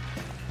minute.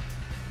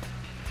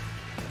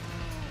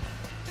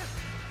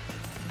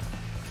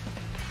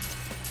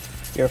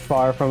 You're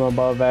far from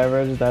above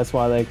average, that's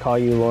why they call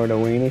you Lord of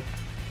Weenie.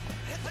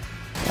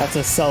 That's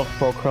a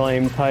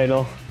self-proclaimed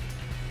title.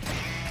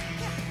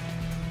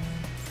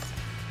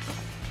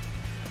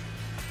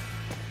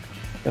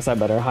 Guess I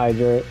better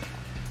hydrate.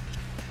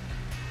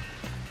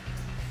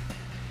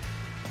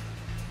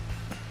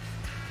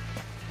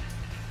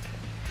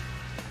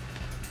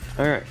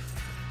 Alright,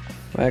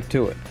 back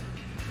to it.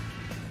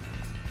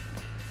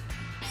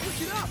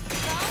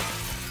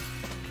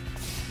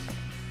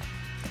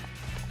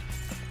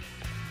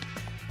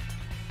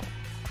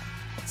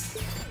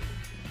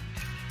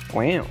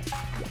 Wow.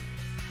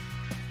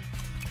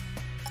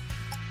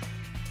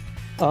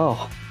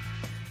 Oh.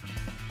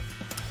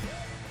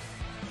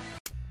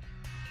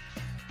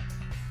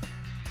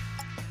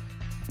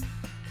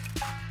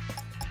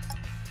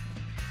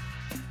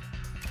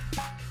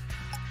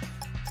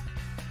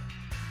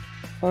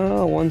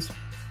 Once.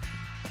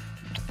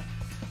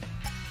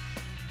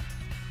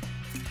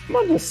 I'm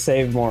gonna just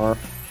save more.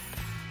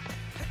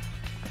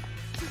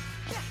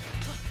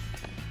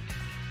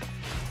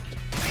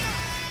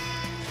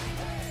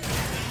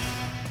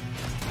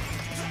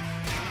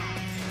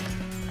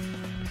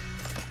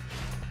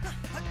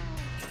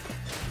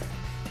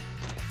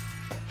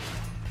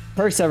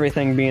 Hurts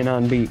everything being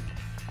on beat.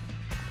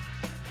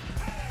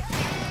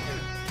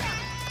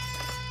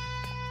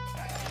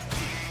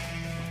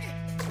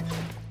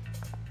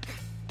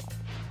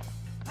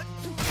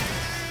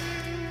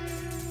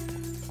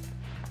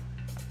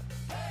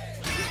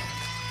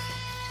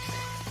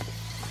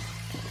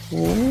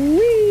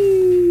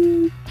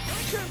 Whee!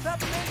 Sure,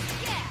 Peppermint.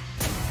 Yeah.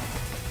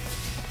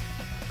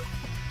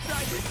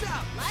 Try this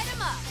out. Light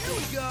him up. Here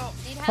we go.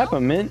 Need help?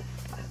 Peppermint.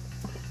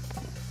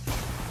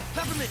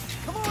 Peppermint,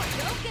 come on. Go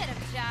get him,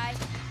 Shy.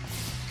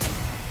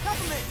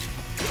 Peppermint.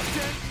 Your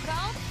turn. Go.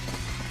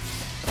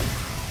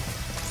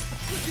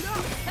 Push it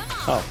up. Come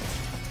on. Oh.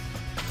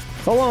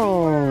 So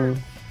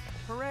long.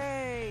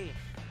 Hooray.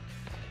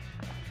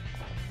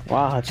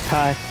 Wow,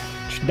 Chai.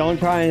 Don't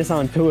try and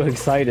sound too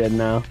excited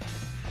now.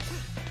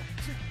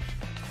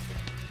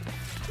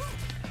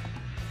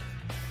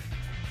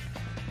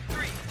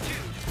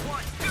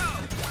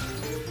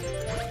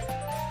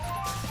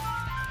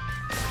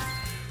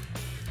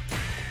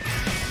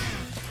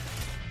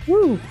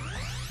 Woo!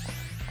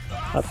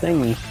 A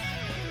thingy.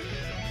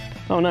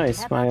 Oh,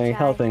 nice. My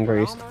health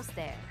increased. Almost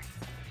there.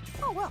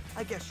 Oh, well,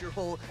 I guess your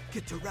whole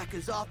get to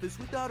Rekka's office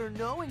without her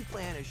knowing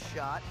plan is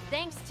shot.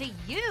 Thanks to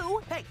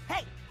you. Hey,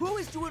 hey, who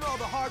is doing all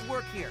the hard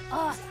work here?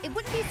 It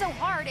wouldn't be so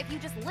hard if you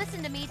just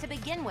listened to me to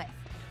begin with.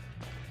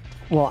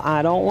 Well,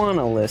 I don't want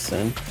to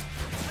listen.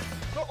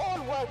 For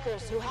all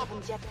workers who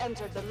haven't yet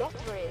entered the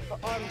lottery for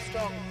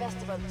Armstrong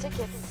Festival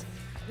tickets,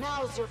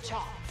 now's your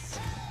chance.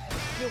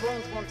 You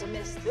won't want to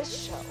miss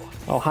this show.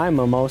 Oh, hi,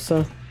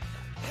 Mimosa.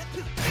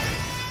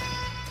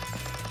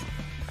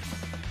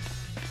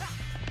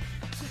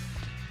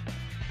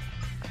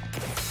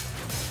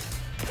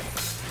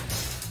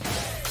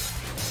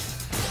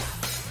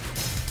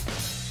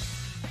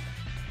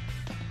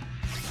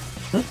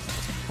 Huh?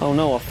 Oh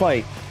no, a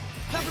fight.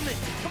 Peppermint,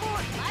 come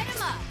on. Light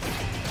him up.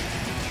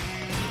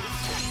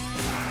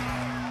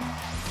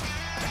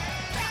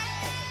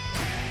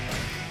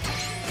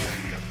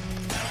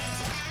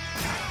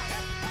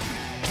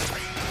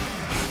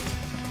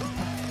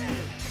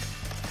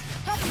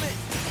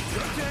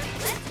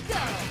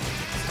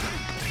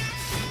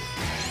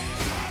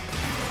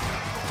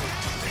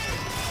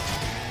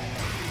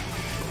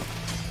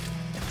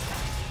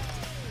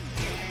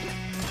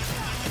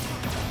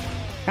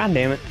 God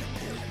damn it.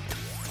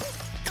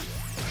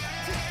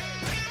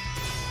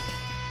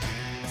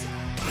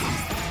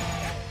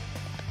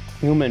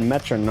 Human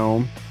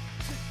metronome.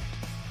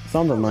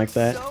 Something like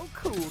that. So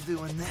cool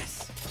doing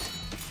this.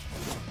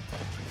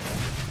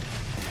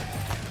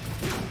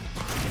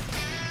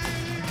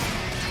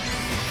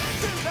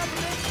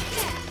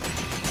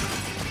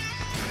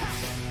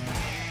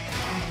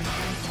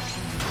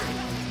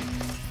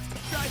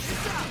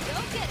 Go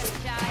get him,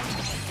 Jai.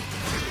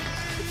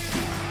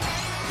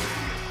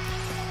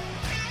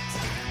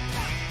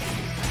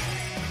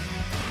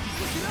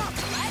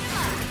 Light him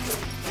up.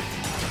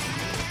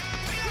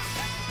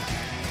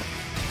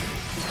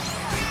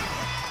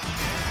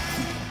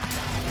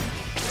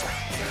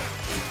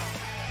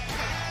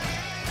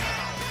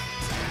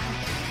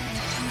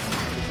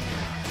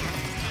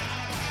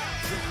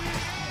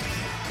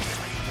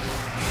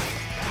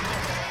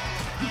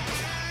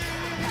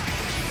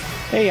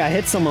 Hey, I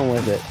hit someone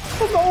with it.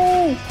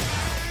 Oh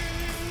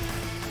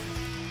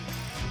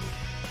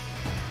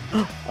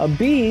no! A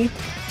bee?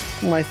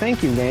 Why,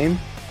 thank you, game.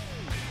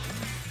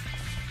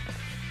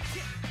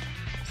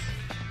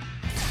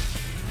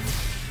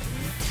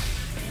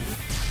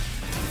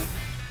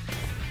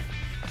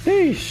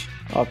 Sheesh!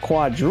 A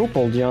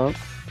quadruple jump.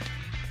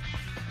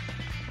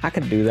 I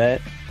could do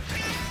that.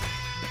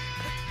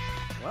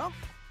 Well,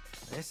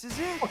 this is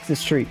it. Fuck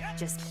this tree.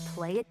 Just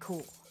play it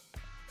cool.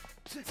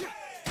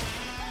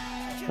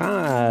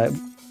 Ah,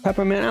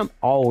 Peppermint, I'm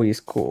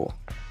always cool.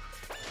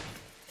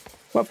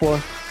 What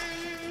for?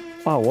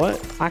 Oh, what?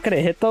 I could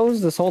have hit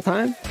those this whole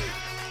time?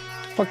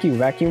 Fuck you,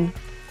 vacuum.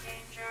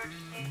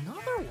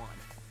 Another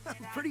one.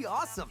 Pretty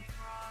awesome.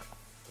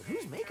 But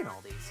who's making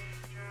all these?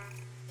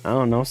 I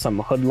don't know, some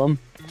hoodlum.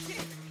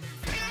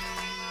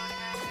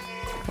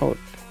 Oh.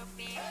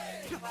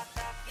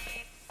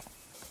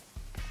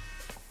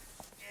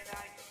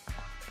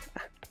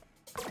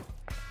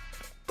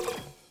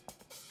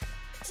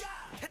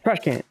 Trash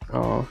can.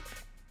 Oh.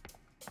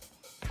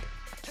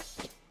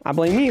 I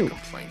blame you.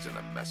 Complaints in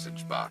the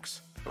message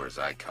box, or as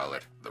I call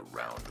it, the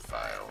round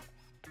file.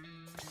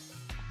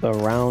 The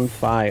round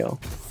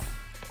file.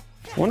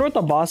 Wonder what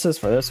the boss is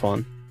for this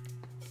one.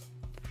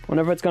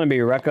 Wonder if it's gonna be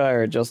Rekka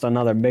or just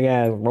another big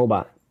ass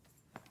robot.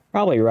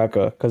 Probably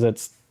Rekka, because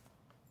it's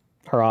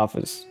her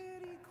office.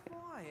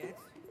 Quiet.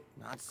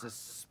 Not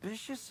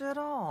suspicious at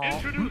all.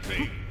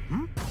 Introducing.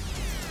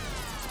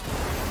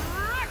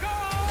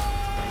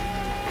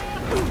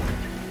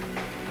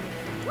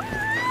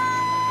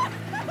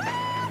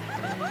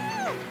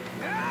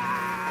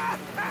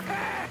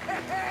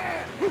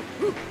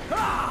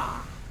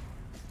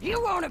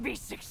 You want to be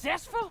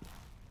successful?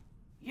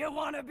 You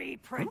want to be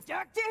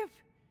productive?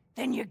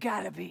 Then you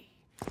gotta be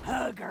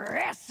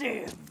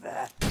aggressive.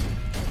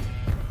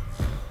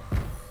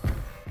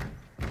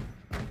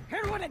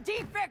 And when a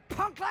defect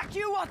punk like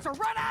you wants to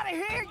run out of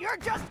here, you're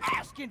just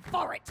asking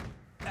for it.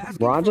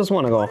 Bro, I just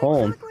want to go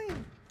home.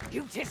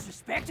 You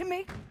disrespecting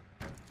me?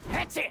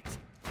 That's it.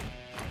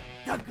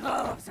 The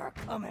gloves are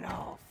coming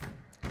off.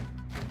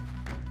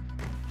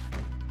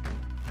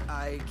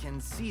 I can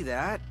see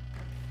that.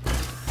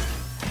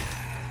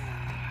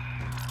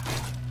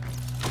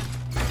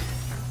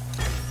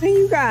 Hey,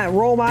 you got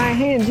robot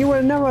hands. You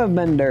would never have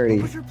been dirty.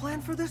 What was your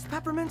plan for this,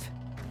 Peppermint?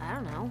 I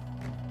don't know.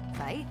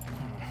 Fight?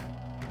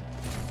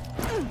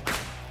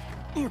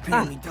 You're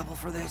paying me double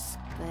for this.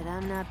 But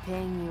I'm not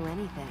paying you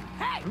anything.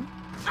 Hey!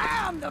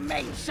 I'm the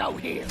main show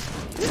here.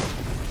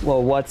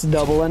 Well, what's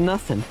double and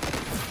nothing?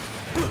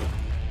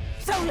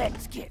 So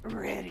let's get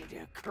ready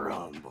to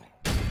crumble.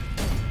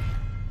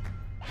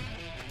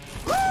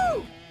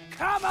 Woo!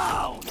 Come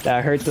on!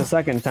 That hurt the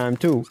second time,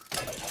 too.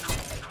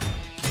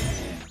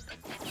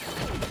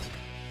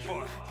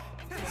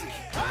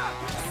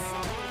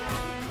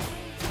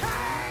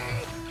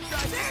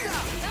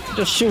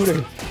 Just shoot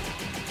her.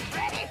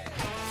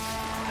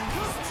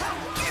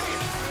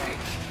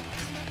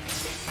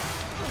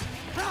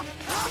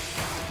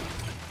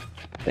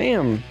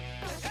 Damn.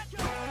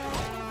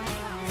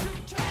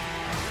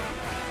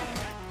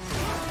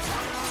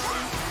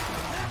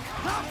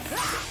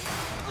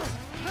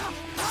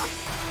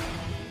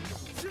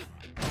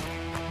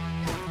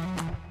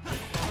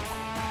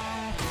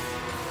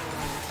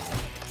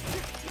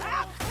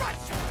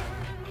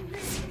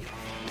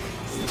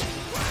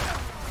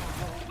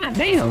 God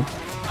damn.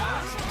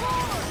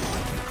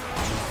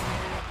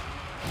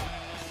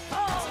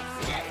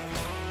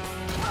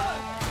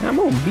 I'm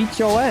gonna beat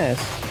your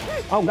ass.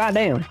 Oh,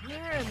 goddamn.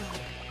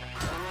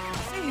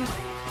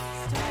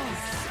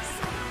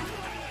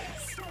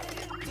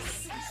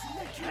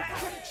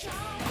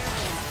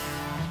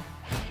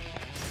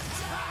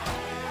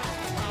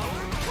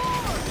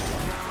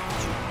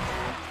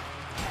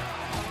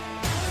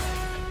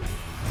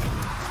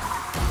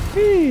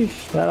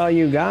 Sheesh, that all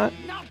you got?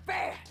 Not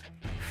bad.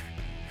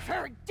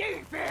 For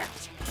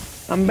defense.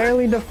 I'm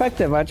barely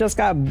defective. I just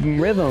got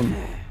rhythm.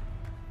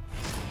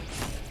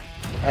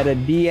 At a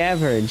D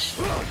average.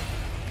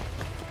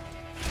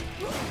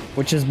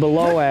 Which is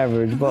below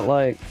average, but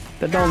like,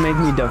 that don't make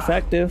me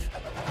defective.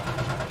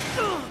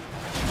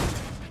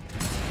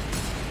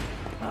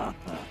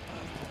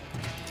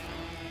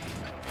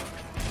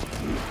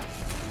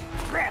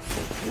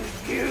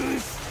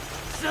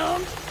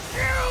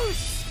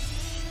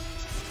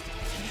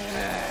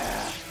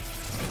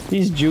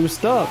 He's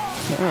juiced up.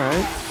 All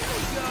right.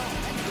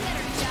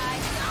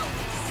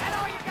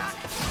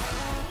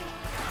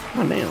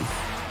 Oh damn.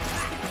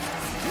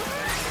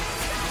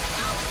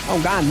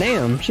 Oh god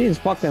damn. She's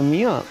fucking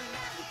me up.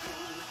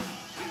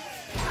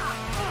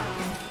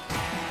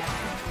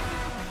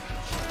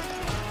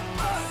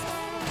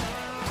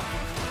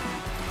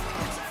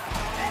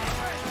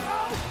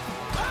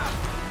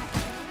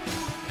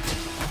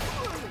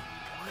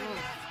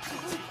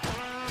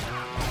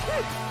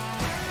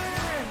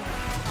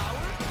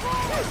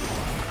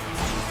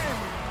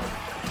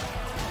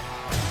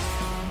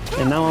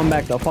 And now I'm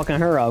back to fucking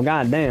her up.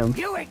 God damn.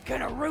 You ain't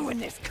gonna ruin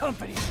this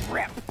company's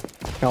rep.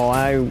 Oh,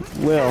 I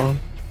will.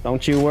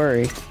 Don't you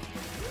worry.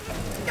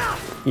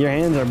 Your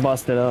hands are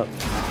busted up.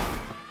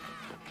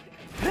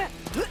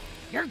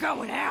 You're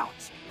going out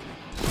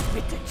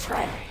with the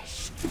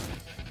trash.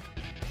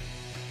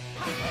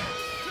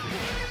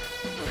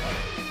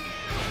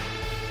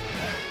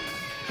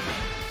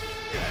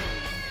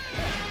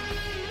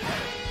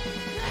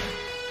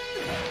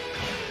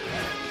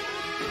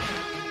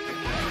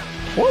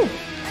 Woo!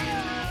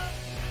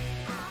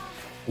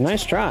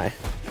 Nice try.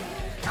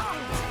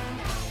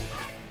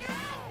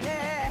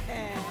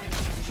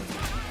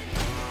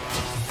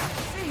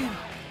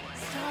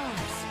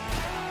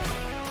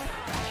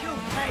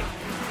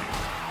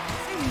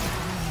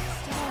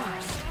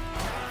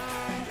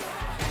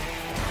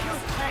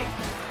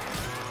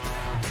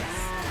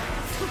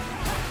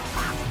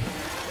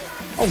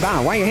 Oh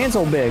god, why are your hands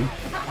so big?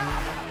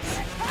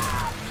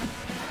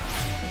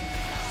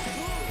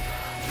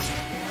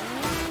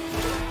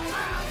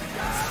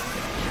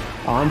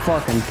 Oh, I'm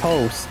fucking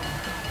toast.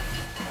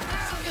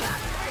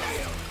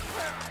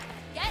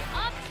 Get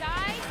up,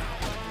 guys!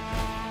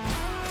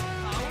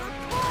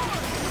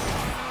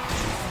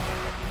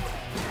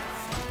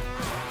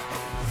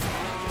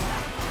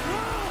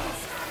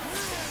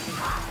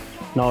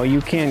 No,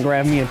 you can't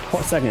grab me a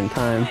second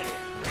time.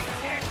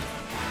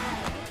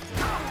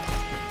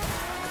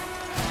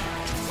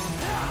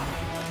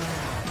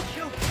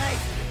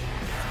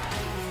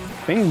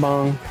 Bing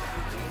bong.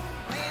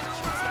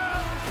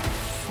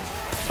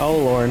 Oh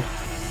lord.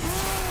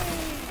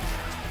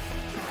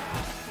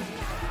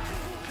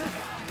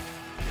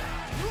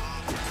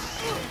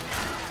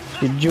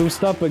 You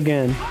juiced up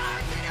again.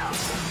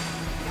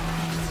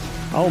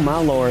 Oh my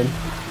lord.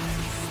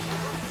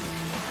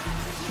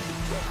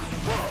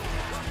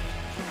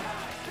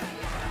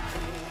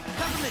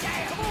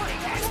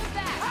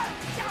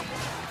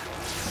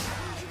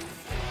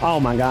 Oh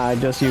my god,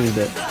 I just used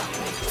it.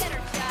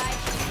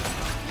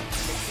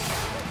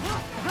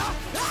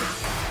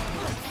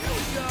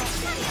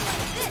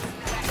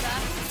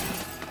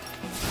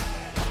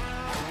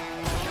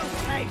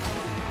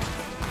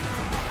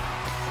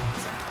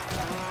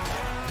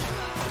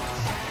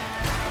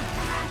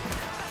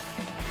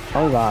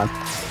 Oh god.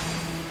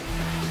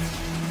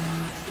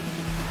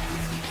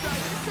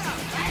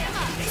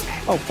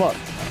 Oh fuck.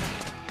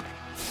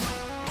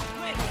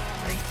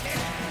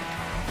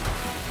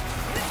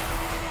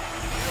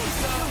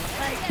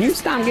 Can you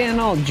stop getting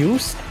all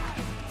juiced?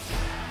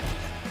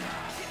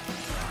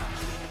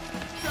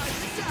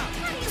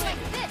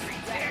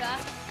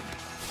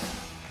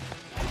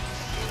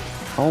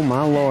 Oh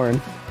my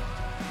lord.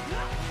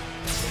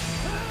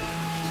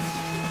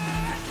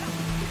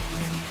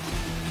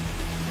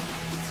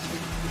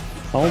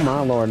 Oh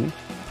my lord.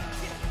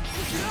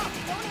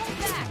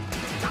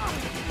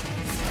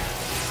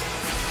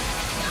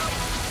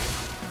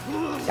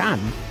 God.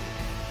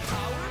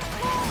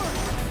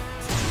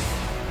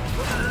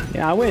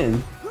 Yeah, I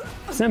win.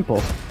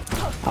 Simple.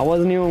 I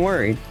wasn't even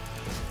worried.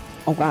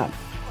 Oh god.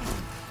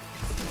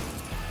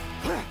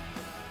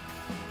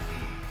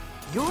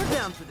 You're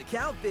down for the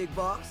count, big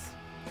boss.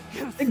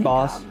 Big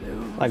boss.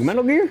 Like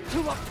Metal Gear? To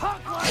a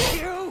punk like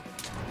you?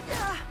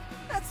 Yeah,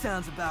 that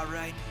sounds about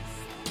right.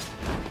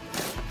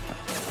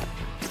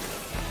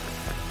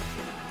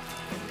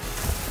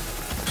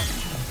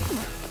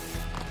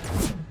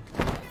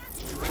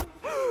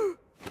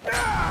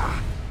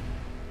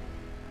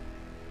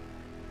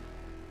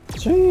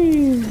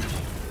 Jeez.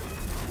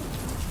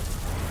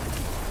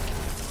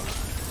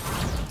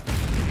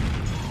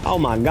 Oh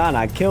my god,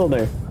 I killed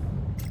her.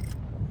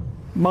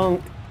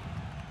 Bunk.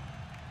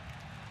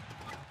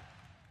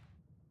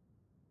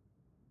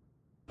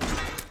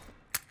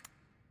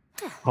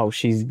 Oh,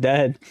 she's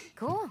dead.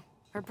 Cool.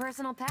 Her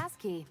personal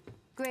passkey.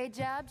 Great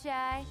job,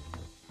 Shy.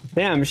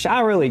 Damn,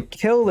 Shy really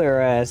killed her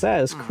ass.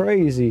 That is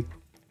crazy.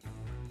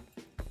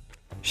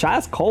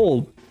 Shy's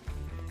cold.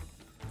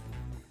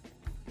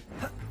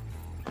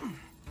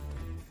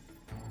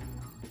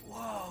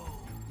 Whoa,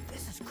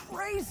 this is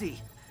crazy.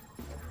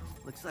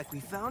 Looks like we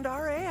found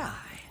our AI.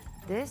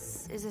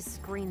 This is a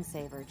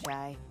screensaver,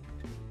 Shy.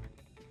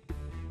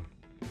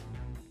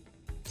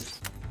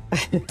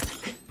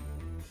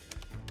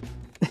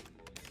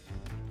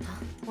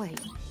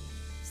 Wait.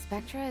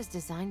 Spectra is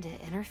designed to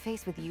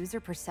interface with user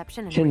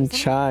perception and Chin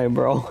reasoning? Chai,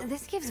 bro.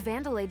 This gives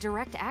Vandalay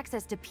direct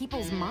access to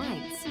people's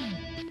minds.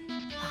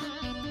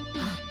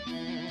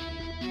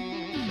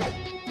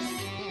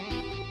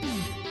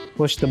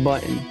 Push the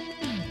button.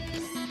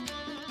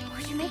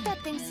 Would you make that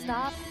thing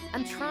stop?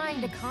 I'm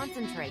trying to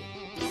concentrate.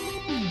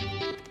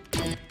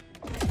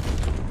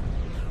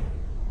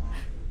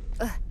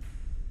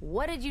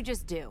 What did you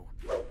just do?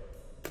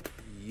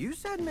 You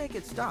said make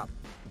it stop.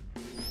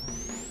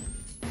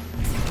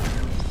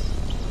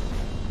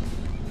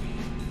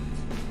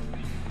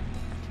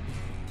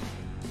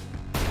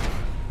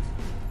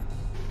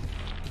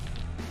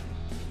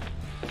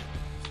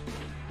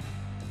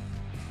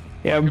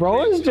 Yeah,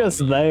 bro is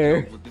just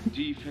there.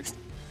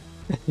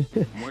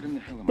 What in the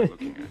hell am I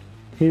looking at?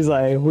 He's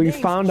like, we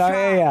found our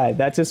AI.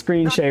 That's a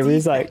screensaver.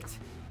 He's like,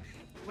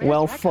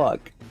 well,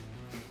 fuck.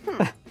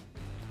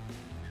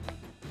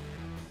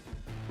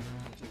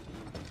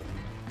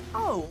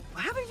 Oh,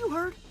 haven't you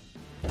heard?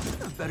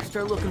 I better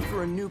start looking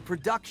for a new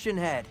production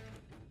head.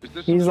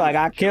 He's like,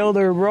 I killed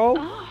her, bro.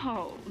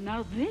 Oh,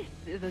 now this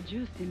is a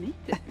juicy meeting.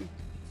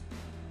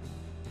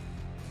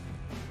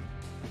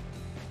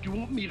 Do you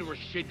want me to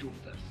reschedule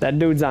this? That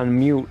dude's on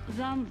mute.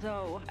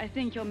 Zanzo, I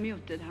think you're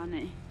muted,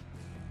 honey.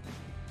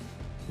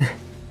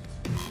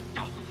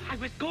 I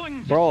was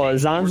going. Bro,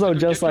 Zanzo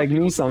just like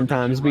me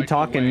sometimes be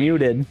talking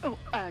muted. Oh,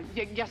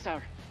 yes,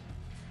 sir.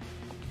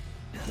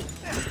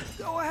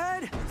 Go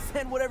ahead,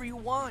 send whatever you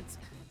want.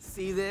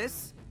 See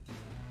this?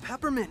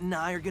 Peppermint and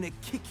I are gonna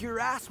kick your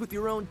ass with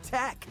your own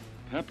tech.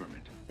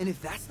 Peppermint. And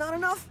if that's not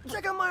enough,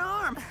 check out my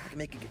arm. I can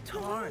make a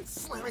guitar and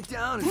slam it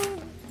down.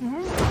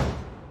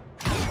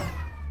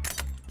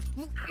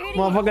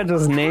 Motherfucker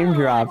just name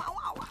dropped.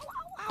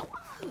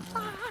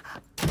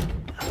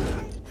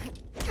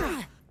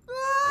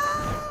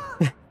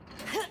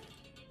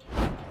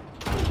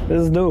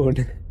 This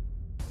dude,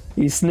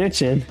 he's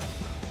snitching.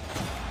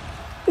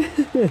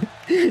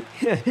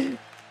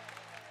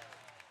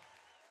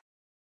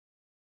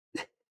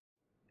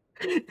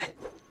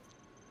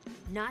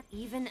 Not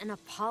even an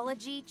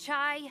apology,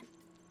 Chai?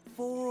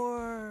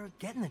 For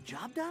getting the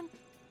job done?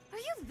 Are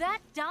you that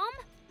dumb?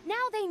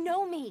 Now they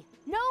know me.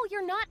 No,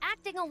 you're not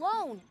acting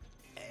alone.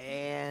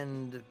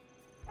 And...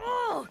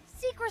 Oh,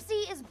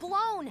 secrecy is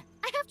blown.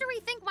 I have to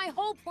rethink my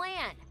whole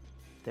plan.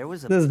 There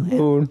was a This plan.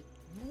 dude.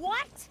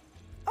 What?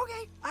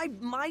 Okay, I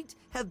might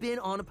have been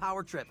on a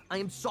power trip. I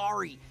am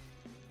sorry.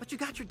 But you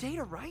got your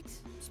data right,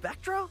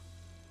 Spectra?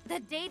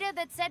 The data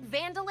that said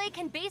Vandalay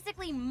can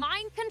basically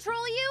mind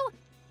control you?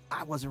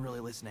 I wasn't really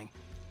listening.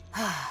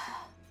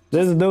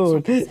 This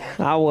dude,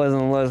 I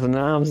wasn't listening.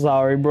 I'm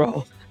sorry,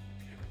 bro.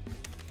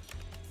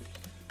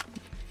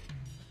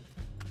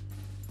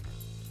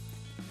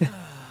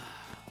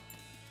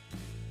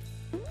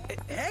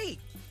 Hey!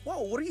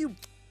 Whoa, what are you...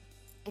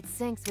 It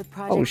syncs with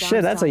Project Oh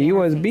shit, that's a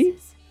Armstrong USB?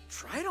 interfaces.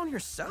 Try it on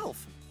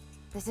yourself.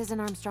 This isn't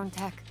Armstrong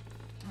tech.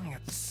 I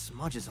got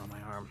smudges on my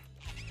arm.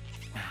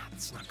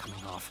 It's not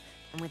coming off.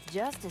 And with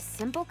just a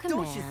simple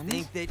command... Don't you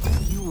think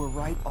that you were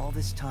right all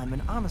this time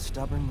and I'm a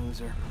stubborn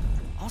loser?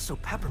 Also,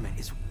 Peppermint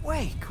is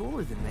way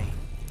cooler than me.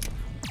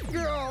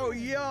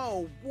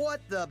 Yo,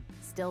 what the...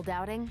 Still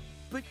doubting?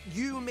 But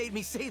you made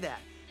me say that.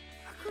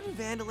 Couldn't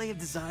Vandalay have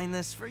designed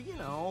this for, you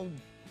know,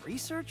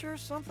 research or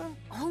something?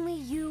 Only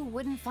you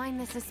wouldn't find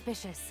this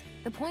suspicious.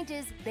 The point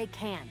is, they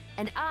can,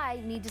 and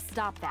I need to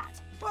stop that.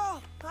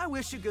 Well, I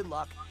wish you good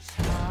luck.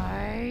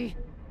 Chai.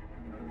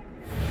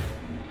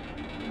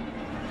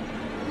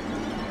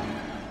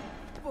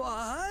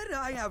 But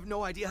I have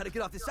no idea how to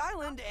get off this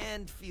island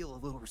and feel a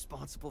little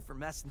responsible for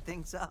messing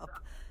things up.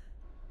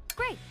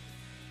 Great.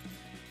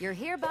 You're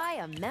hereby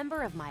a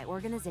member of my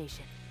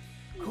organization.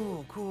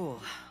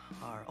 Cool.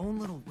 Our own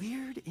little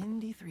weird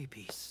indie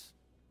three-piece.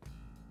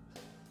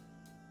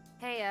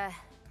 Hey,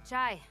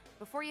 Chai,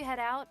 before you head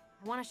out,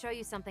 I want to show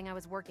you something I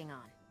was working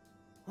on.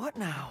 What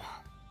now?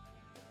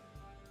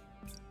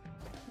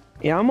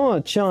 Yeah, I'm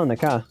gonna chill in the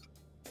car.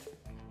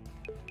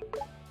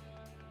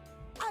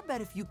 I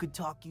bet if you could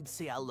talk, you'd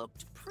say I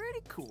looked pretty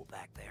cool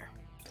back there.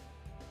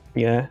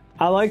 Yeah,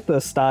 I like the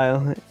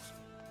style.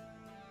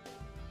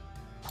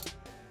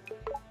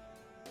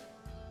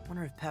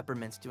 Wonder if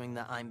Peppermint's doing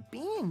the I'm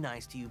being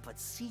nice to you but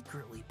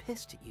secretly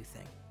pissed at you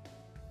thing.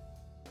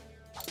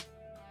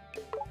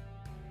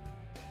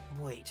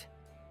 Wait,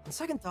 on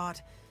second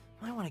thought,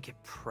 I want to get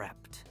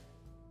prepped.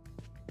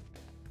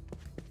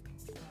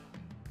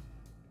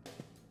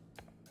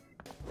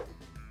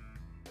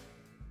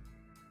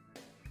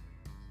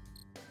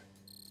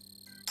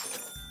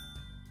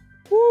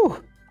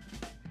 Woo!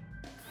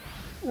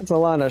 That's a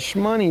lot of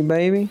shmoney,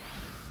 baby.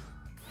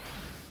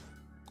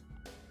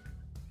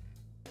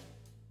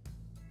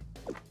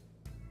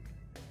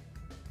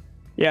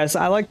 Yes,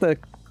 I like the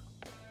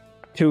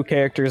two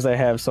characters they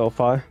have so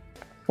far.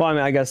 Well, I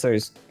mean, I guess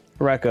there's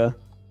Rekka.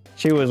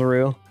 She was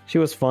real. She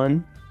was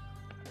fun.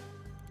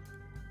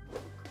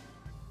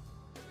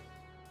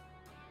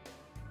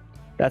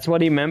 That's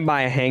what he meant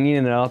by hanging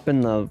it up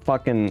in the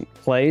fucking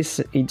place.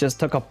 He just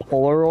took a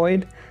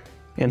Polaroid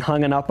and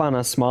hung it up on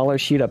a smaller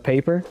sheet of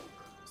paper.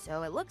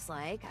 So it looks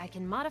like I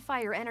can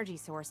modify your energy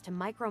source to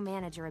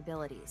micromanage your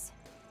abilities.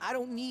 I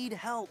don't need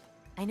help.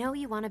 I know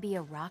you want to be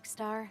a rock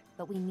star,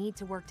 but we need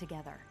to work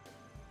together.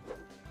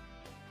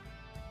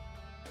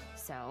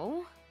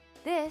 So,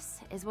 This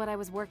is what I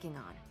was working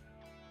on.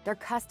 They're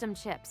custom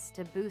chips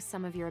to boost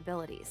some of your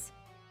abilities.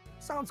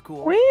 Sounds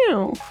cool.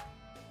 Wow.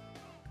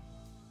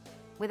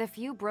 With a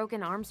few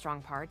broken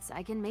Armstrong parts,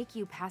 I can make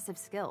you passive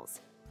skills.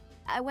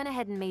 I went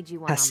ahead and made you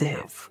one Passive. on my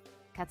house.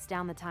 Cuts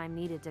down the time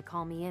needed to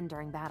call me in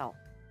during battle.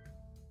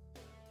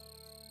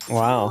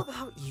 Wow. It's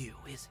all about you,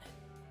 isn't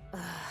it?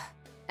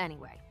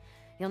 Anyway,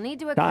 you'll need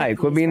to Kai, equip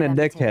quit these being for a them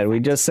to take dickhead. We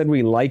effect. just said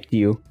we liked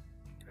you.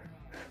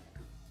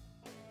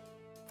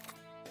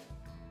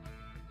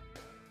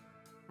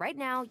 Right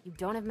now, you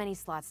don't have many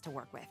slots to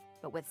work with,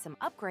 but with some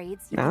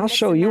upgrades, you can I'll mix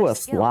show and you match a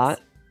skills.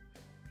 slot.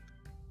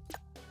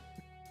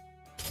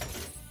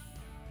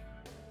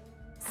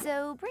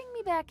 So bring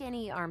me back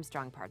any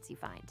Armstrong parts you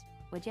find,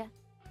 would ya?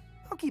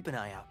 I'll keep an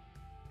eye out.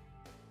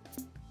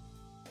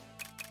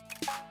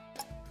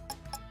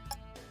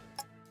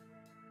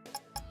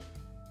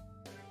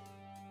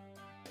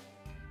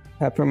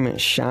 Peppermint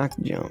shock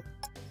jump.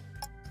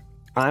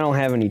 I don't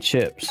have any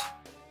chips.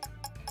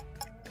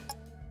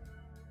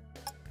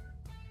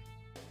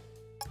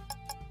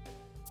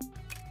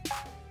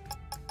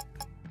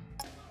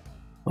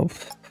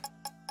 Oof.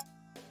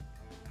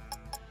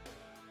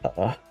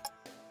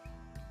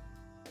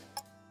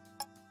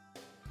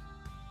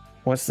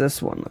 What's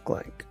this one look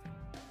like?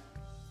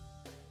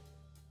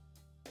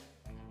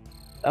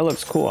 That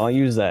looks cool. I'll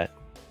use that.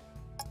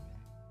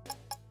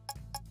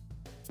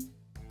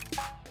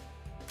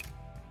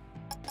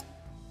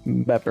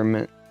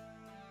 Peppermint.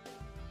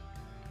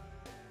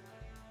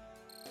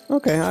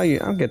 Okay,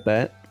 I'll get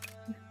that.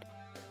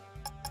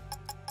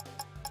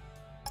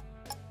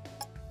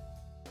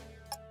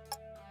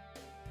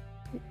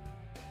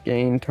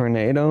 Gain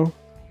tornado.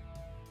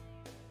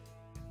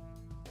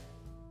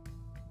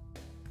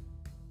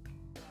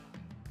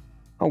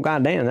 Oh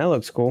goddamn, that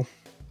looks cool.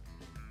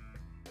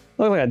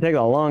 Looks like it'd take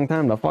a long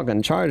time to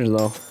fucking charge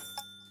though.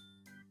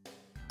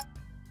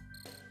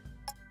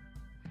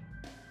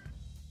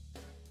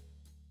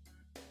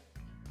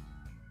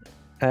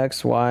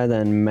 X, Y,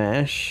 then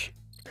mash.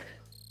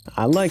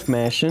 I like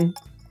mashing.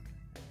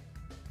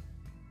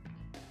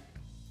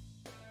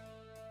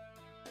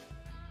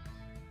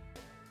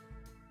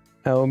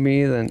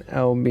 LB, then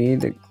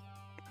LB to...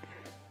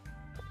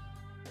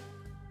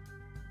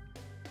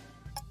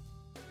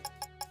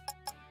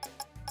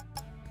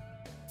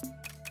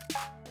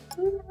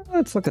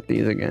 Let's look at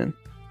these again.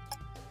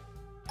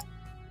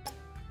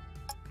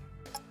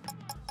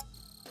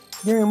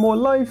 Getting more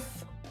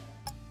life.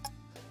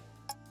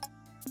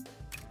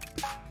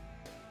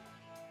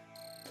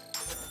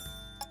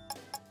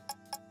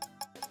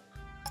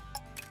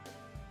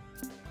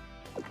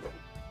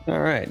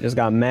 Alright, just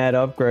got mad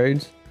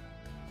upgrades.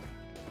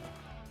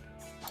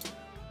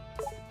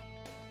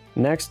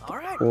 Next All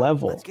right,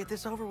 level. let's get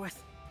this over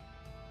with.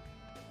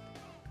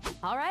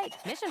 All right,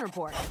 mission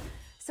report.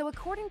 So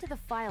according to the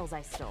files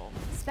I stole,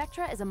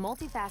 Spectra is a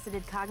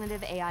multifaceted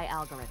cognitive AI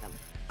algorithm.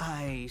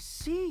 I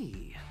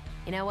see.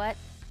 You know what?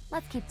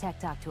 Let's keep tech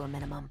talk to a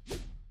minimum.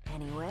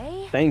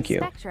 Anyway, Thank you.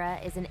 Spectra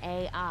is an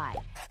AI,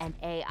 and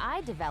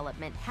AI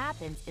development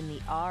happens in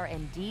the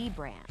R&D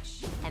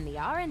branch. And the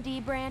R&D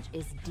branch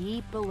is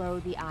deep below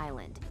the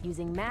island,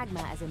 using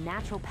magma as a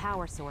natural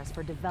power source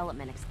for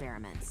development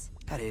experiments.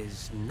 That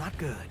is not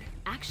good.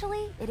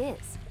 Actually, it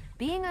is.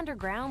 Being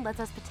underground lets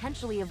us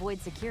potentially avoid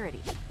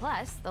security.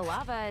 Plus, the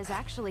lava is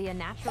actually a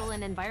natural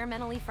and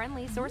environmentally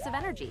friendly source of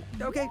energy.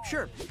 Okay,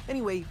 sure.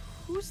 Anyway,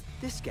 who's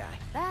this guy?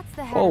 That's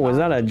the head Oh, of was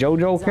that a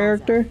JoJo Zaza.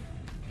 character?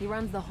 He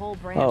runs the whole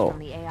branch Oh. from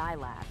the AI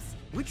labs.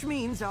 Which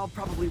means I'll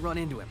probably run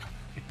into him.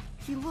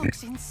 He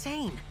looks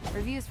insane.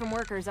 Reviews from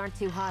workers aren't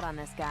too hot on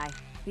this guy.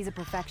 He's a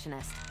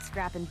perfectionist.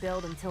 Scrap and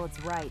build until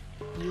it's right.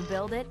 You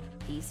build it,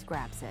 he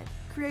scraps it.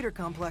 Creator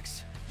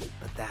complex.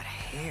 But that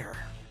hair.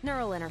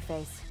 Neural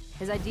interface.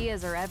 His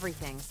ideas are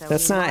everything, so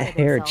That's he not wanted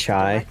hair, himself to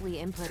Chai. directly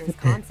input his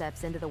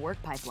concepts into the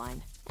work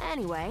pipeline.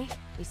 Anyway,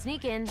 we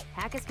sneak in,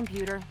 hack his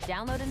computer,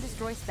 download and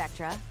destroy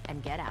Spectra,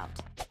 and get out.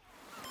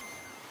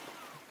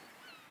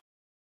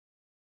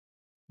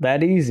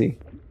 That easy.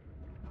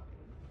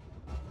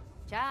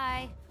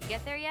 Chai, you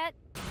get there yet?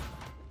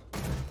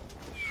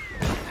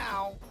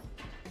 Ow.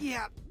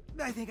 Yeah,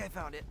 I think I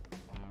found it.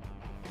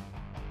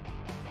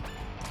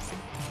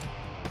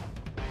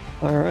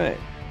 All right.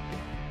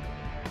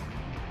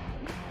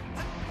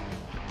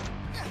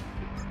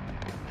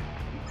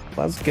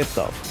 Let's get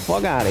the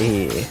fuck out of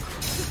here.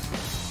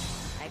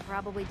 I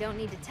probably don't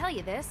need to tell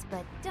you this,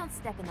 but don't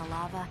step in the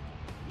lava.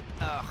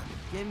 Ugh,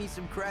 give me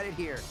some credit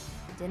here.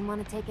 Didn't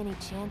want to take any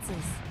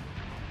chances.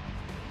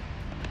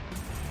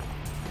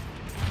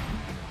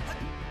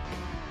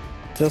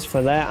 Just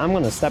for that, I'm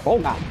gonna step. Oh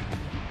god.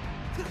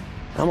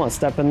 I'm gonna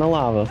step in the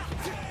lava.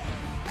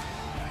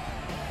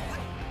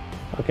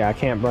 Okay, I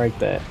can't break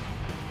that.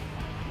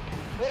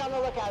 Be on the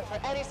lookout for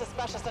any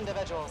suspicious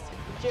individuals.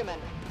 Human.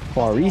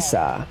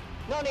 Clarissa.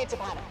 No need to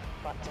panic.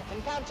 But if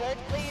encountered,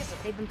 please.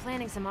 They've been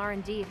planning some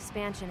R&D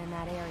expansion in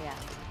that area.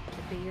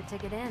 Should be your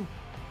ticket in.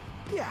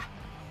 Yeah,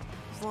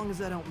 as long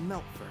as I don't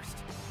melt first.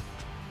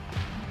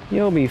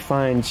 You'll be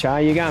fine,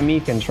 Chai. You got me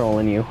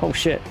controlling you. Oh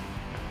shit.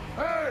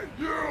 Hey,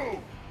 you!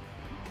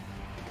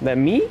 That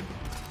me?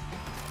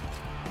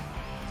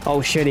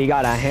 Oh shit, he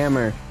got a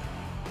hammer.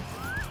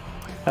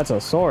 That's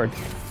a sword.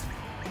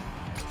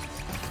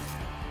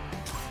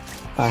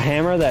 A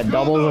hammer that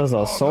doubles as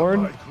a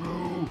sword?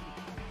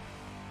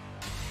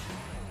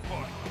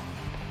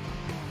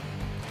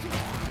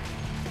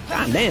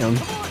 God damn.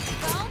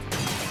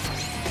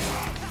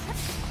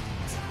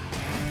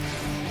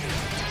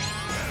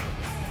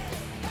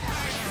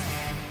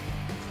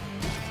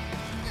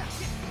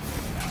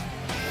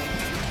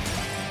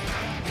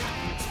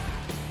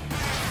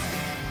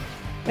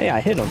 Hey, I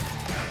hit him.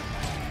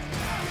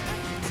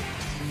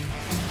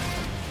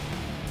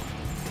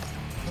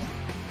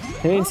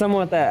 Hitting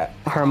someone with that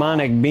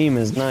harmonic beam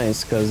is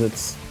nice because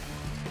it's.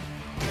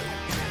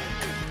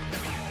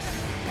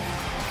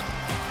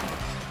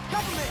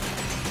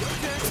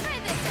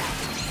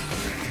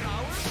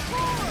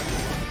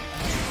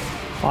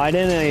 Oh, I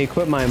didn't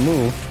equip my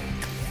move.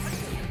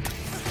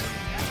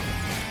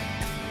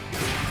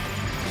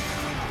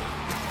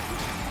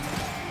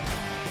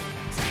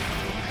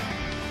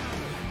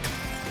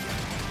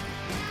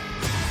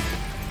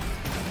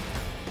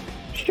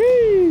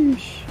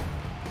 Sheesh.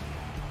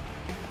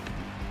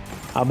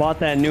 I bought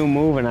that new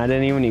move and I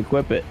didn't even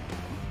equip it.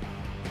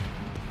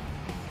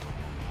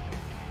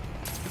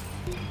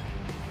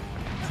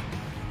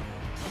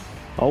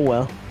 Oh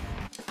well.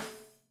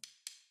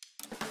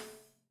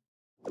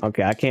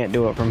 Okay, I can't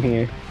do it from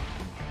here.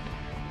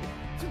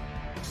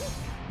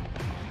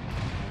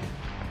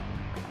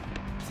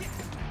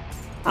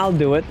 I'll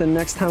do it the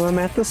next time I'm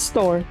at the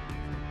store.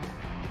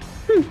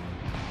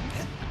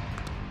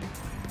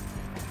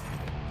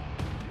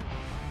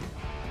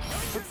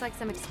 Looks like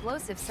some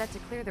explosives set to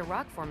clear the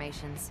rock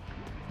formations.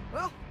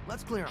 Well,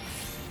 let's clear them.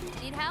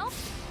 Need help?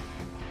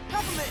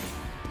 Compliment!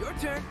 Your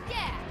turn.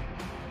 Yeah.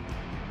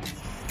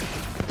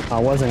 I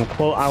wasn't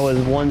close. I was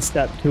one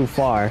step too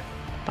far.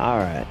 All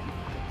right.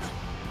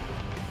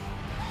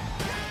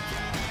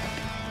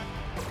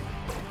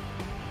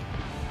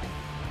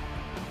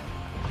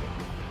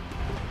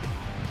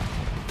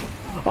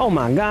 Oh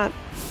my god.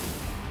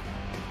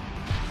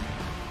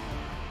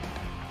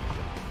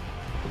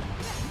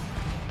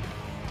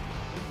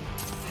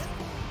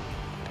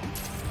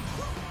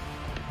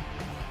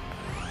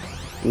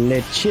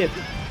 Le chip.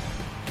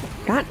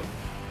 God.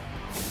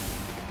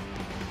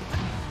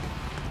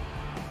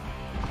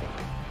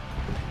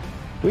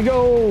 We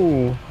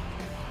go.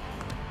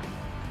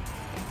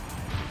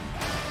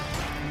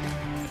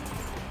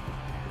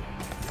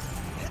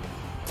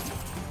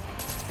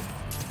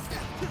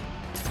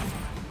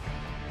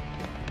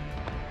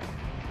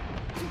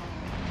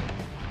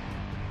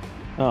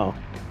 Oh,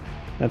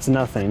 that's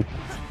nothing.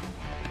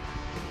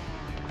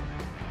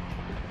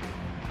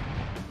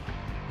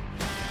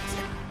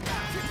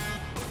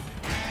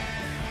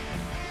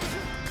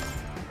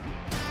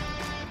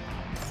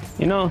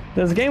 You know,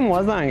 this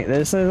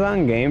is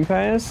on Game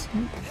Pass,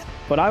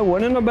 but I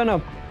wouldn't have been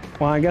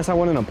well, I guess I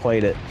wouldn't have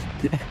played it.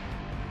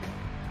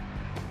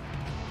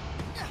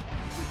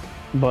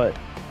 But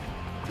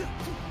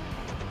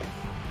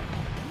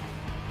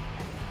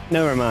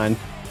never mind.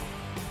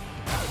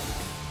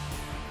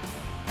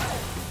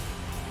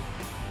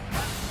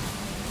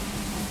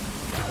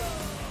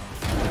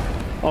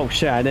 Oh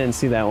shit, I didn't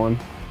see that one.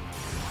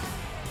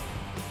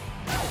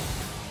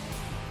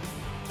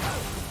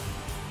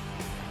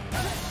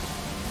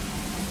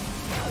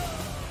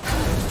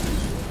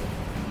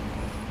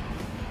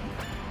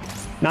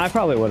 No, I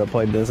probably would have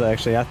played this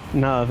actually,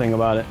 now that I think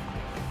about it.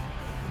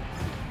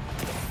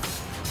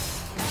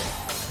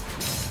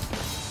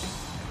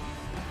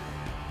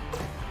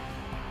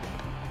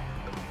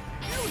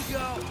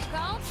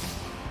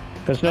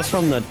 Because just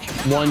from the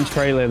one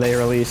trailer they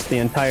released the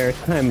entire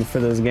time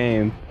for this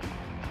game,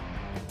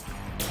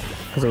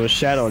 because it was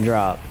Shadow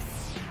Drop,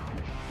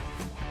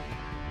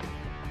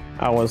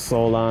 I was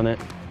sold on it.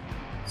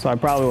 So I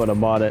probably would have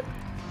bought it.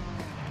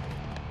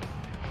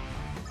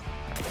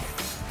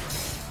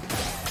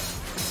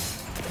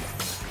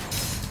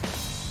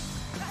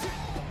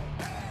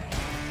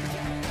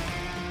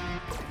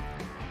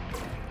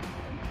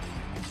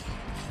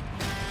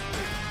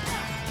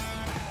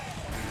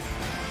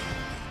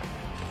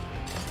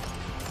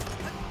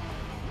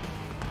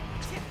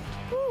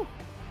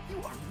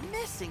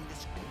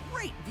 This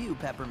great view,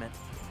 Peppermint.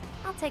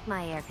 I'll take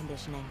my air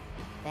conditioning.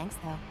 Thanks,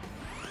 though.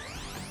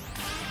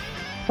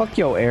 Fuck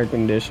your air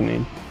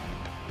conditioning.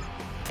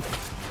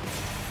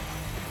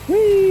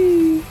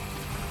 Whee!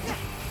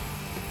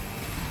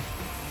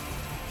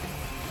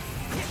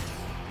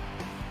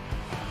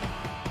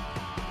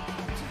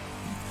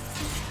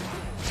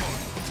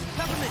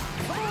 Peppermint,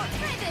 come on!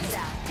 Try this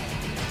out.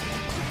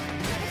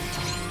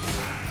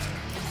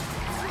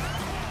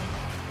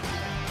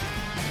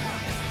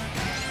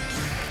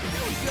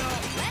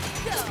 Let's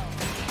go.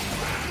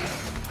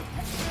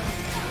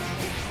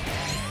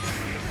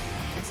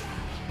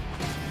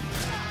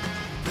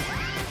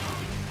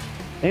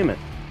 Damn it.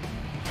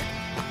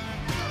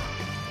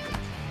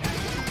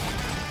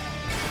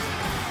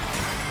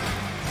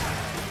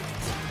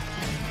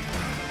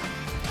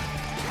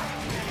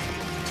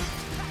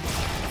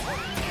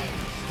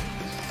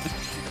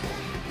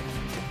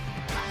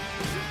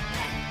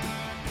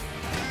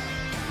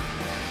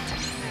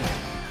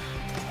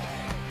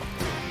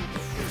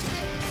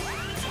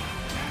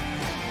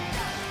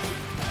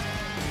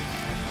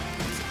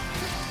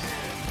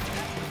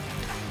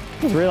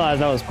 just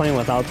realized I was playing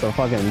without the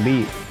fucking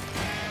beat.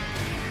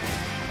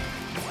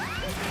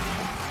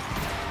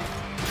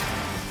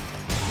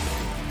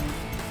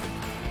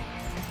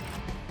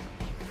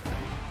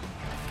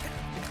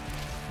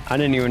 I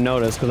didn't even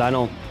notice because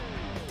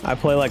I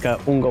play like a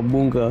Oonga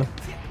Boonga.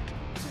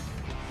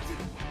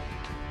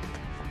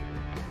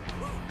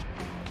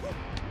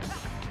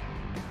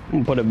 I'm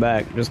gonna put it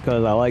back just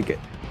because I like it.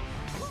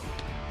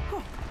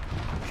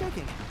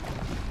 Shaking.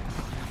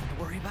 Nothing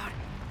to worry about.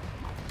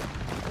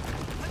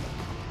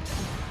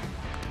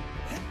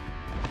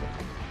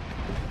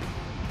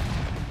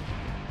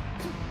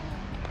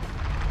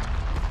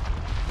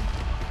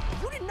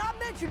 You did not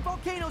mention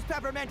volcanoes,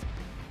 Peppermint!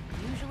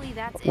 Usually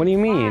that's What do you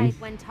mean?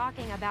 implied when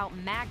talking about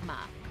magma.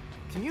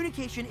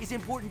 Communication is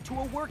important to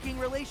a working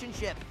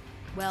relationship.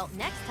 Well,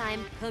 next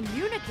time,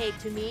 communicate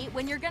to me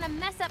when you're gonna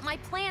mess up my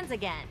plans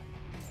again.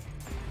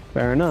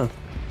 Fair enough.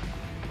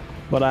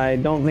 But I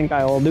don't think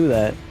I will do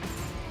that.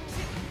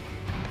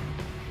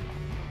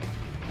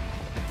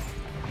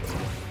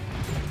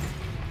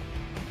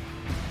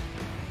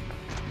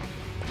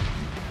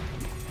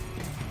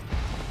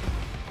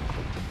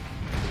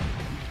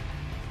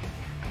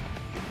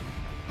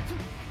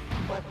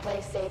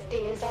 Workplace safety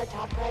is our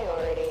top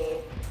priority.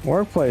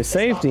 Workplace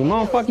safety?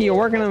 Motherfucker, you're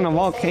working in a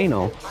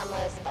volcano.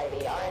 Harmless by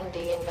the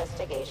R&D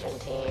investigation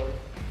team.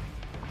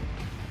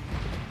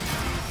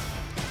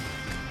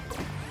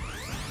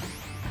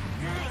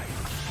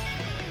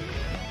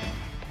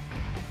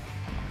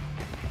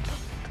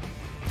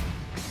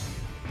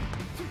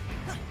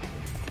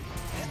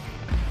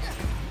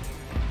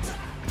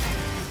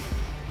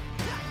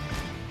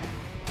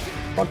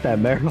 Fuck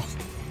that barrel.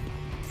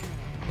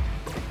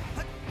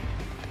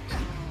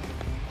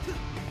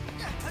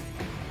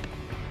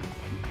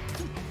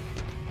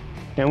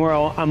 And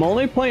I'm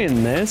only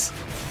playing this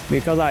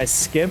because I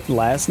skipped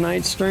last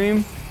night's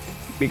stream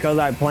because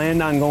I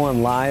planned on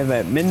going live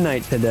at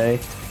midnight today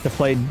to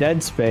play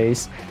Dead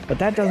Space, but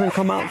that doesn't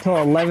come out till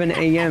 11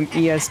 a.m.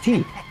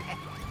 EST.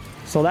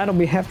 So that'll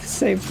have to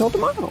save till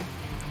tomorrow.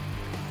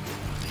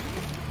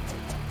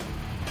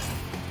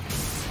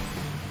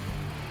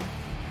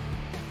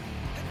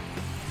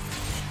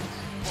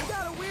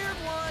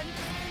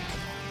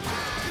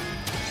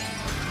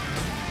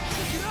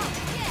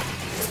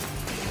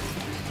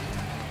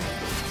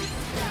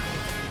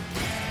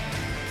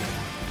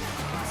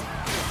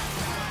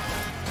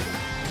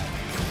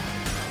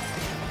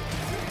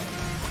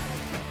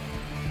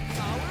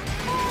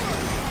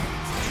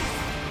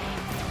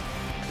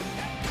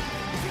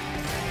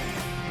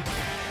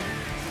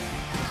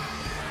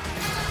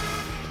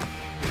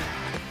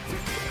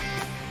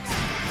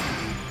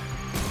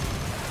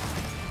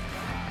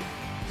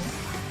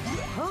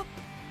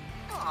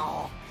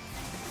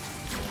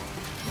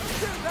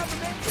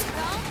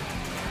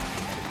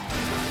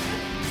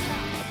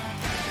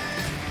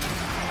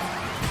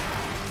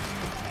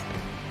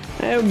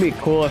 It would be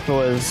cool if it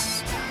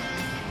was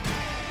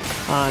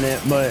on it,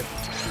 but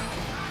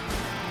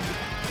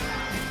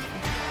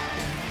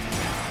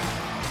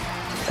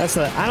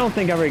I don't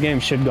think every game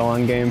should go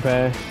on Game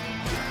Pass.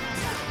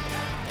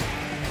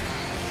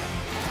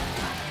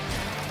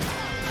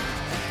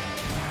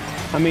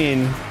 I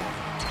mean,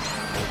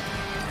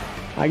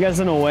 I guess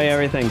in a way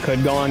everything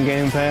could go on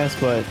Game Pass,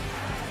 but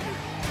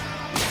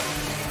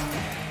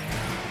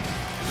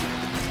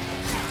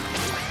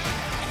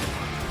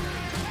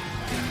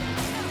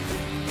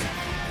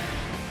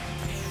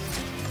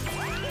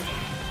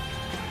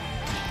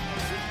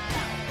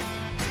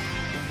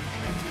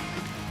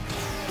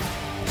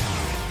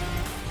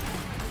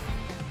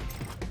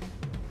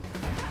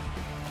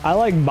I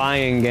like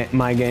buying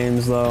my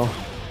games though,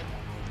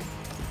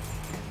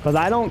 because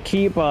I don't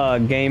keep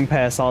Game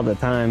Pass all the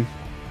time.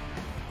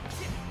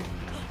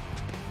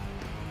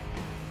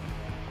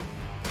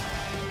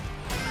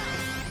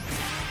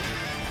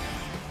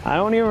 I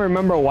don't even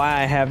remember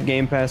why I have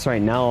Game Pass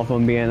right now, if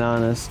I'm being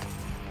honest.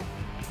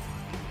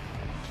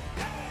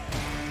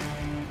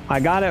 I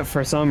got it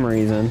for some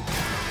reason.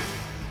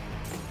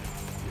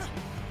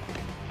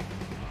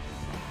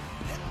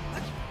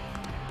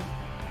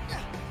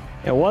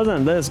 It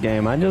wasn't this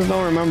game, I just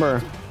don't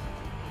remember.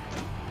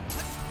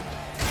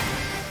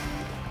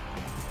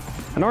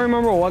 I don't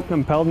remember what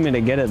compelled me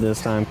to get it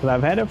this time, because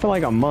I've had it for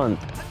like a month.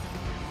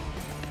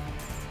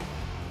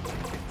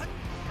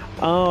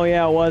 Oh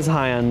yeah, it was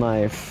High on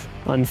Life,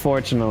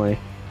 unfortunately.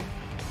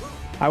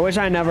 I wish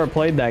I never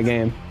played that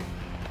game.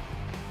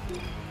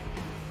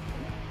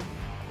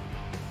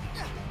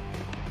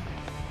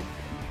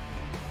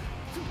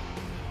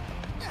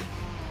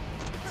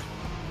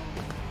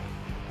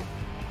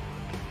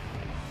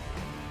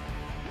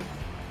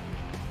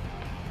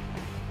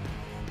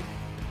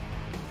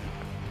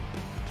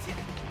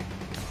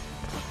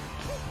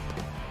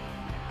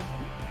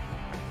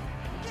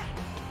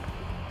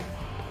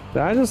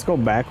 Did I just go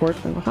backward?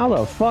 How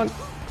the fuck?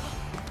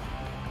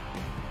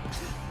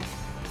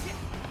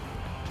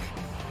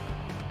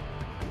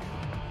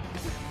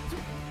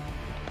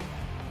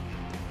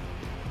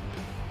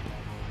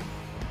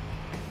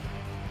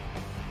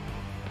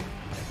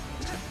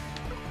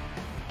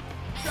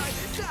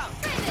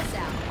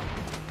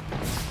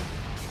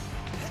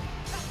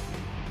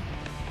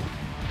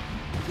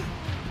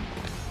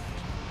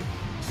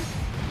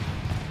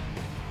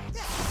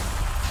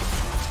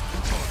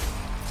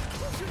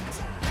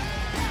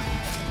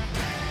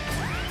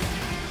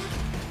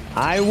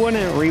 I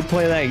wouldn't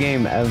replay that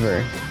game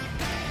ever.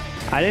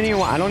 I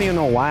don't even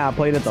know why I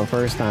played it the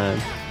first time.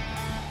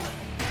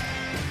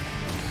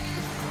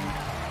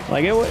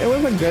 Like it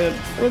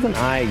was an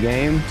alright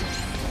game,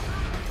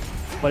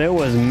 but it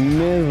was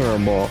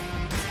miserable.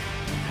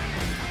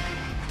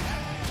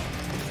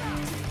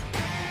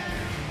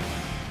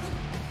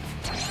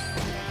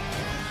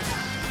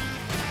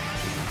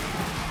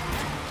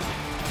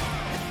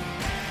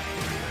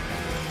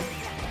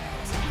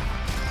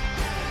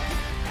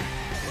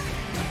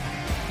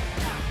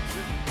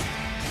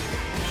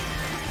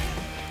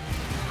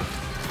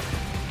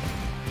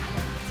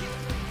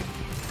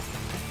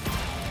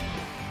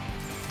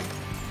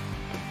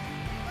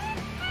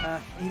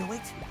 You know,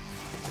 wait.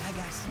 Hi,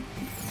 guys.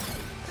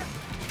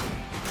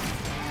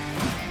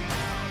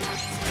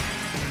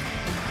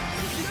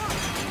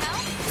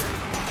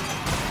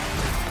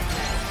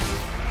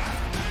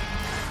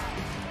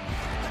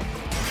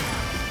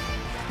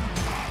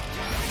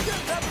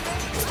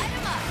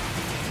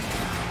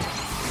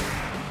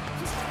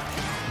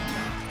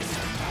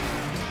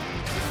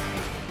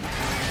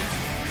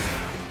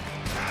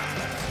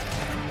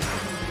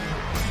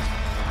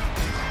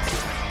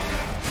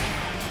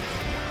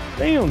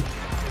 Damn.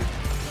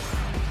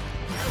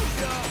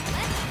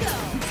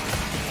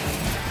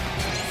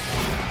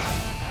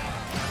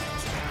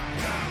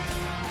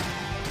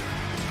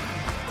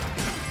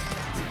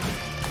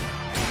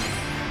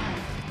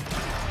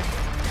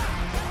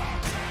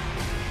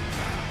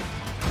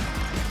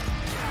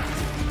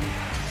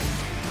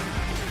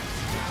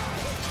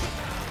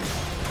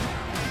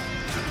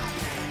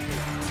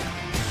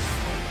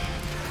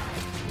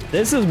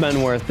 This has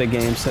been worth the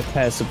Game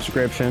Pass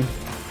subscription.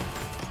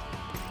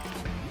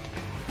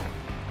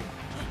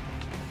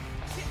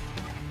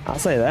 I'll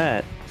say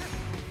that.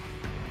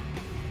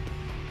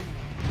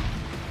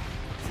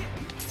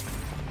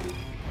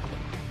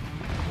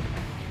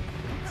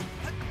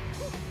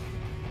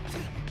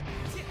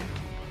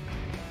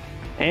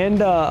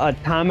 And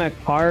Atomic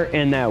Heart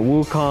and that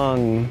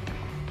Wulong,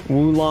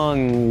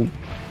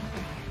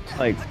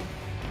 like,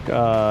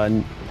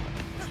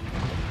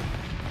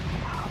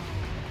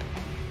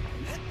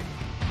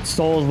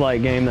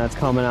 Souls-like game that's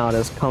coming out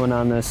is coming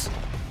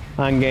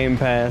on Game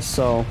Pass,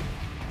 so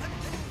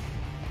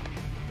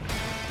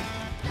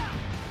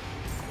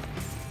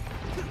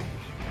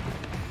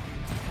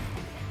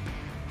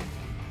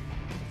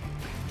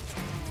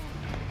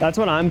that's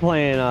what I'm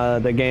playing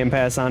the Game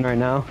Pass on right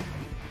now.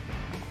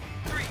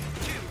 3,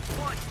 2,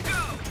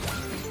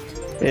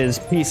 1, go! Is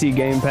PC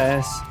Game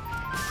Pass.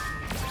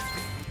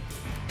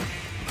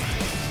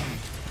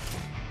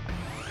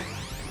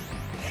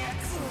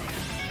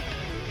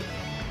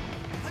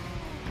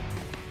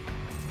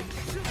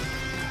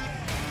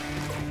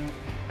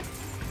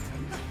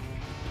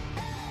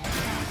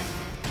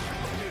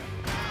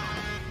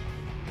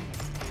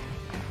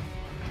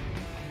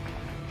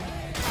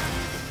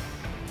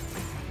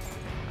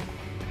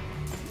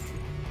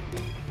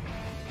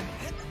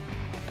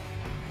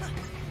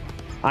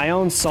 I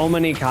own so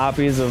many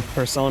copies of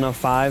Persona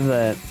 5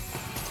 that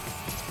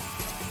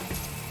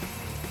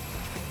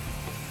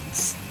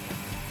it's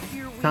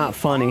not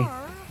funny.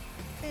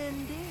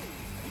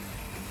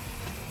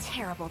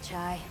 Terrible,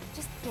 Chai.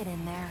 Just get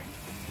in there.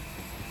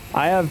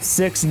 I have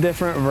 6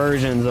 different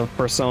versions of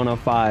Persona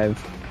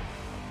 5.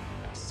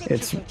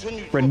 It's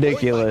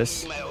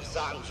ridiculous.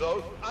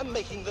 Sandro, I'm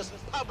making this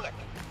public.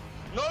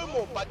 No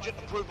more budget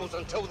approvals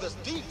until this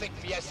defect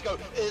fiasco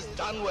is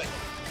done with.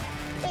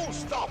 Full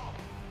stop.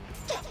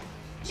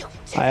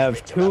 I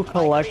have 2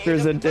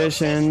 collector's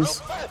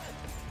editions.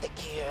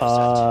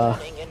 I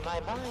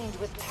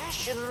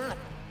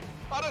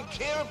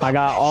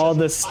got all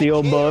the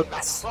steel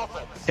books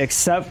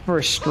except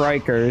for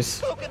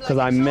Strikers because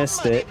I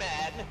missed it.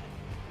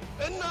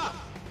 Enough.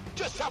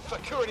 Just have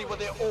security with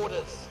their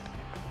orders.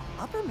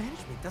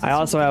 I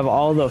also have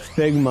all the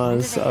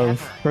Figmas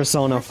of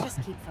Persona 5.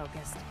 Just keep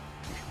focused.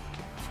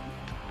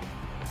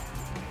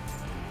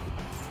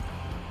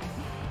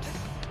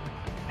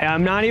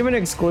 I'm not even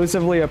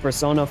exclusively a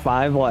Persona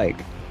 5 like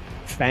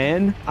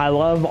fan. I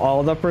love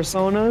all the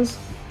Personas,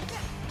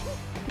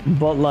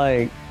 but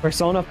like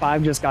Persona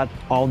 5 just got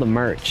all the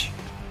merch.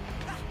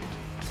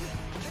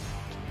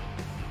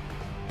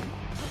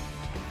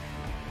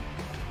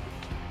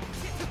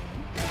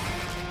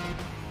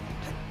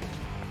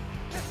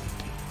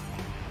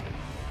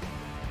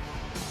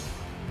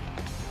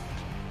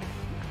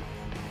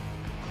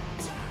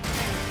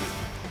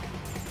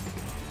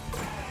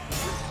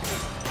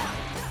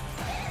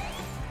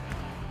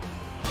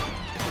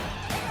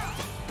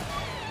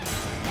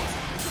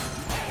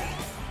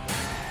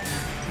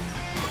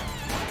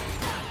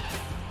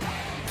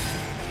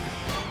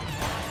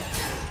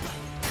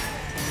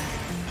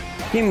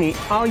 Give me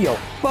all your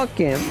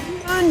fucking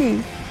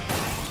money.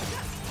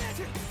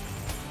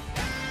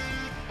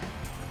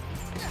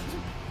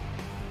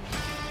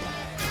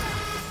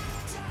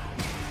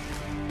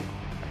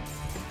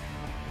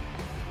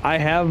 I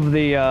have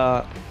the,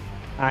 I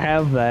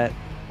have that.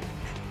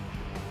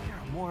 There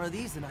are more of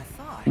these than I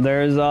thought.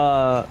 There's,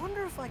 I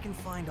wonder if I can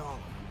find all of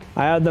them.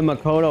 I had the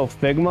Makoto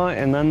Figma,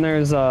 and then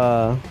there's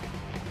a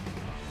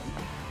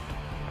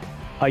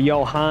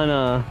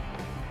Johanna,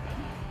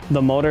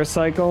 the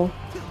motorcycle,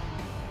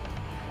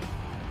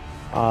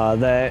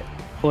 that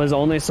was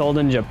only sold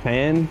in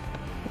Japan.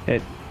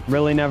 It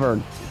really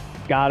never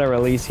got a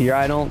release here,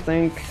 I don't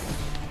think.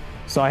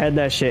 So I had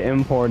that shit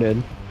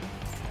imported.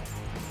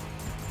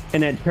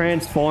 And it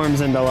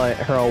transforms into like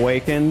her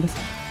awakened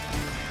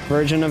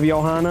version of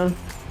Johanna.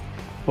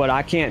 But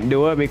I can't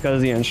do it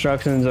because the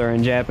instructions are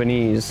in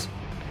Japanese.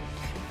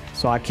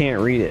 So I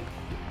can't read it.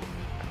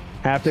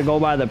 I have to go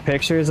by the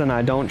pictures, and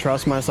I don't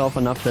trust myself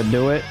enough to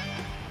do it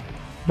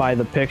by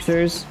the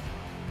pictures.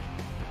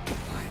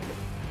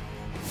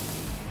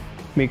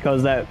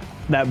 Because that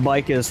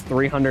bike is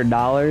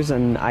 $300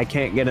 and I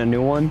can't get a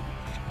new one.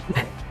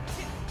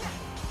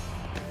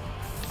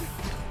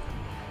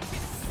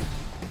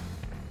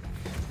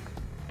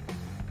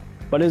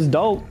 But it's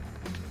dope.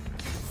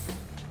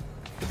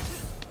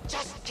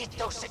 Just get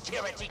those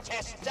security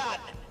tests done,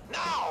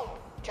 now!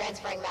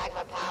 Transferring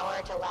magma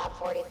power to Lab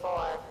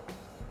 44.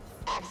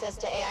 Access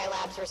to AI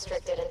labs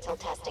restricted until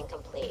testing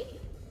complete.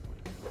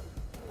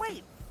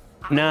 Wait,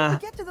 Nah,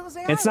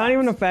 it's not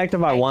even a fact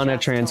if I want to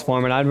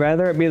transform it. I'd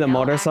rather it be the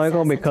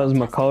motorcycle because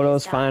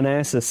Makoto's fine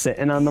ass is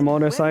sitting on the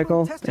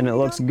motorcycle and it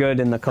looks good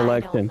in the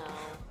collection.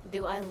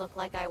 Do I look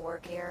like I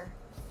work here?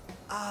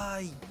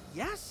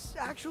 Yes,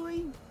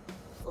 actually.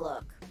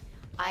 Look,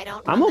 I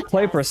don't. I'm gonna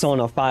play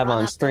Persona 5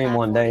 on stream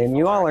one day, and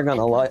you all are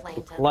gonna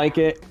like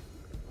it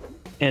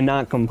and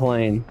not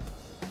complain.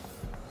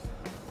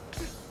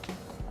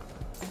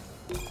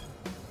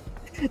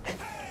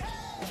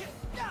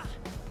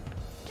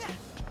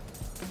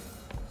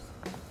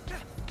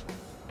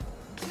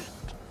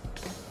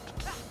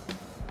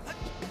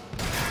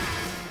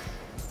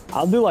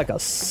 I'll do like a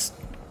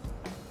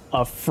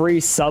free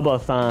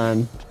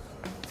subathon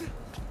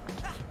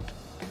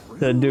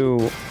to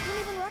do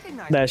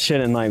that shit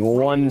in like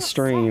one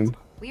stream.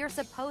 We are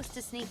supposed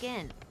to sneak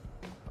in.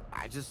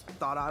 I just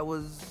thought I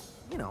was,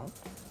 you know,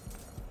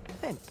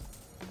 thanks.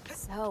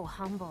 So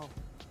humble.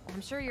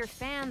 I'm sure your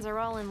fans are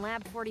all in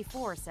Lab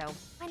 44, so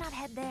why not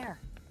head there?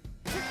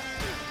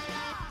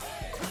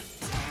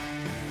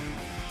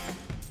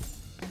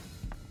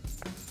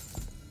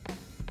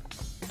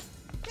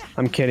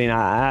 I'm kidding.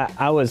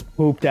 I was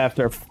pooped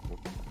after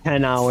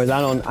 10 hours.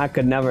 I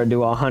could never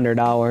do 100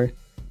 hours.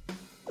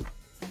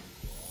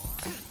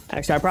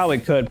 Actually, I probably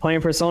could.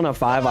 Playing Persona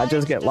 5, I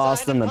just get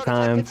lost in the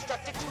time. Looks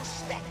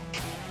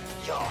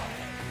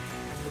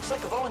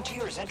like a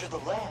volunteer has entered the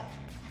lab.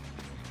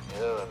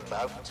 Oh,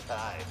 about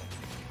time.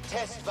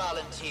 Test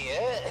volunteer,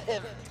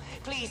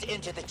 please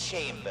enter the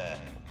chamber.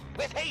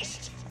 With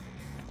haste!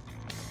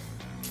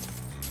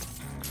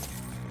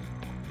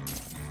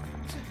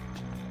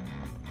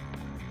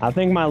 I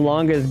think my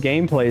longest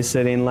gameplay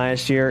sitting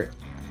last year,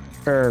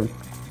 or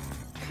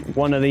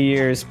one of the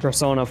years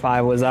Persona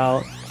 5 was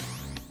out,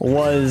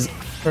 was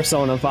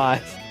Persona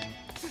 5.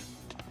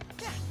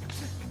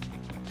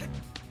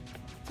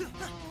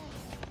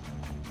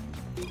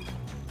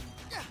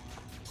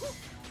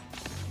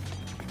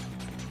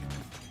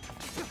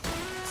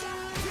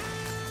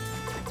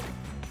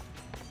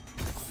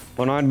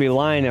 When I'd be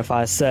lying if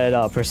I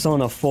said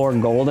Persona 4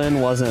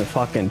 Golden wasn't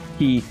fucking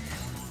peak.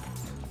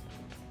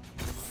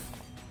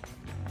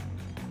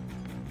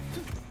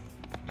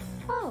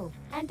 Oh,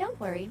 and don't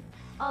worry,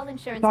 all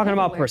insurance. Talking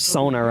about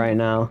Persona right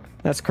now.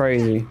 That's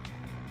crazy.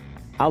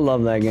 I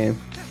love that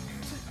game.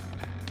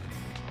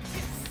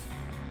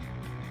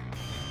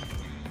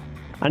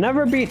 I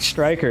never beat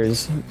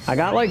Strikers. I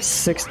got like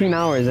 16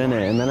 hours in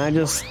it, and then I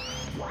just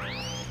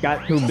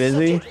got too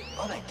busy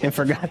and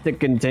forgot to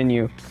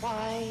continue.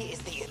 Why is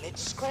the image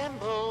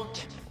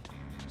scrambled?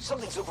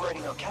 Something's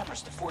overriding our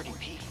cameras to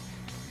 40p.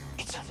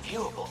 It's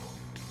unviewable.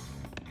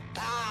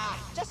 Ah,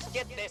 just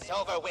get this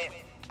over with.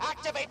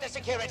 Activate the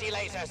security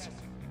lasers.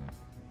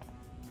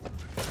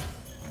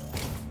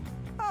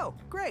 Oh,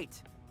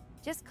 great.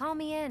 Just call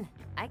me in.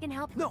 I can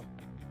help. No,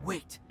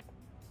 wait.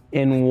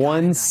 In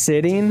one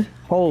sitting?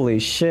 Holy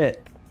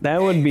shit.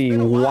 That would be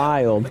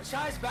wild. But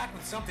Chai's back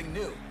with something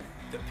new.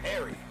 The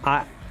parry.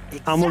 I'm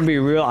gonna be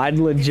real, I'd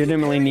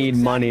legitimately need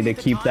money to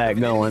keep that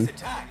going.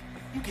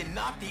 You can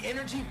knock the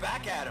energy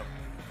back at him.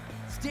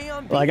 Stay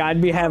on beat. Like,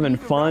 I'd be having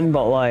fun,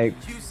 but like...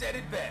 You said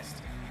it best.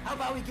 How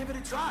about we give it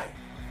a try?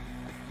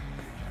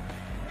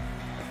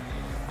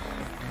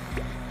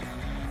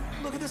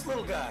 Look at this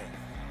little guy.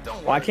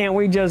 Don't Why worry. can't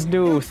we just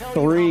do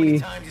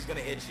 3,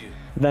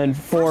 then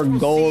 4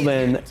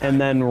 golden,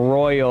 and then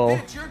royal?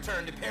 It's your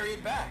turn to parry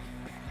it back.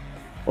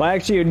 Well,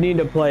 actually, you'd need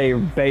to play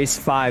base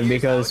 5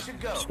 because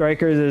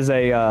Strikers is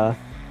a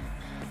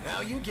Now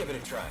you give it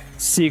a try.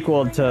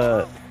 sequel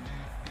to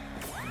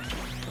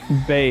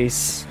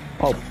base.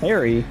 Oh,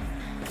 parry.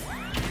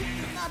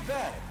 Not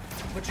bad.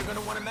 But you're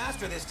gonna want to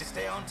master this to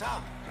stay on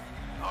top.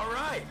 All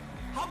right.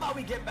 How about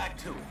we get back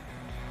to it?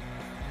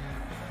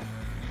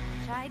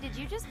 Chai, did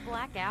you just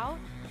black out?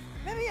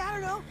 Maybe, I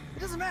don't know. It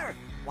doesn't matter.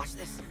 Watch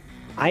this.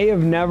 I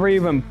have never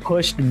even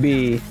pushed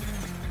B.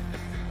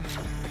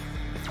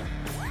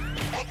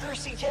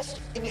 Accuracy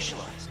Test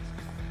initialized.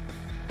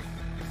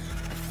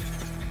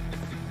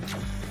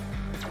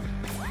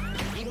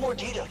 Need more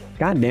data.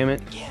 God damn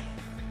it.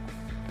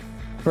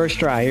 First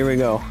try, here we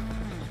go.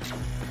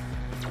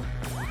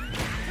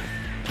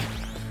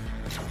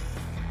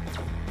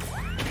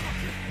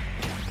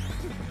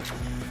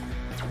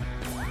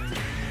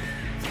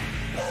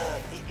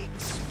 It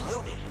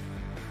exploded.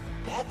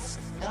 That's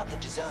not the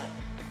design.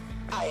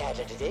 I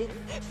added it in.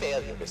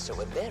 Failure is so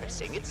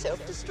embarrassing it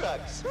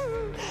self-destructs.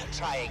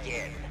 Try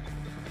again.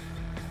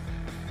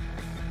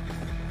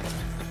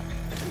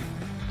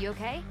 You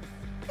okay?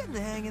 Getting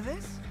the hang of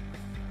this.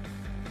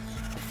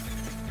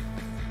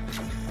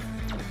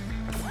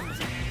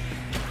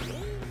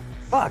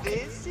 Fuck.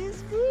 This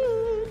is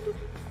good.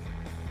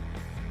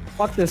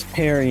 Fuck this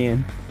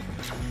parrying.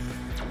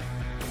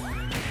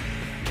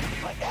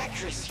 My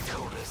accuracy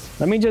coders.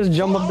 Let me just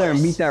jump up there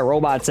and beat that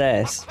robot's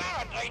ass.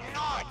 Apparently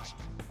not.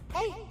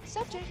 Hey,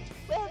 subject.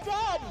 Well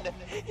done.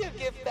 Your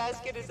gift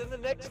basket is in the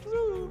next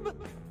room.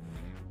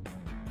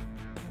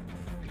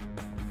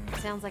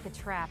 Sounds like a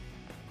trap.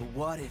 But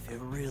what if it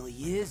really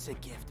is a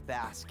gift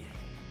basket?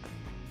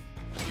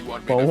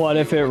 But what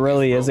if it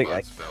really is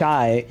a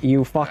guy?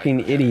 You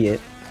fucking idiot.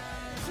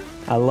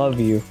 I love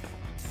you.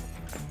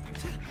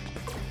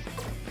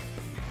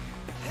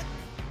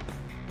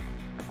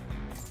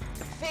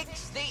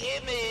 Fix the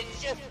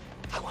image.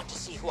 I want to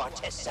see who our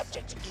test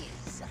subject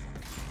is.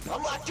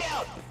 I'm locked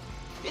down.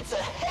 It's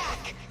a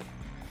hack.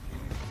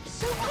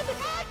 So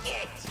unhack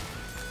it.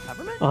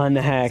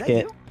 Unhack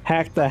it.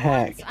 Hack the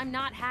hack. I'm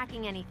not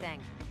hacking anything.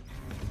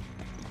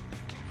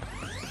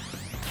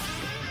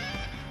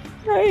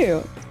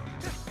 Hey.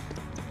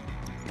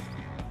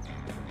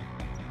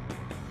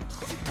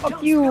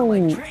 Fuck you.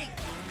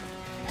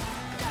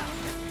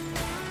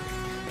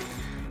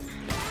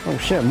 Oh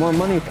shit, more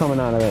money coming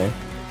out of there.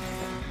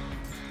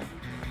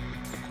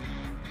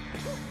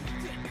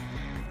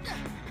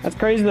 That's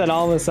crazy that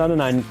all of a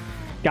sudden I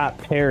got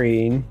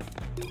parrying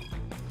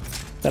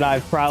that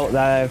I've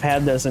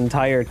had this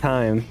entire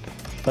time,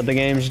 but the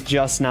game's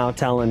just now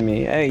telling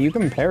me, hey, you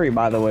can parry,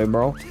 by the way,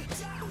 bro.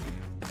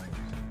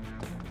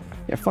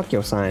 Yeah, fuck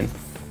your sign.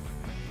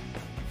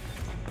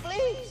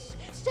 Please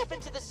step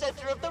into the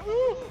center of the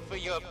room for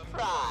your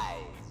prize.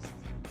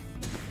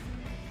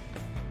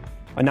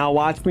 And now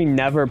watch me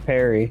never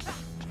parry.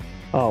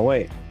 Oh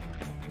wait,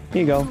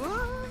 here you go.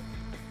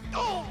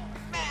 Oh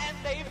man,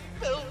 they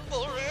fell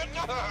for it.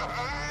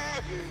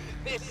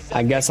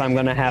 I guess I'm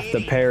gonna have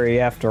to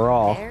parry after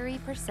all. Very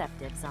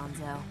perceptive,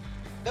 Zanzo.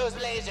 Those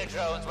laser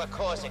drones were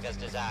Corsica's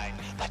design,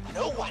 but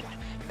no one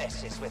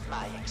messes with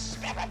my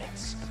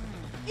experiments.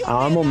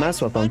 I'm gonna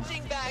mess with them.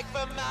 Punching bag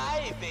for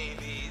my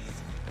babies.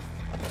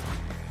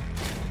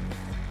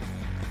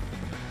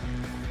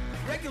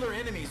 Regular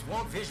enemies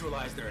won't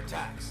visualize their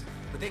attacks,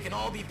 but they can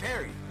all be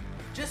parried.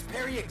 Just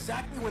parry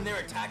exactly when their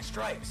attack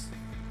strikes.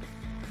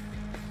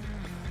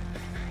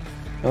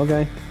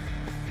 Okay.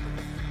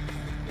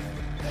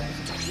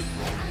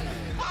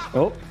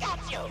 Oh.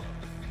 Got you.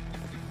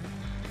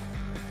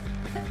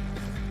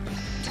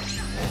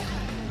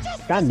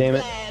 God damn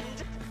it.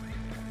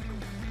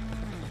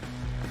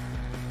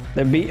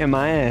 They're beating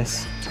my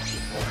ass.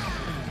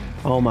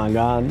 Oh my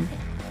god.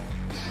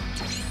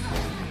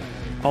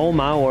 Oh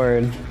my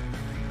word.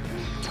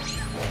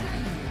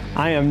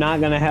 I am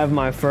not gonna have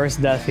my first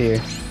death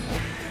here.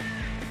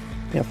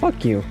 Yeah,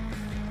 fuck you.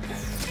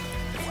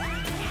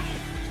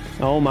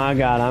 Oh my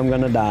god, I'm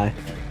gonna die.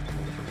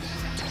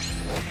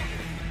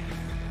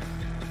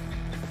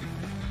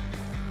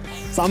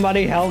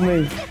 Somebody help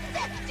me.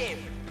 Effective.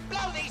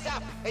 Blow these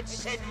up and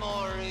send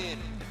more in.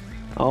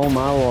 Oh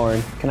my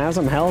lord. Can I have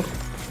some health?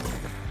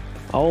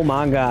 Oh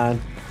my god.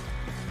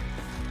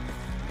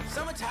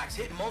 Some attacks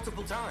hit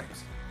multiple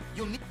times.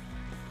 You'll need.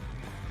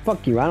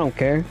 Fuck you, I don't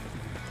care.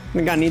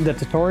 Think I need the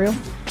tutorial?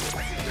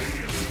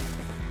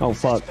 Oh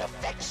fuck.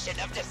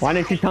 Why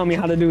didn't you tell me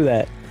how to do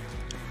that?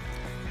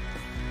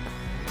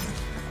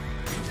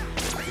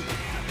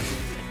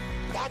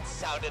 That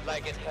sounded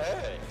like it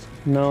hurt.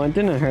 No, it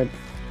didn't hurt.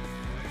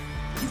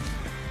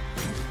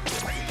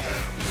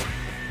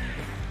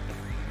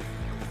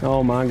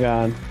 Oh my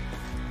god.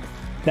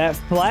 That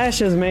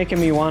flash is making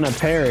me want to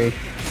parry.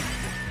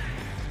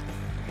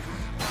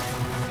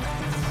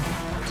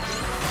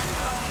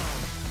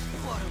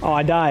 Oh,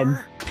 I died.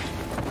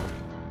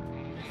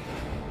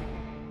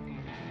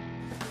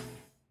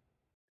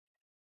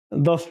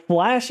 The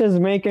flash is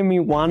making me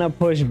want to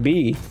push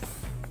B.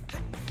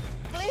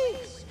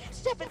 Please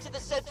step into the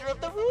center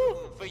of the room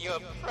for your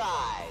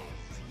prize.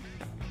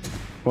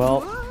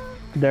 Well,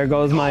 there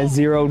goes my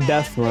zero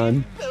death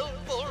run.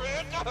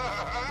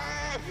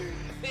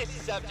 This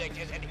subject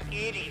is an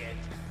idiot.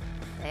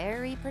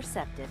 Very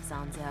perceptive,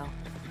 Zanzo.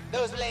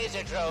 Those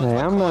laser drones. Hey,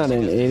 I'm not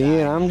an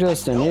idiot, I'm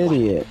just an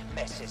idiot.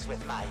 Messes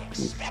with my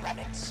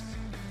experiments.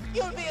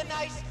 You'll be a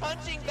nice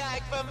punching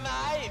bag for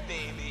my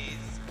babies.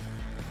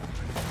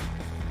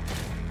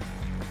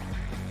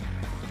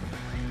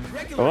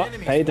 Oh,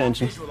 pay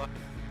attention.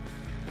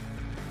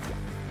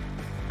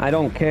 I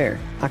don't care.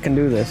 I can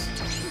do this.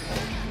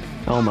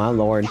 Oh my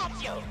lord.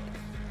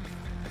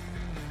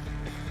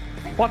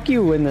 Fuck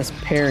you in this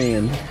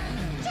parrying.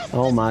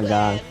 Oh my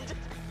god.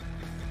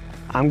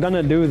 I'm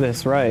gonna do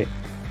this right.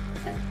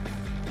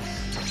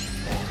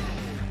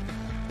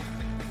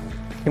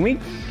 Can we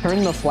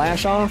turn the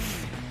flash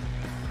off?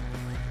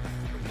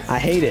 I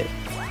hate it.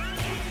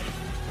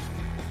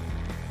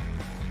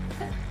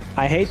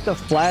 I hate the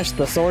flash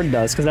the sword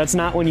does, because that's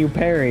not when you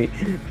parry.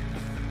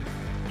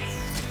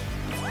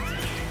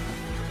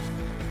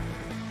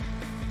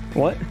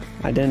 What?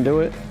 I didn't do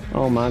it?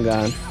 Oh my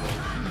god.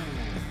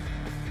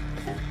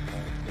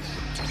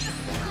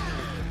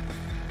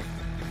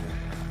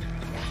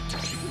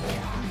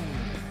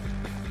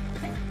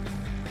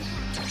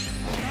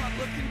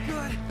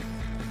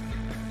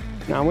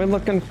 Now we're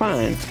looking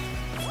fine.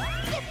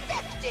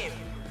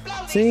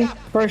 See?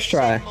 First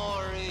try.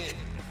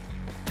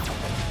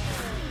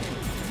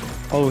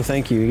 Oh,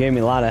 thank you. You gave me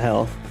a lot of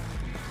health.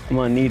 I'm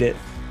gonna need it.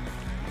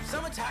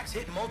 Some attacks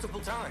hit multiple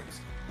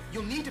times.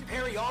 You'll need to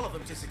parry all of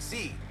them to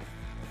succeed.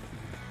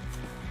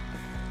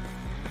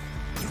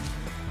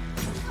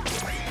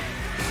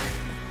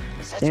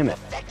 Damn it.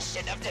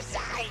 Perfection of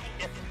design.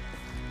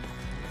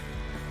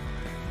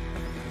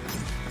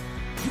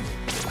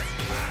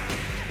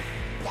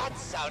 That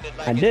sounded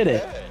like I did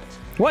it.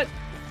 What?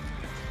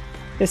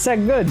 It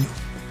said good.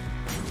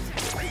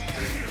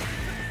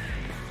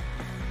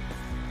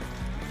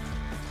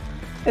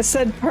 It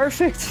said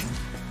perfect.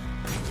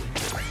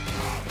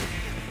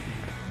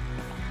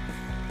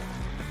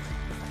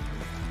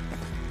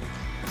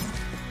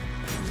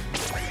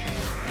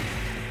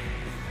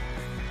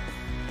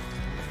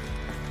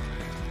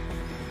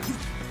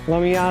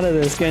 Let me out of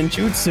this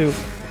Genjutsu.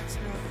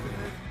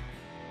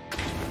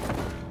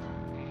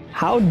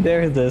 How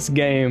dare this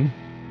game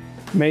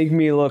make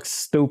me look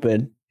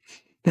stupid?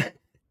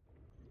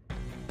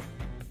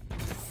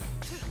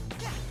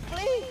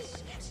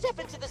 Please step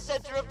into the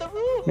center of the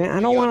room. Man, I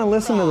don't want to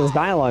listen to this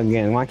dialogue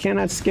again. Why can't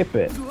I skip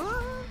it?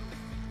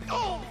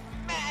 Oh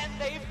man,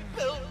 they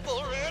fell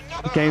for it.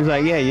 The game's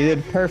like, yeah, you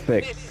did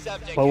perfect,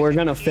 but we're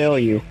gonna fail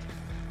you.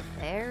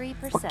 Very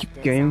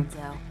perceptive, game.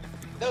 Sanzo.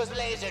 Those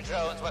laser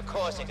drones were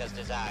Corsica's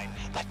design,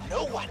 but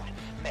no one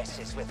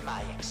messes with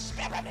my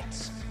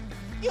experiments.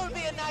 You'll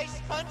be a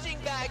nice punching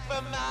bag for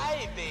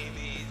my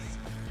babies.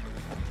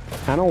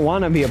 I don't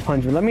want to be a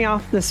puncher. Let me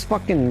off this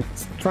fucking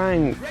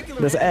trying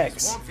this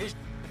X. It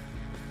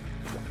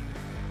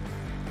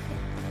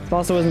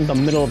also isn't the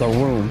middle of the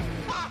room.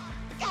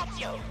 Got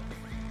you.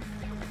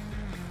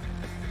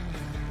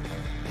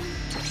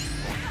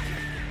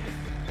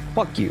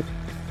 Fuck you.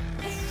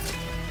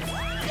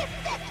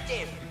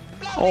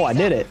 Oh, I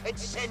did it.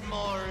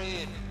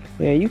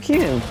 Yeah, you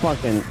can't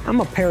fucking. I'm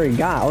a parry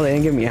guy. Oh, they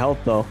didn't give me health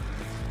though.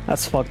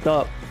 That's fucked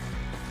up.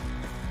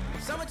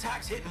 Some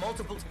attacks hit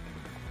multiple.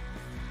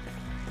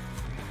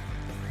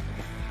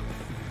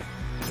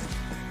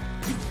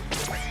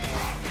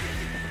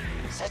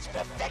 Such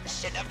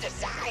perfection of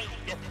design.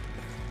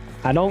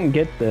 I don't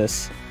get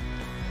this.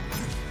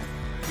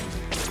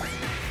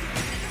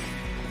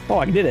 Oh,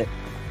 I did it.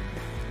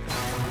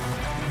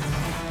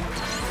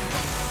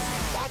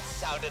 That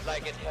sounded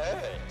like it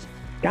hurt.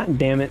 God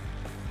damn it.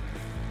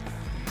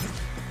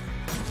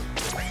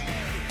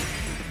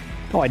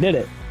 Oh, I did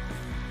it.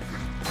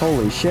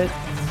 Holy shit.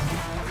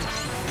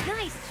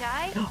 Nice,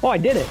 Chai. Oh, I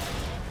did it.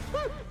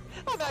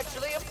 I'm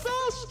actually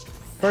impressed.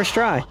 First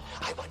try.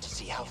 I want to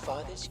see how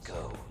far this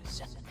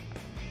goes.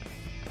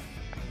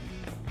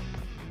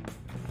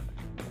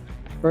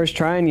 First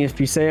try, and if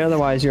you say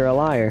otherwise, you're a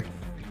liar.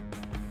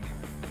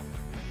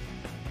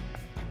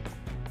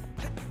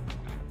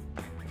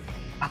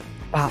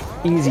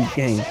 Easy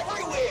game.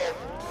 Everywhere.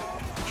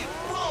 You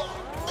won't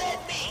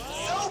let me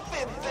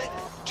open the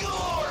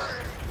door.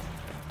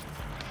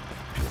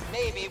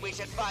 Maybe we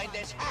should find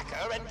this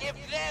hacker and give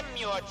them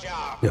your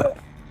job.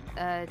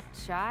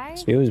 Chai?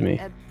 Excuse me.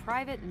 A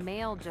private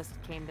mail just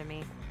came to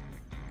me.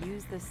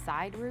 Use the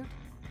side route?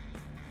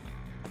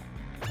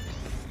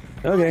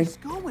 Okay. What's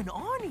going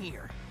on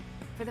here?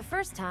 For the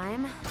first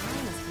time,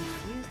 I'm as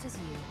confused as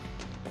you.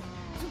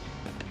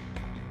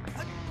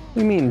 What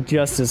do you mean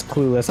just as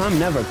clueless? I'm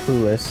never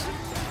clueless.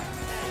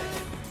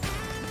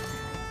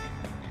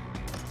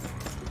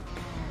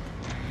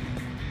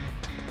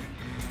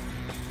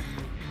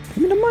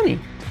 Give me the money.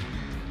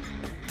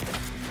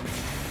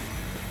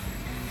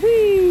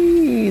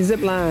 Whee!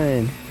 Zip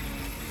line.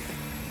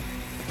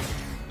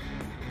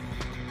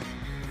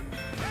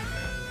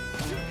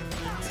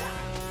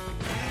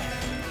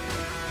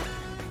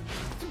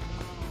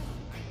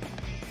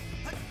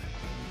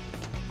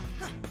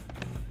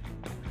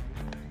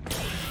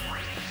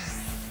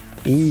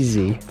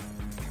 Easy.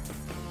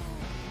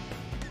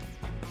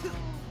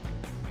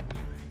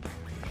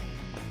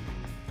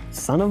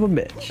 Son of a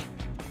bitch.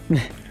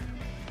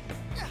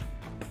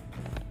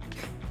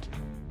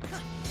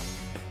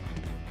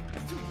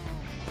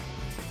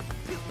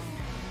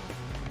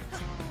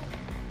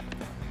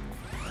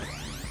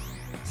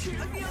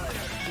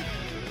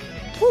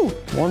 Woo!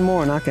 One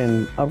more and I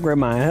can upgrade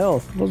my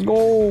health. Let's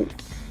go.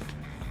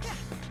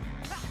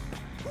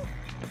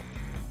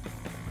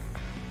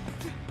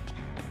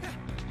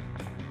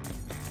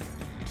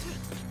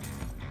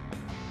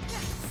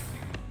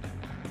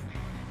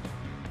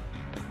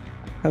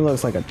 That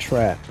looks like a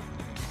trap.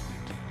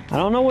 I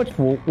don't know which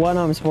one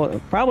I'm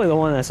supposed. Probably the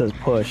one that says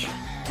push.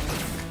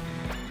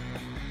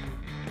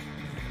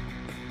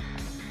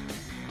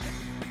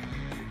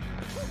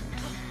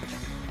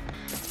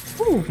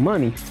 Ooh,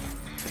 money.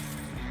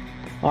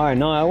 All right,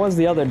 no, that was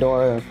the other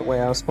door, the way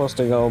I was supposed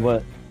to go,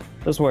 but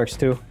this works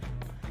too.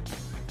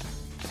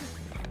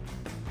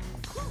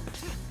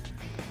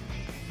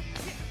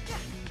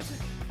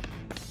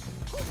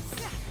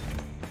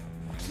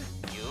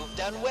 You've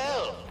done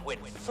well when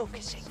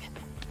focusing.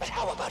 But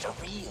how about a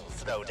real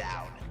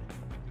throwdown?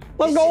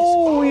 Let's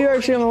go! You're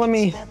actually gonna let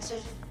me.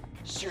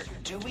 Sir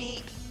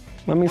Dewey,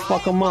 Let me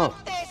fuck him up.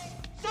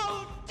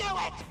 so do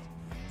it!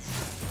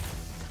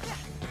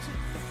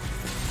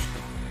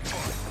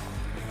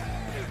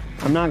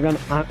 I'm not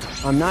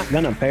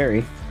gonna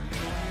parry.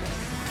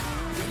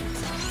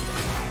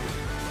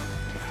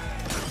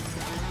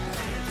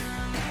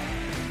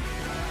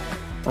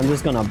 I'm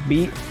just gonna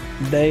beat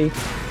they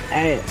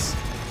ass.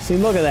 See,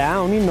 look at that. I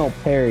don't need no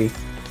parry.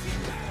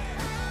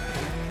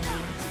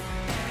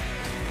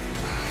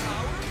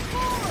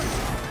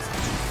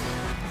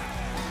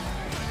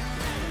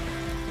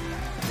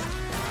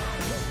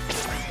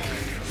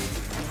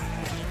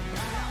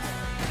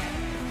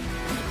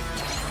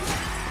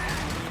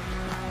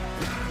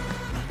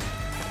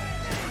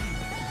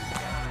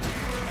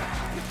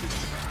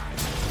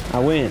 I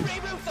win.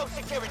 Remove those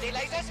security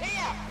lasers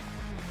here!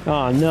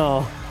 Oh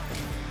no.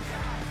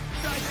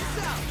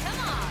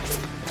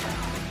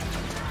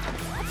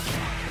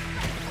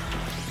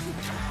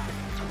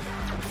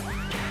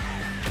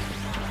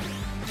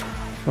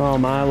 Oh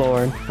my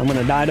lord. I'm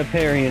gonna die to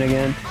parrying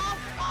again.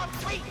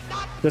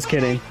 Just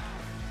kidding.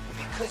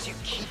 Because you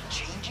keep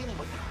changing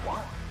what you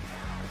want.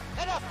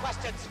 Enough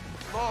questions,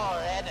 more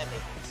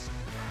enemies.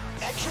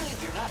 Actually,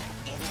 you're not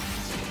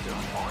enemies, you're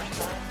more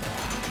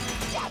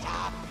than. Shut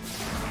up!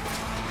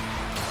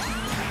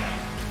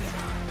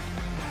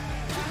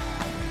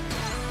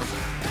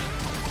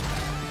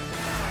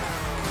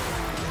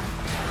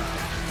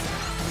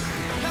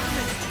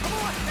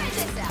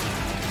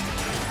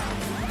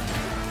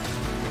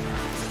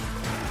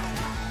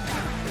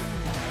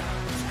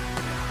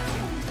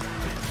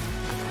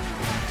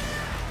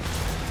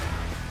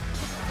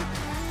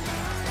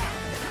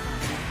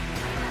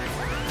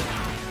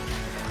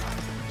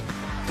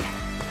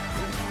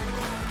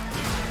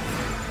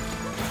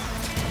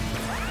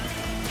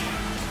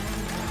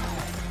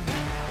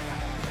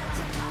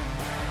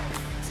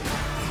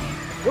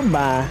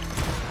 Goodbye.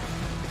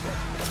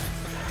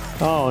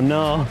 Oh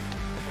no.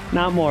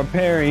 Not more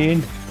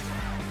parrying.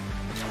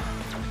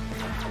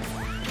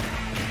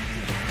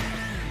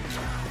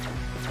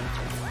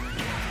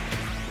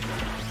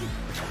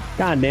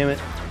 God damn it.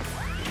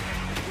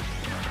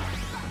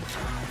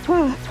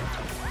 Ah.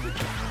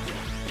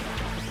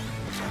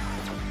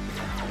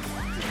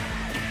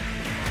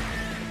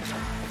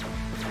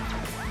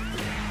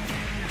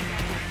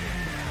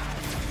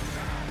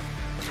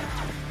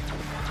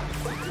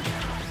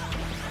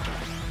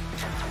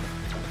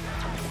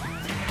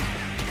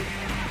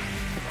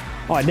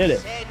 Oh, I did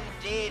it.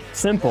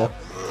 Simple.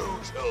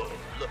 Brutal.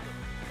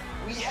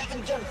 We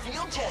haven't done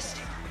field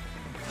testing.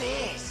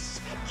 This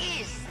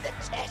is the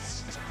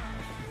test.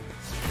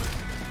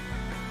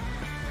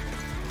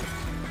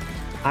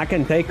 I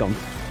can take them.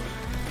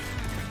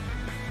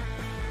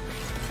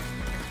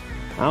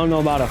 I don't know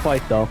about a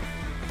fight though.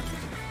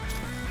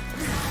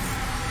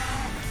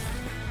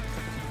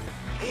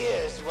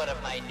 Here's one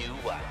of my new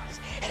ones,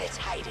 and it's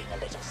hiding a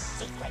little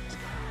secret.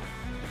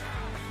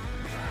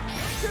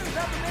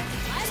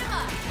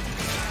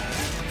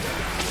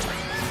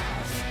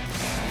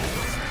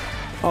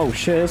 Oh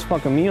shit, it's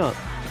fucking me up.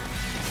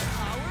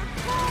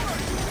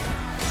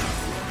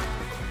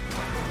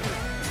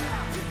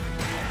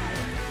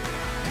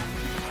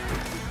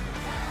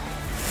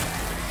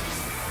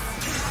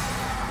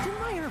 Didn't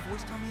my inner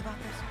voice tell me about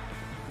this?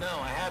 No,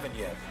 I haven't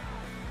yet.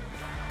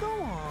 Go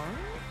on.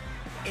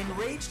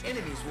 Enraged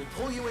enemies will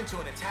pull you into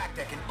an attack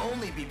that can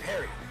only be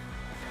parried.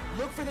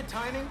 Look for the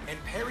timing and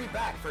parry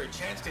back for a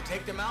chance to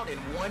take them out in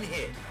one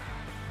hit.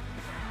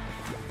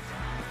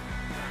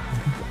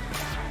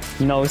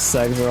 No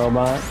sex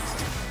robot.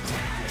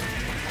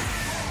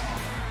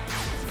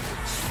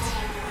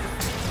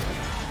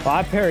 Well,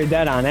 I parried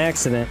that on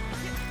accident.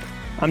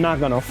 I'm not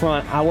gonna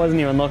front. I wasn't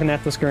even looking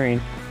at the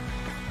screen.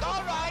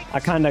 I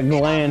kind of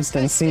glanced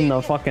and seen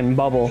the fucking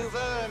bubble. You've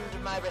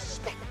earned my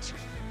respect,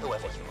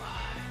 whoever you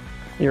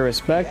are. Your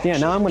respect? Yeah,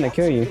 now I'm gonna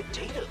kill you.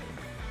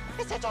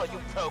 Is that all you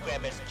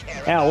programmers care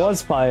Yeah, about? it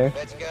was fire.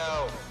 Let's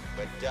go.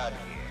 We're done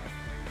here.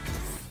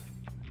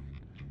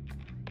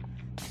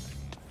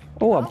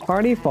 Oh, a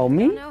party for I don't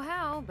me? know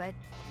how, but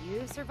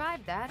you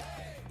survived that.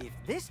 If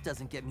this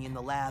doesn't get me in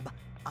the lab,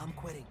 I'm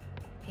quitting.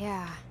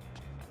 Yeah,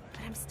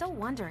 but I'm still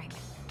wondering,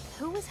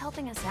 who was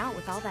helping us out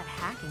with all that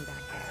hacking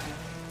back there?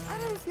 I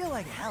didn't feel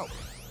like help.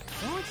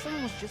 More like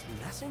someone was just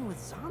messing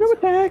with Who Zanza.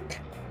 attacked?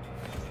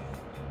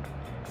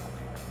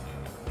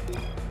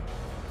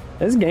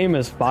 This game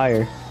is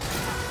fire.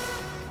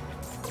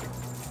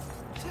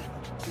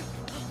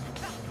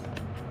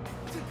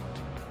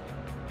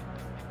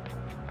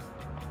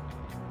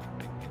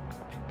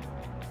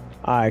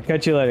 Alright,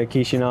 catch you later,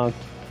 Kishinog.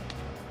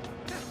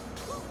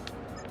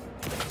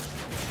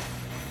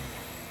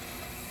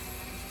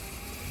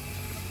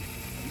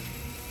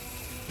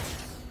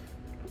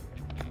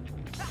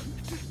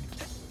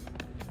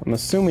 I'm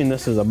assuming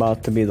this is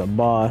about to be the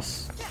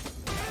boss.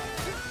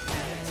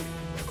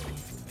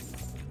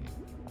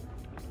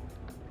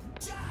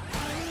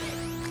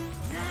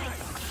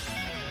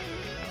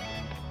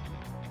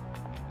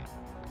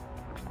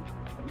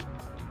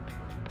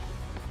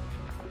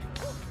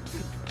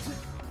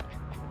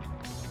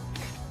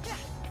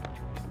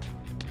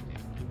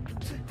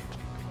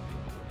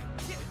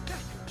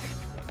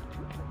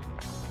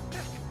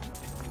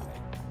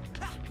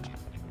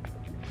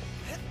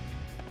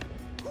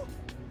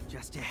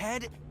 Just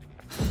ahead.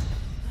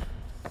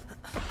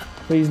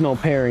 Please no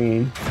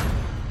parrying.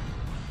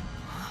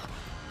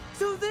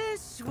 So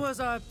this was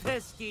our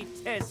pesky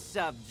test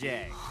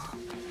subject.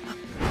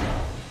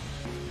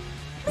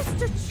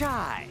 Mr.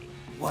 Chai,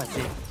 was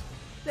it?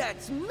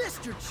 That's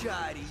Mr.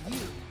 Chai to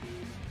you.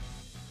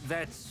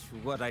 That's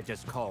what I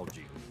just called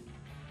you.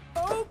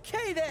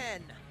 Okay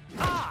then.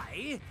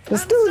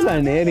 This dude's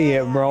an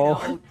idiot,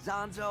 bro.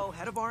 Zanzo,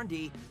 head of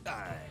R&D.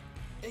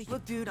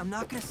 Look, dude, I'm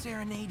not gonna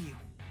serenade you.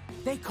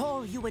 They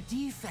call you a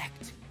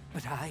defect,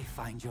 but I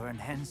find your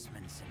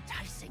enhancements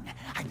enticing.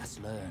 I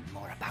must learn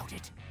more about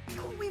it.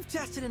 We've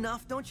tested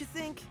enough, don't you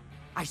think?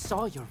 I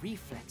saw your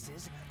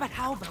reflexes, but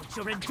how about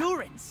your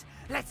endurance?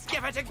 Let's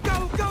give it a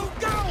go, go,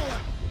 go!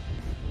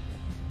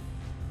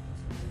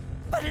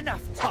 But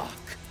enough talk.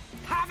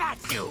 Have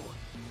at you!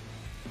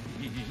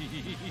 Here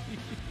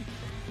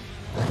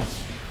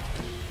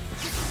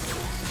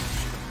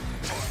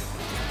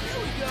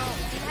we go.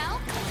 Need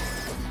help?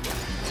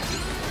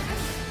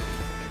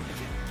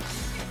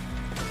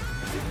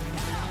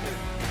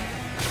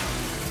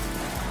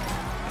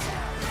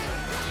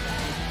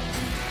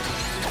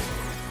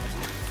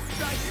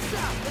 Go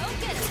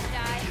get it,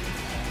 Chai.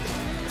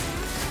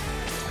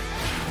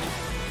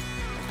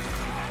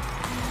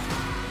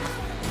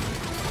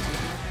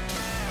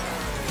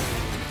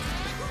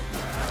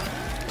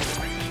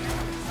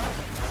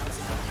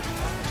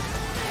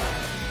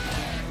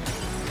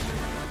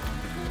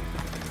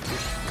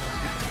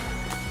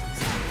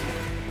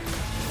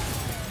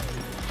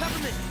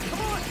 Peppermint,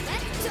 come on.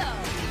 Let's go.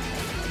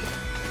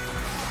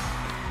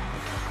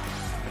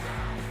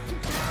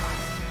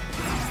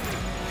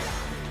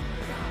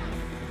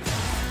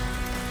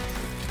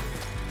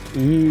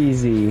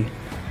 Easy.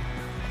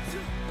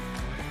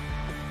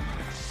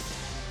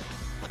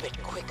 A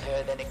bit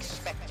quicker than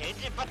expected,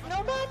 but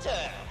no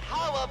matter.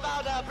 How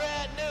about a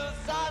brand new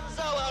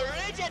Zanzo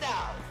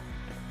original?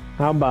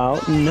 How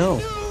about no?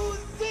 New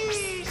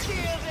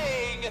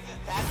Z-shielding!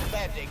 That's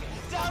bending.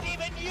 Doubt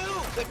even you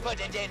could put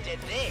an end to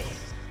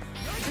this.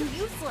 You're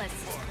useless.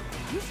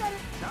 You said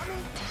it, not me.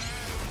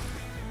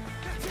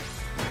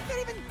 I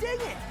can't even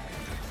dig it.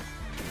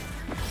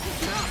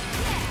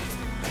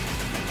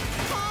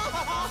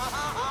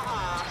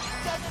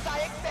 Just as I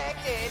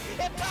expected.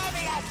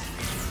 Impervious!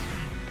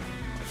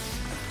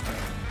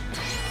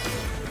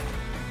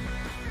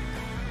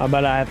 I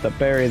bet I have to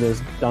bury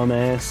this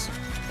dumbass.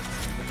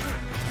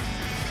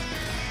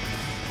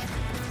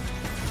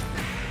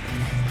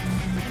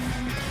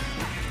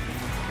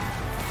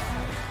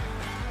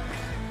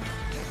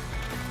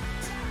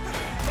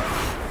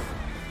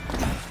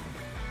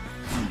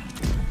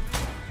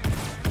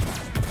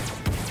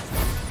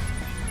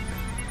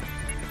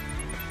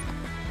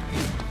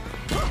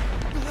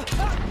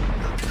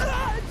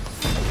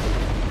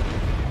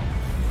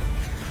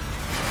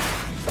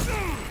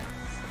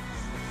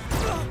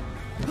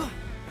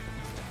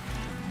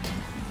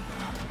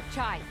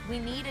 Chai, we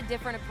need a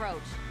different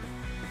approach.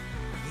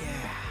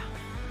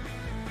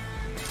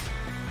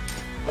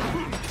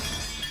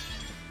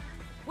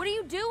 What are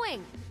you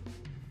doing?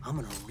 I'm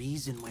gonna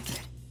reason with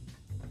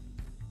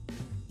it.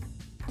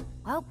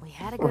 Well, we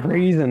had a good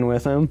Reason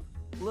with him.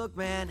 Look,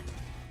 man,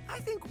 I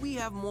think we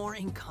have more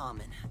in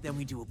common than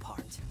we do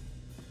apart.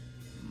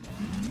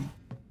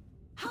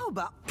 How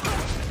about...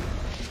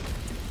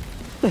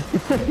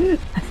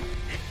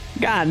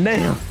 God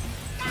damn.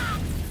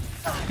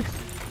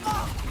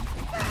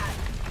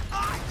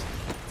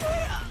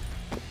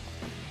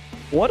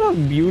 What a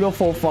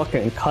beautiful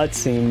fucking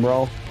cutscene,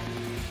 bro.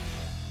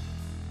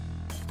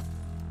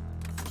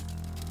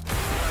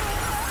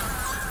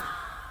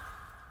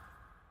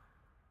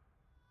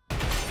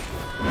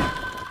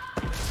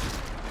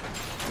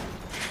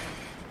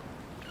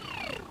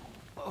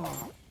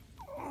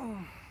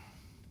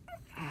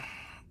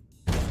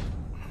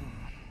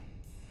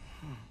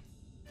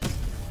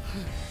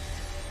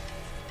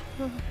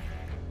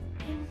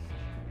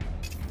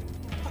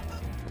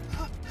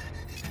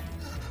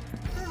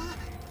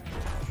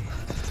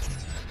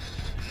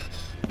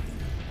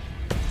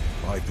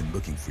 I've been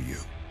looking for you.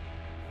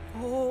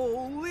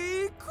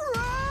 Holy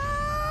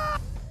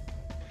crap!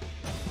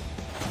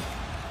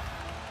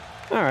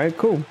 Alright,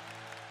 cool.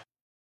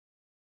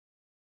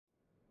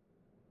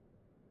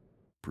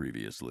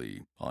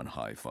 Previously on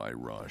Hi-Fi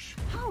Rush.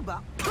 How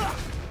about...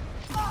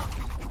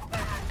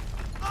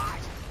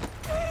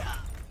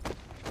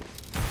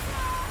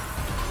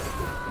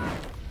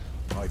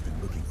 I've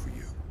been looking for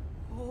you.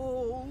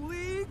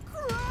 Holy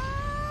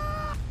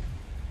crap!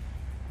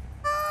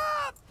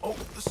 Oh,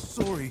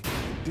 sorry.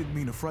 Didn't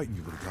mean to frighten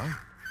you, little guy.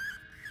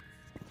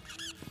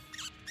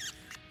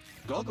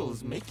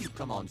 Goggles make you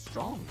come on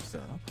strong,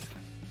 sir.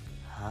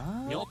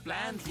 Huh? Your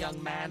plans,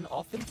 young man,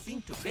 often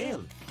seem to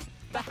fail.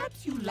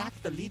 Perhaps you lack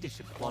the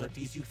leadership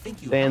qualities you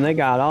think you have. Damn, they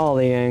got all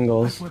the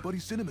angles. That's my buddy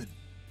Cinnamon.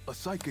 A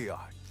psych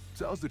AI.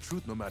 Tells the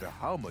truth no matter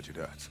how much it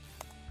hurts.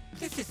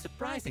 This is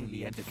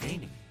surprisingly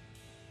entertaining.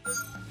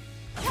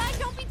 Ty,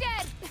 don't be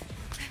dead!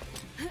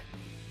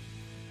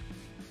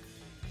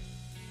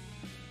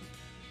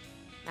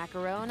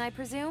 Macaron, I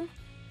presume?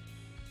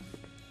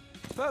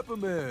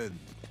 Peppermint!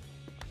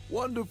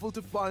 Wonderful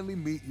to finally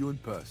meet you in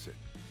person.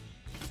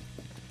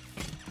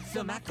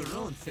 Sir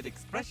Macaron said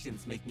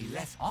expressions make me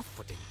less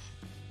off-putting.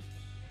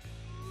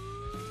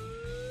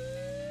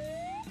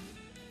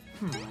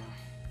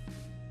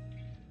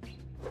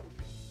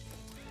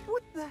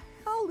 What the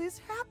hell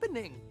is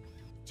happening?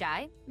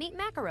 Jai, meet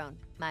Macaron,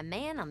 my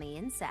man on the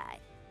inside.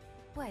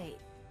 Wait,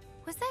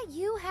 was that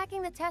you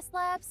hacking the test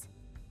labs?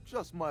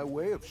 Just my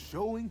way of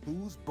showing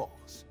who's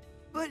boss.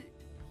 But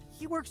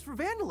he works for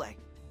Vandelay.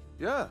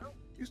 Yeah,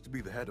 used to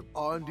be the head of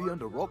R&D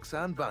under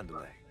Roxanne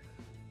Vandelay.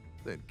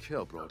 Then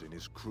Kel brought in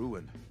his crew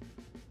and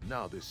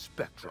now this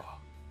Spectra.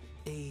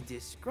 A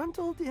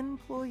disgruntled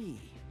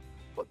employee.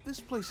 But this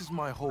place is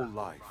my whole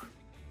life.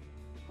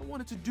 I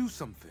wanted to do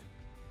something.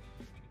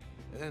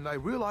 And I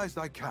realized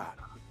I can.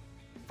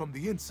 From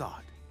the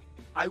inside.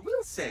 I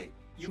will say,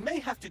 you may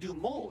have to do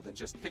more than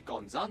just pick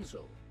on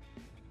Zanzo.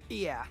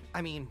 Yeah,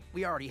 I mean,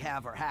 we already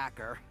have our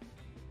hacker.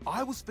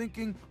 I was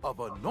thinking of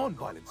a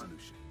non-violent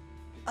solution.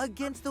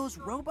 Against those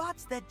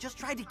robots that just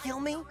tried to kill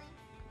me?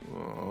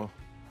 Oh.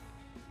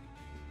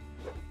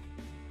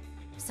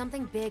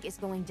 Something big is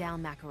going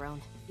down, Macaron.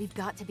 We've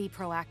got to be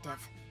proactive.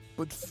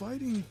 But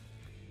fighting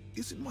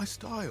isn't my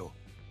style.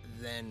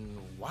 Then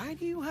why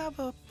do you have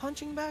a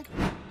punching bag?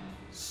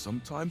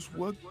 Sometimes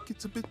work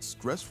gets a bit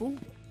stressful,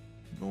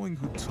 knowing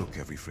who took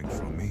everything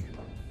from me.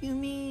 You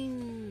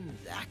mean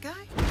that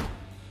guy?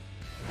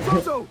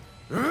 Zozo!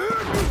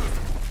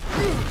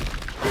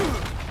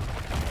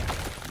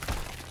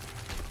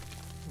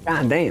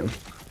 God damn.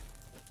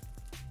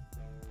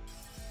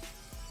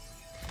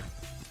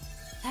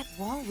 That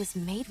wall was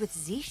made with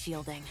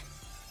Z-shielding.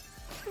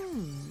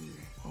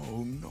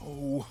 Oh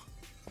no.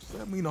 Does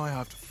that mean I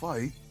have to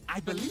fight? I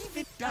believe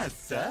it does,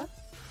 sir.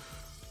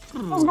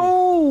 Let's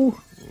go!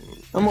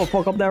 I'm gonna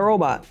fuck up that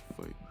robot.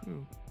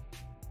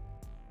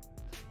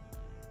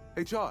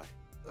 Hey, Chai,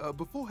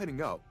 before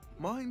heading out,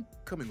 mind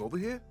coming over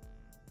here?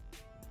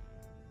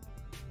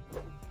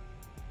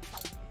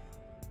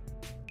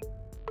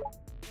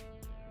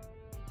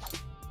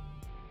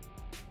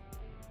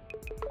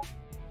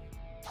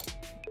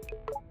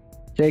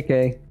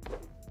 JK.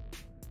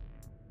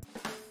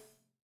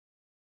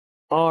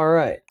 All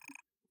right.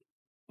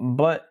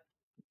 But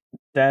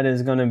that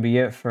is going to be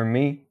it for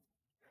me.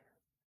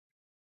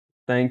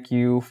 Thank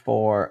you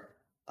for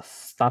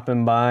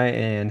stopping by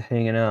and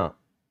hanging out.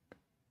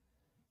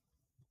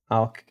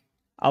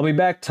 I'll be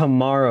back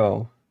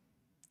tomorrow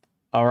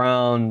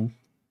around,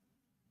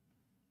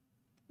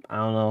 I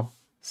don't know,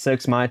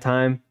 6 my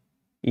time,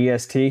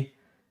 EST,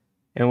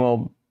 and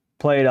we'll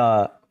play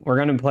we're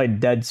going to play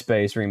Dead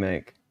Space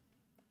remake.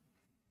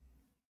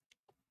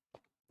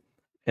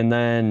 And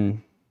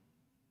then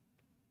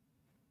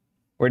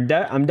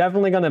I'm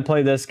definitely going to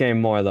play this game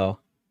more though.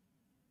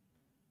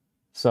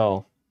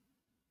 So,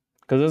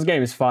 because this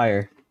game is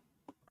fire.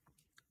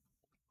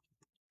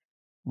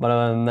 But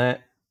other than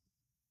that,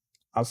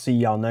 I'll see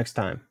y'all next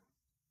time.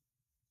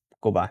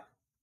 Goodbye.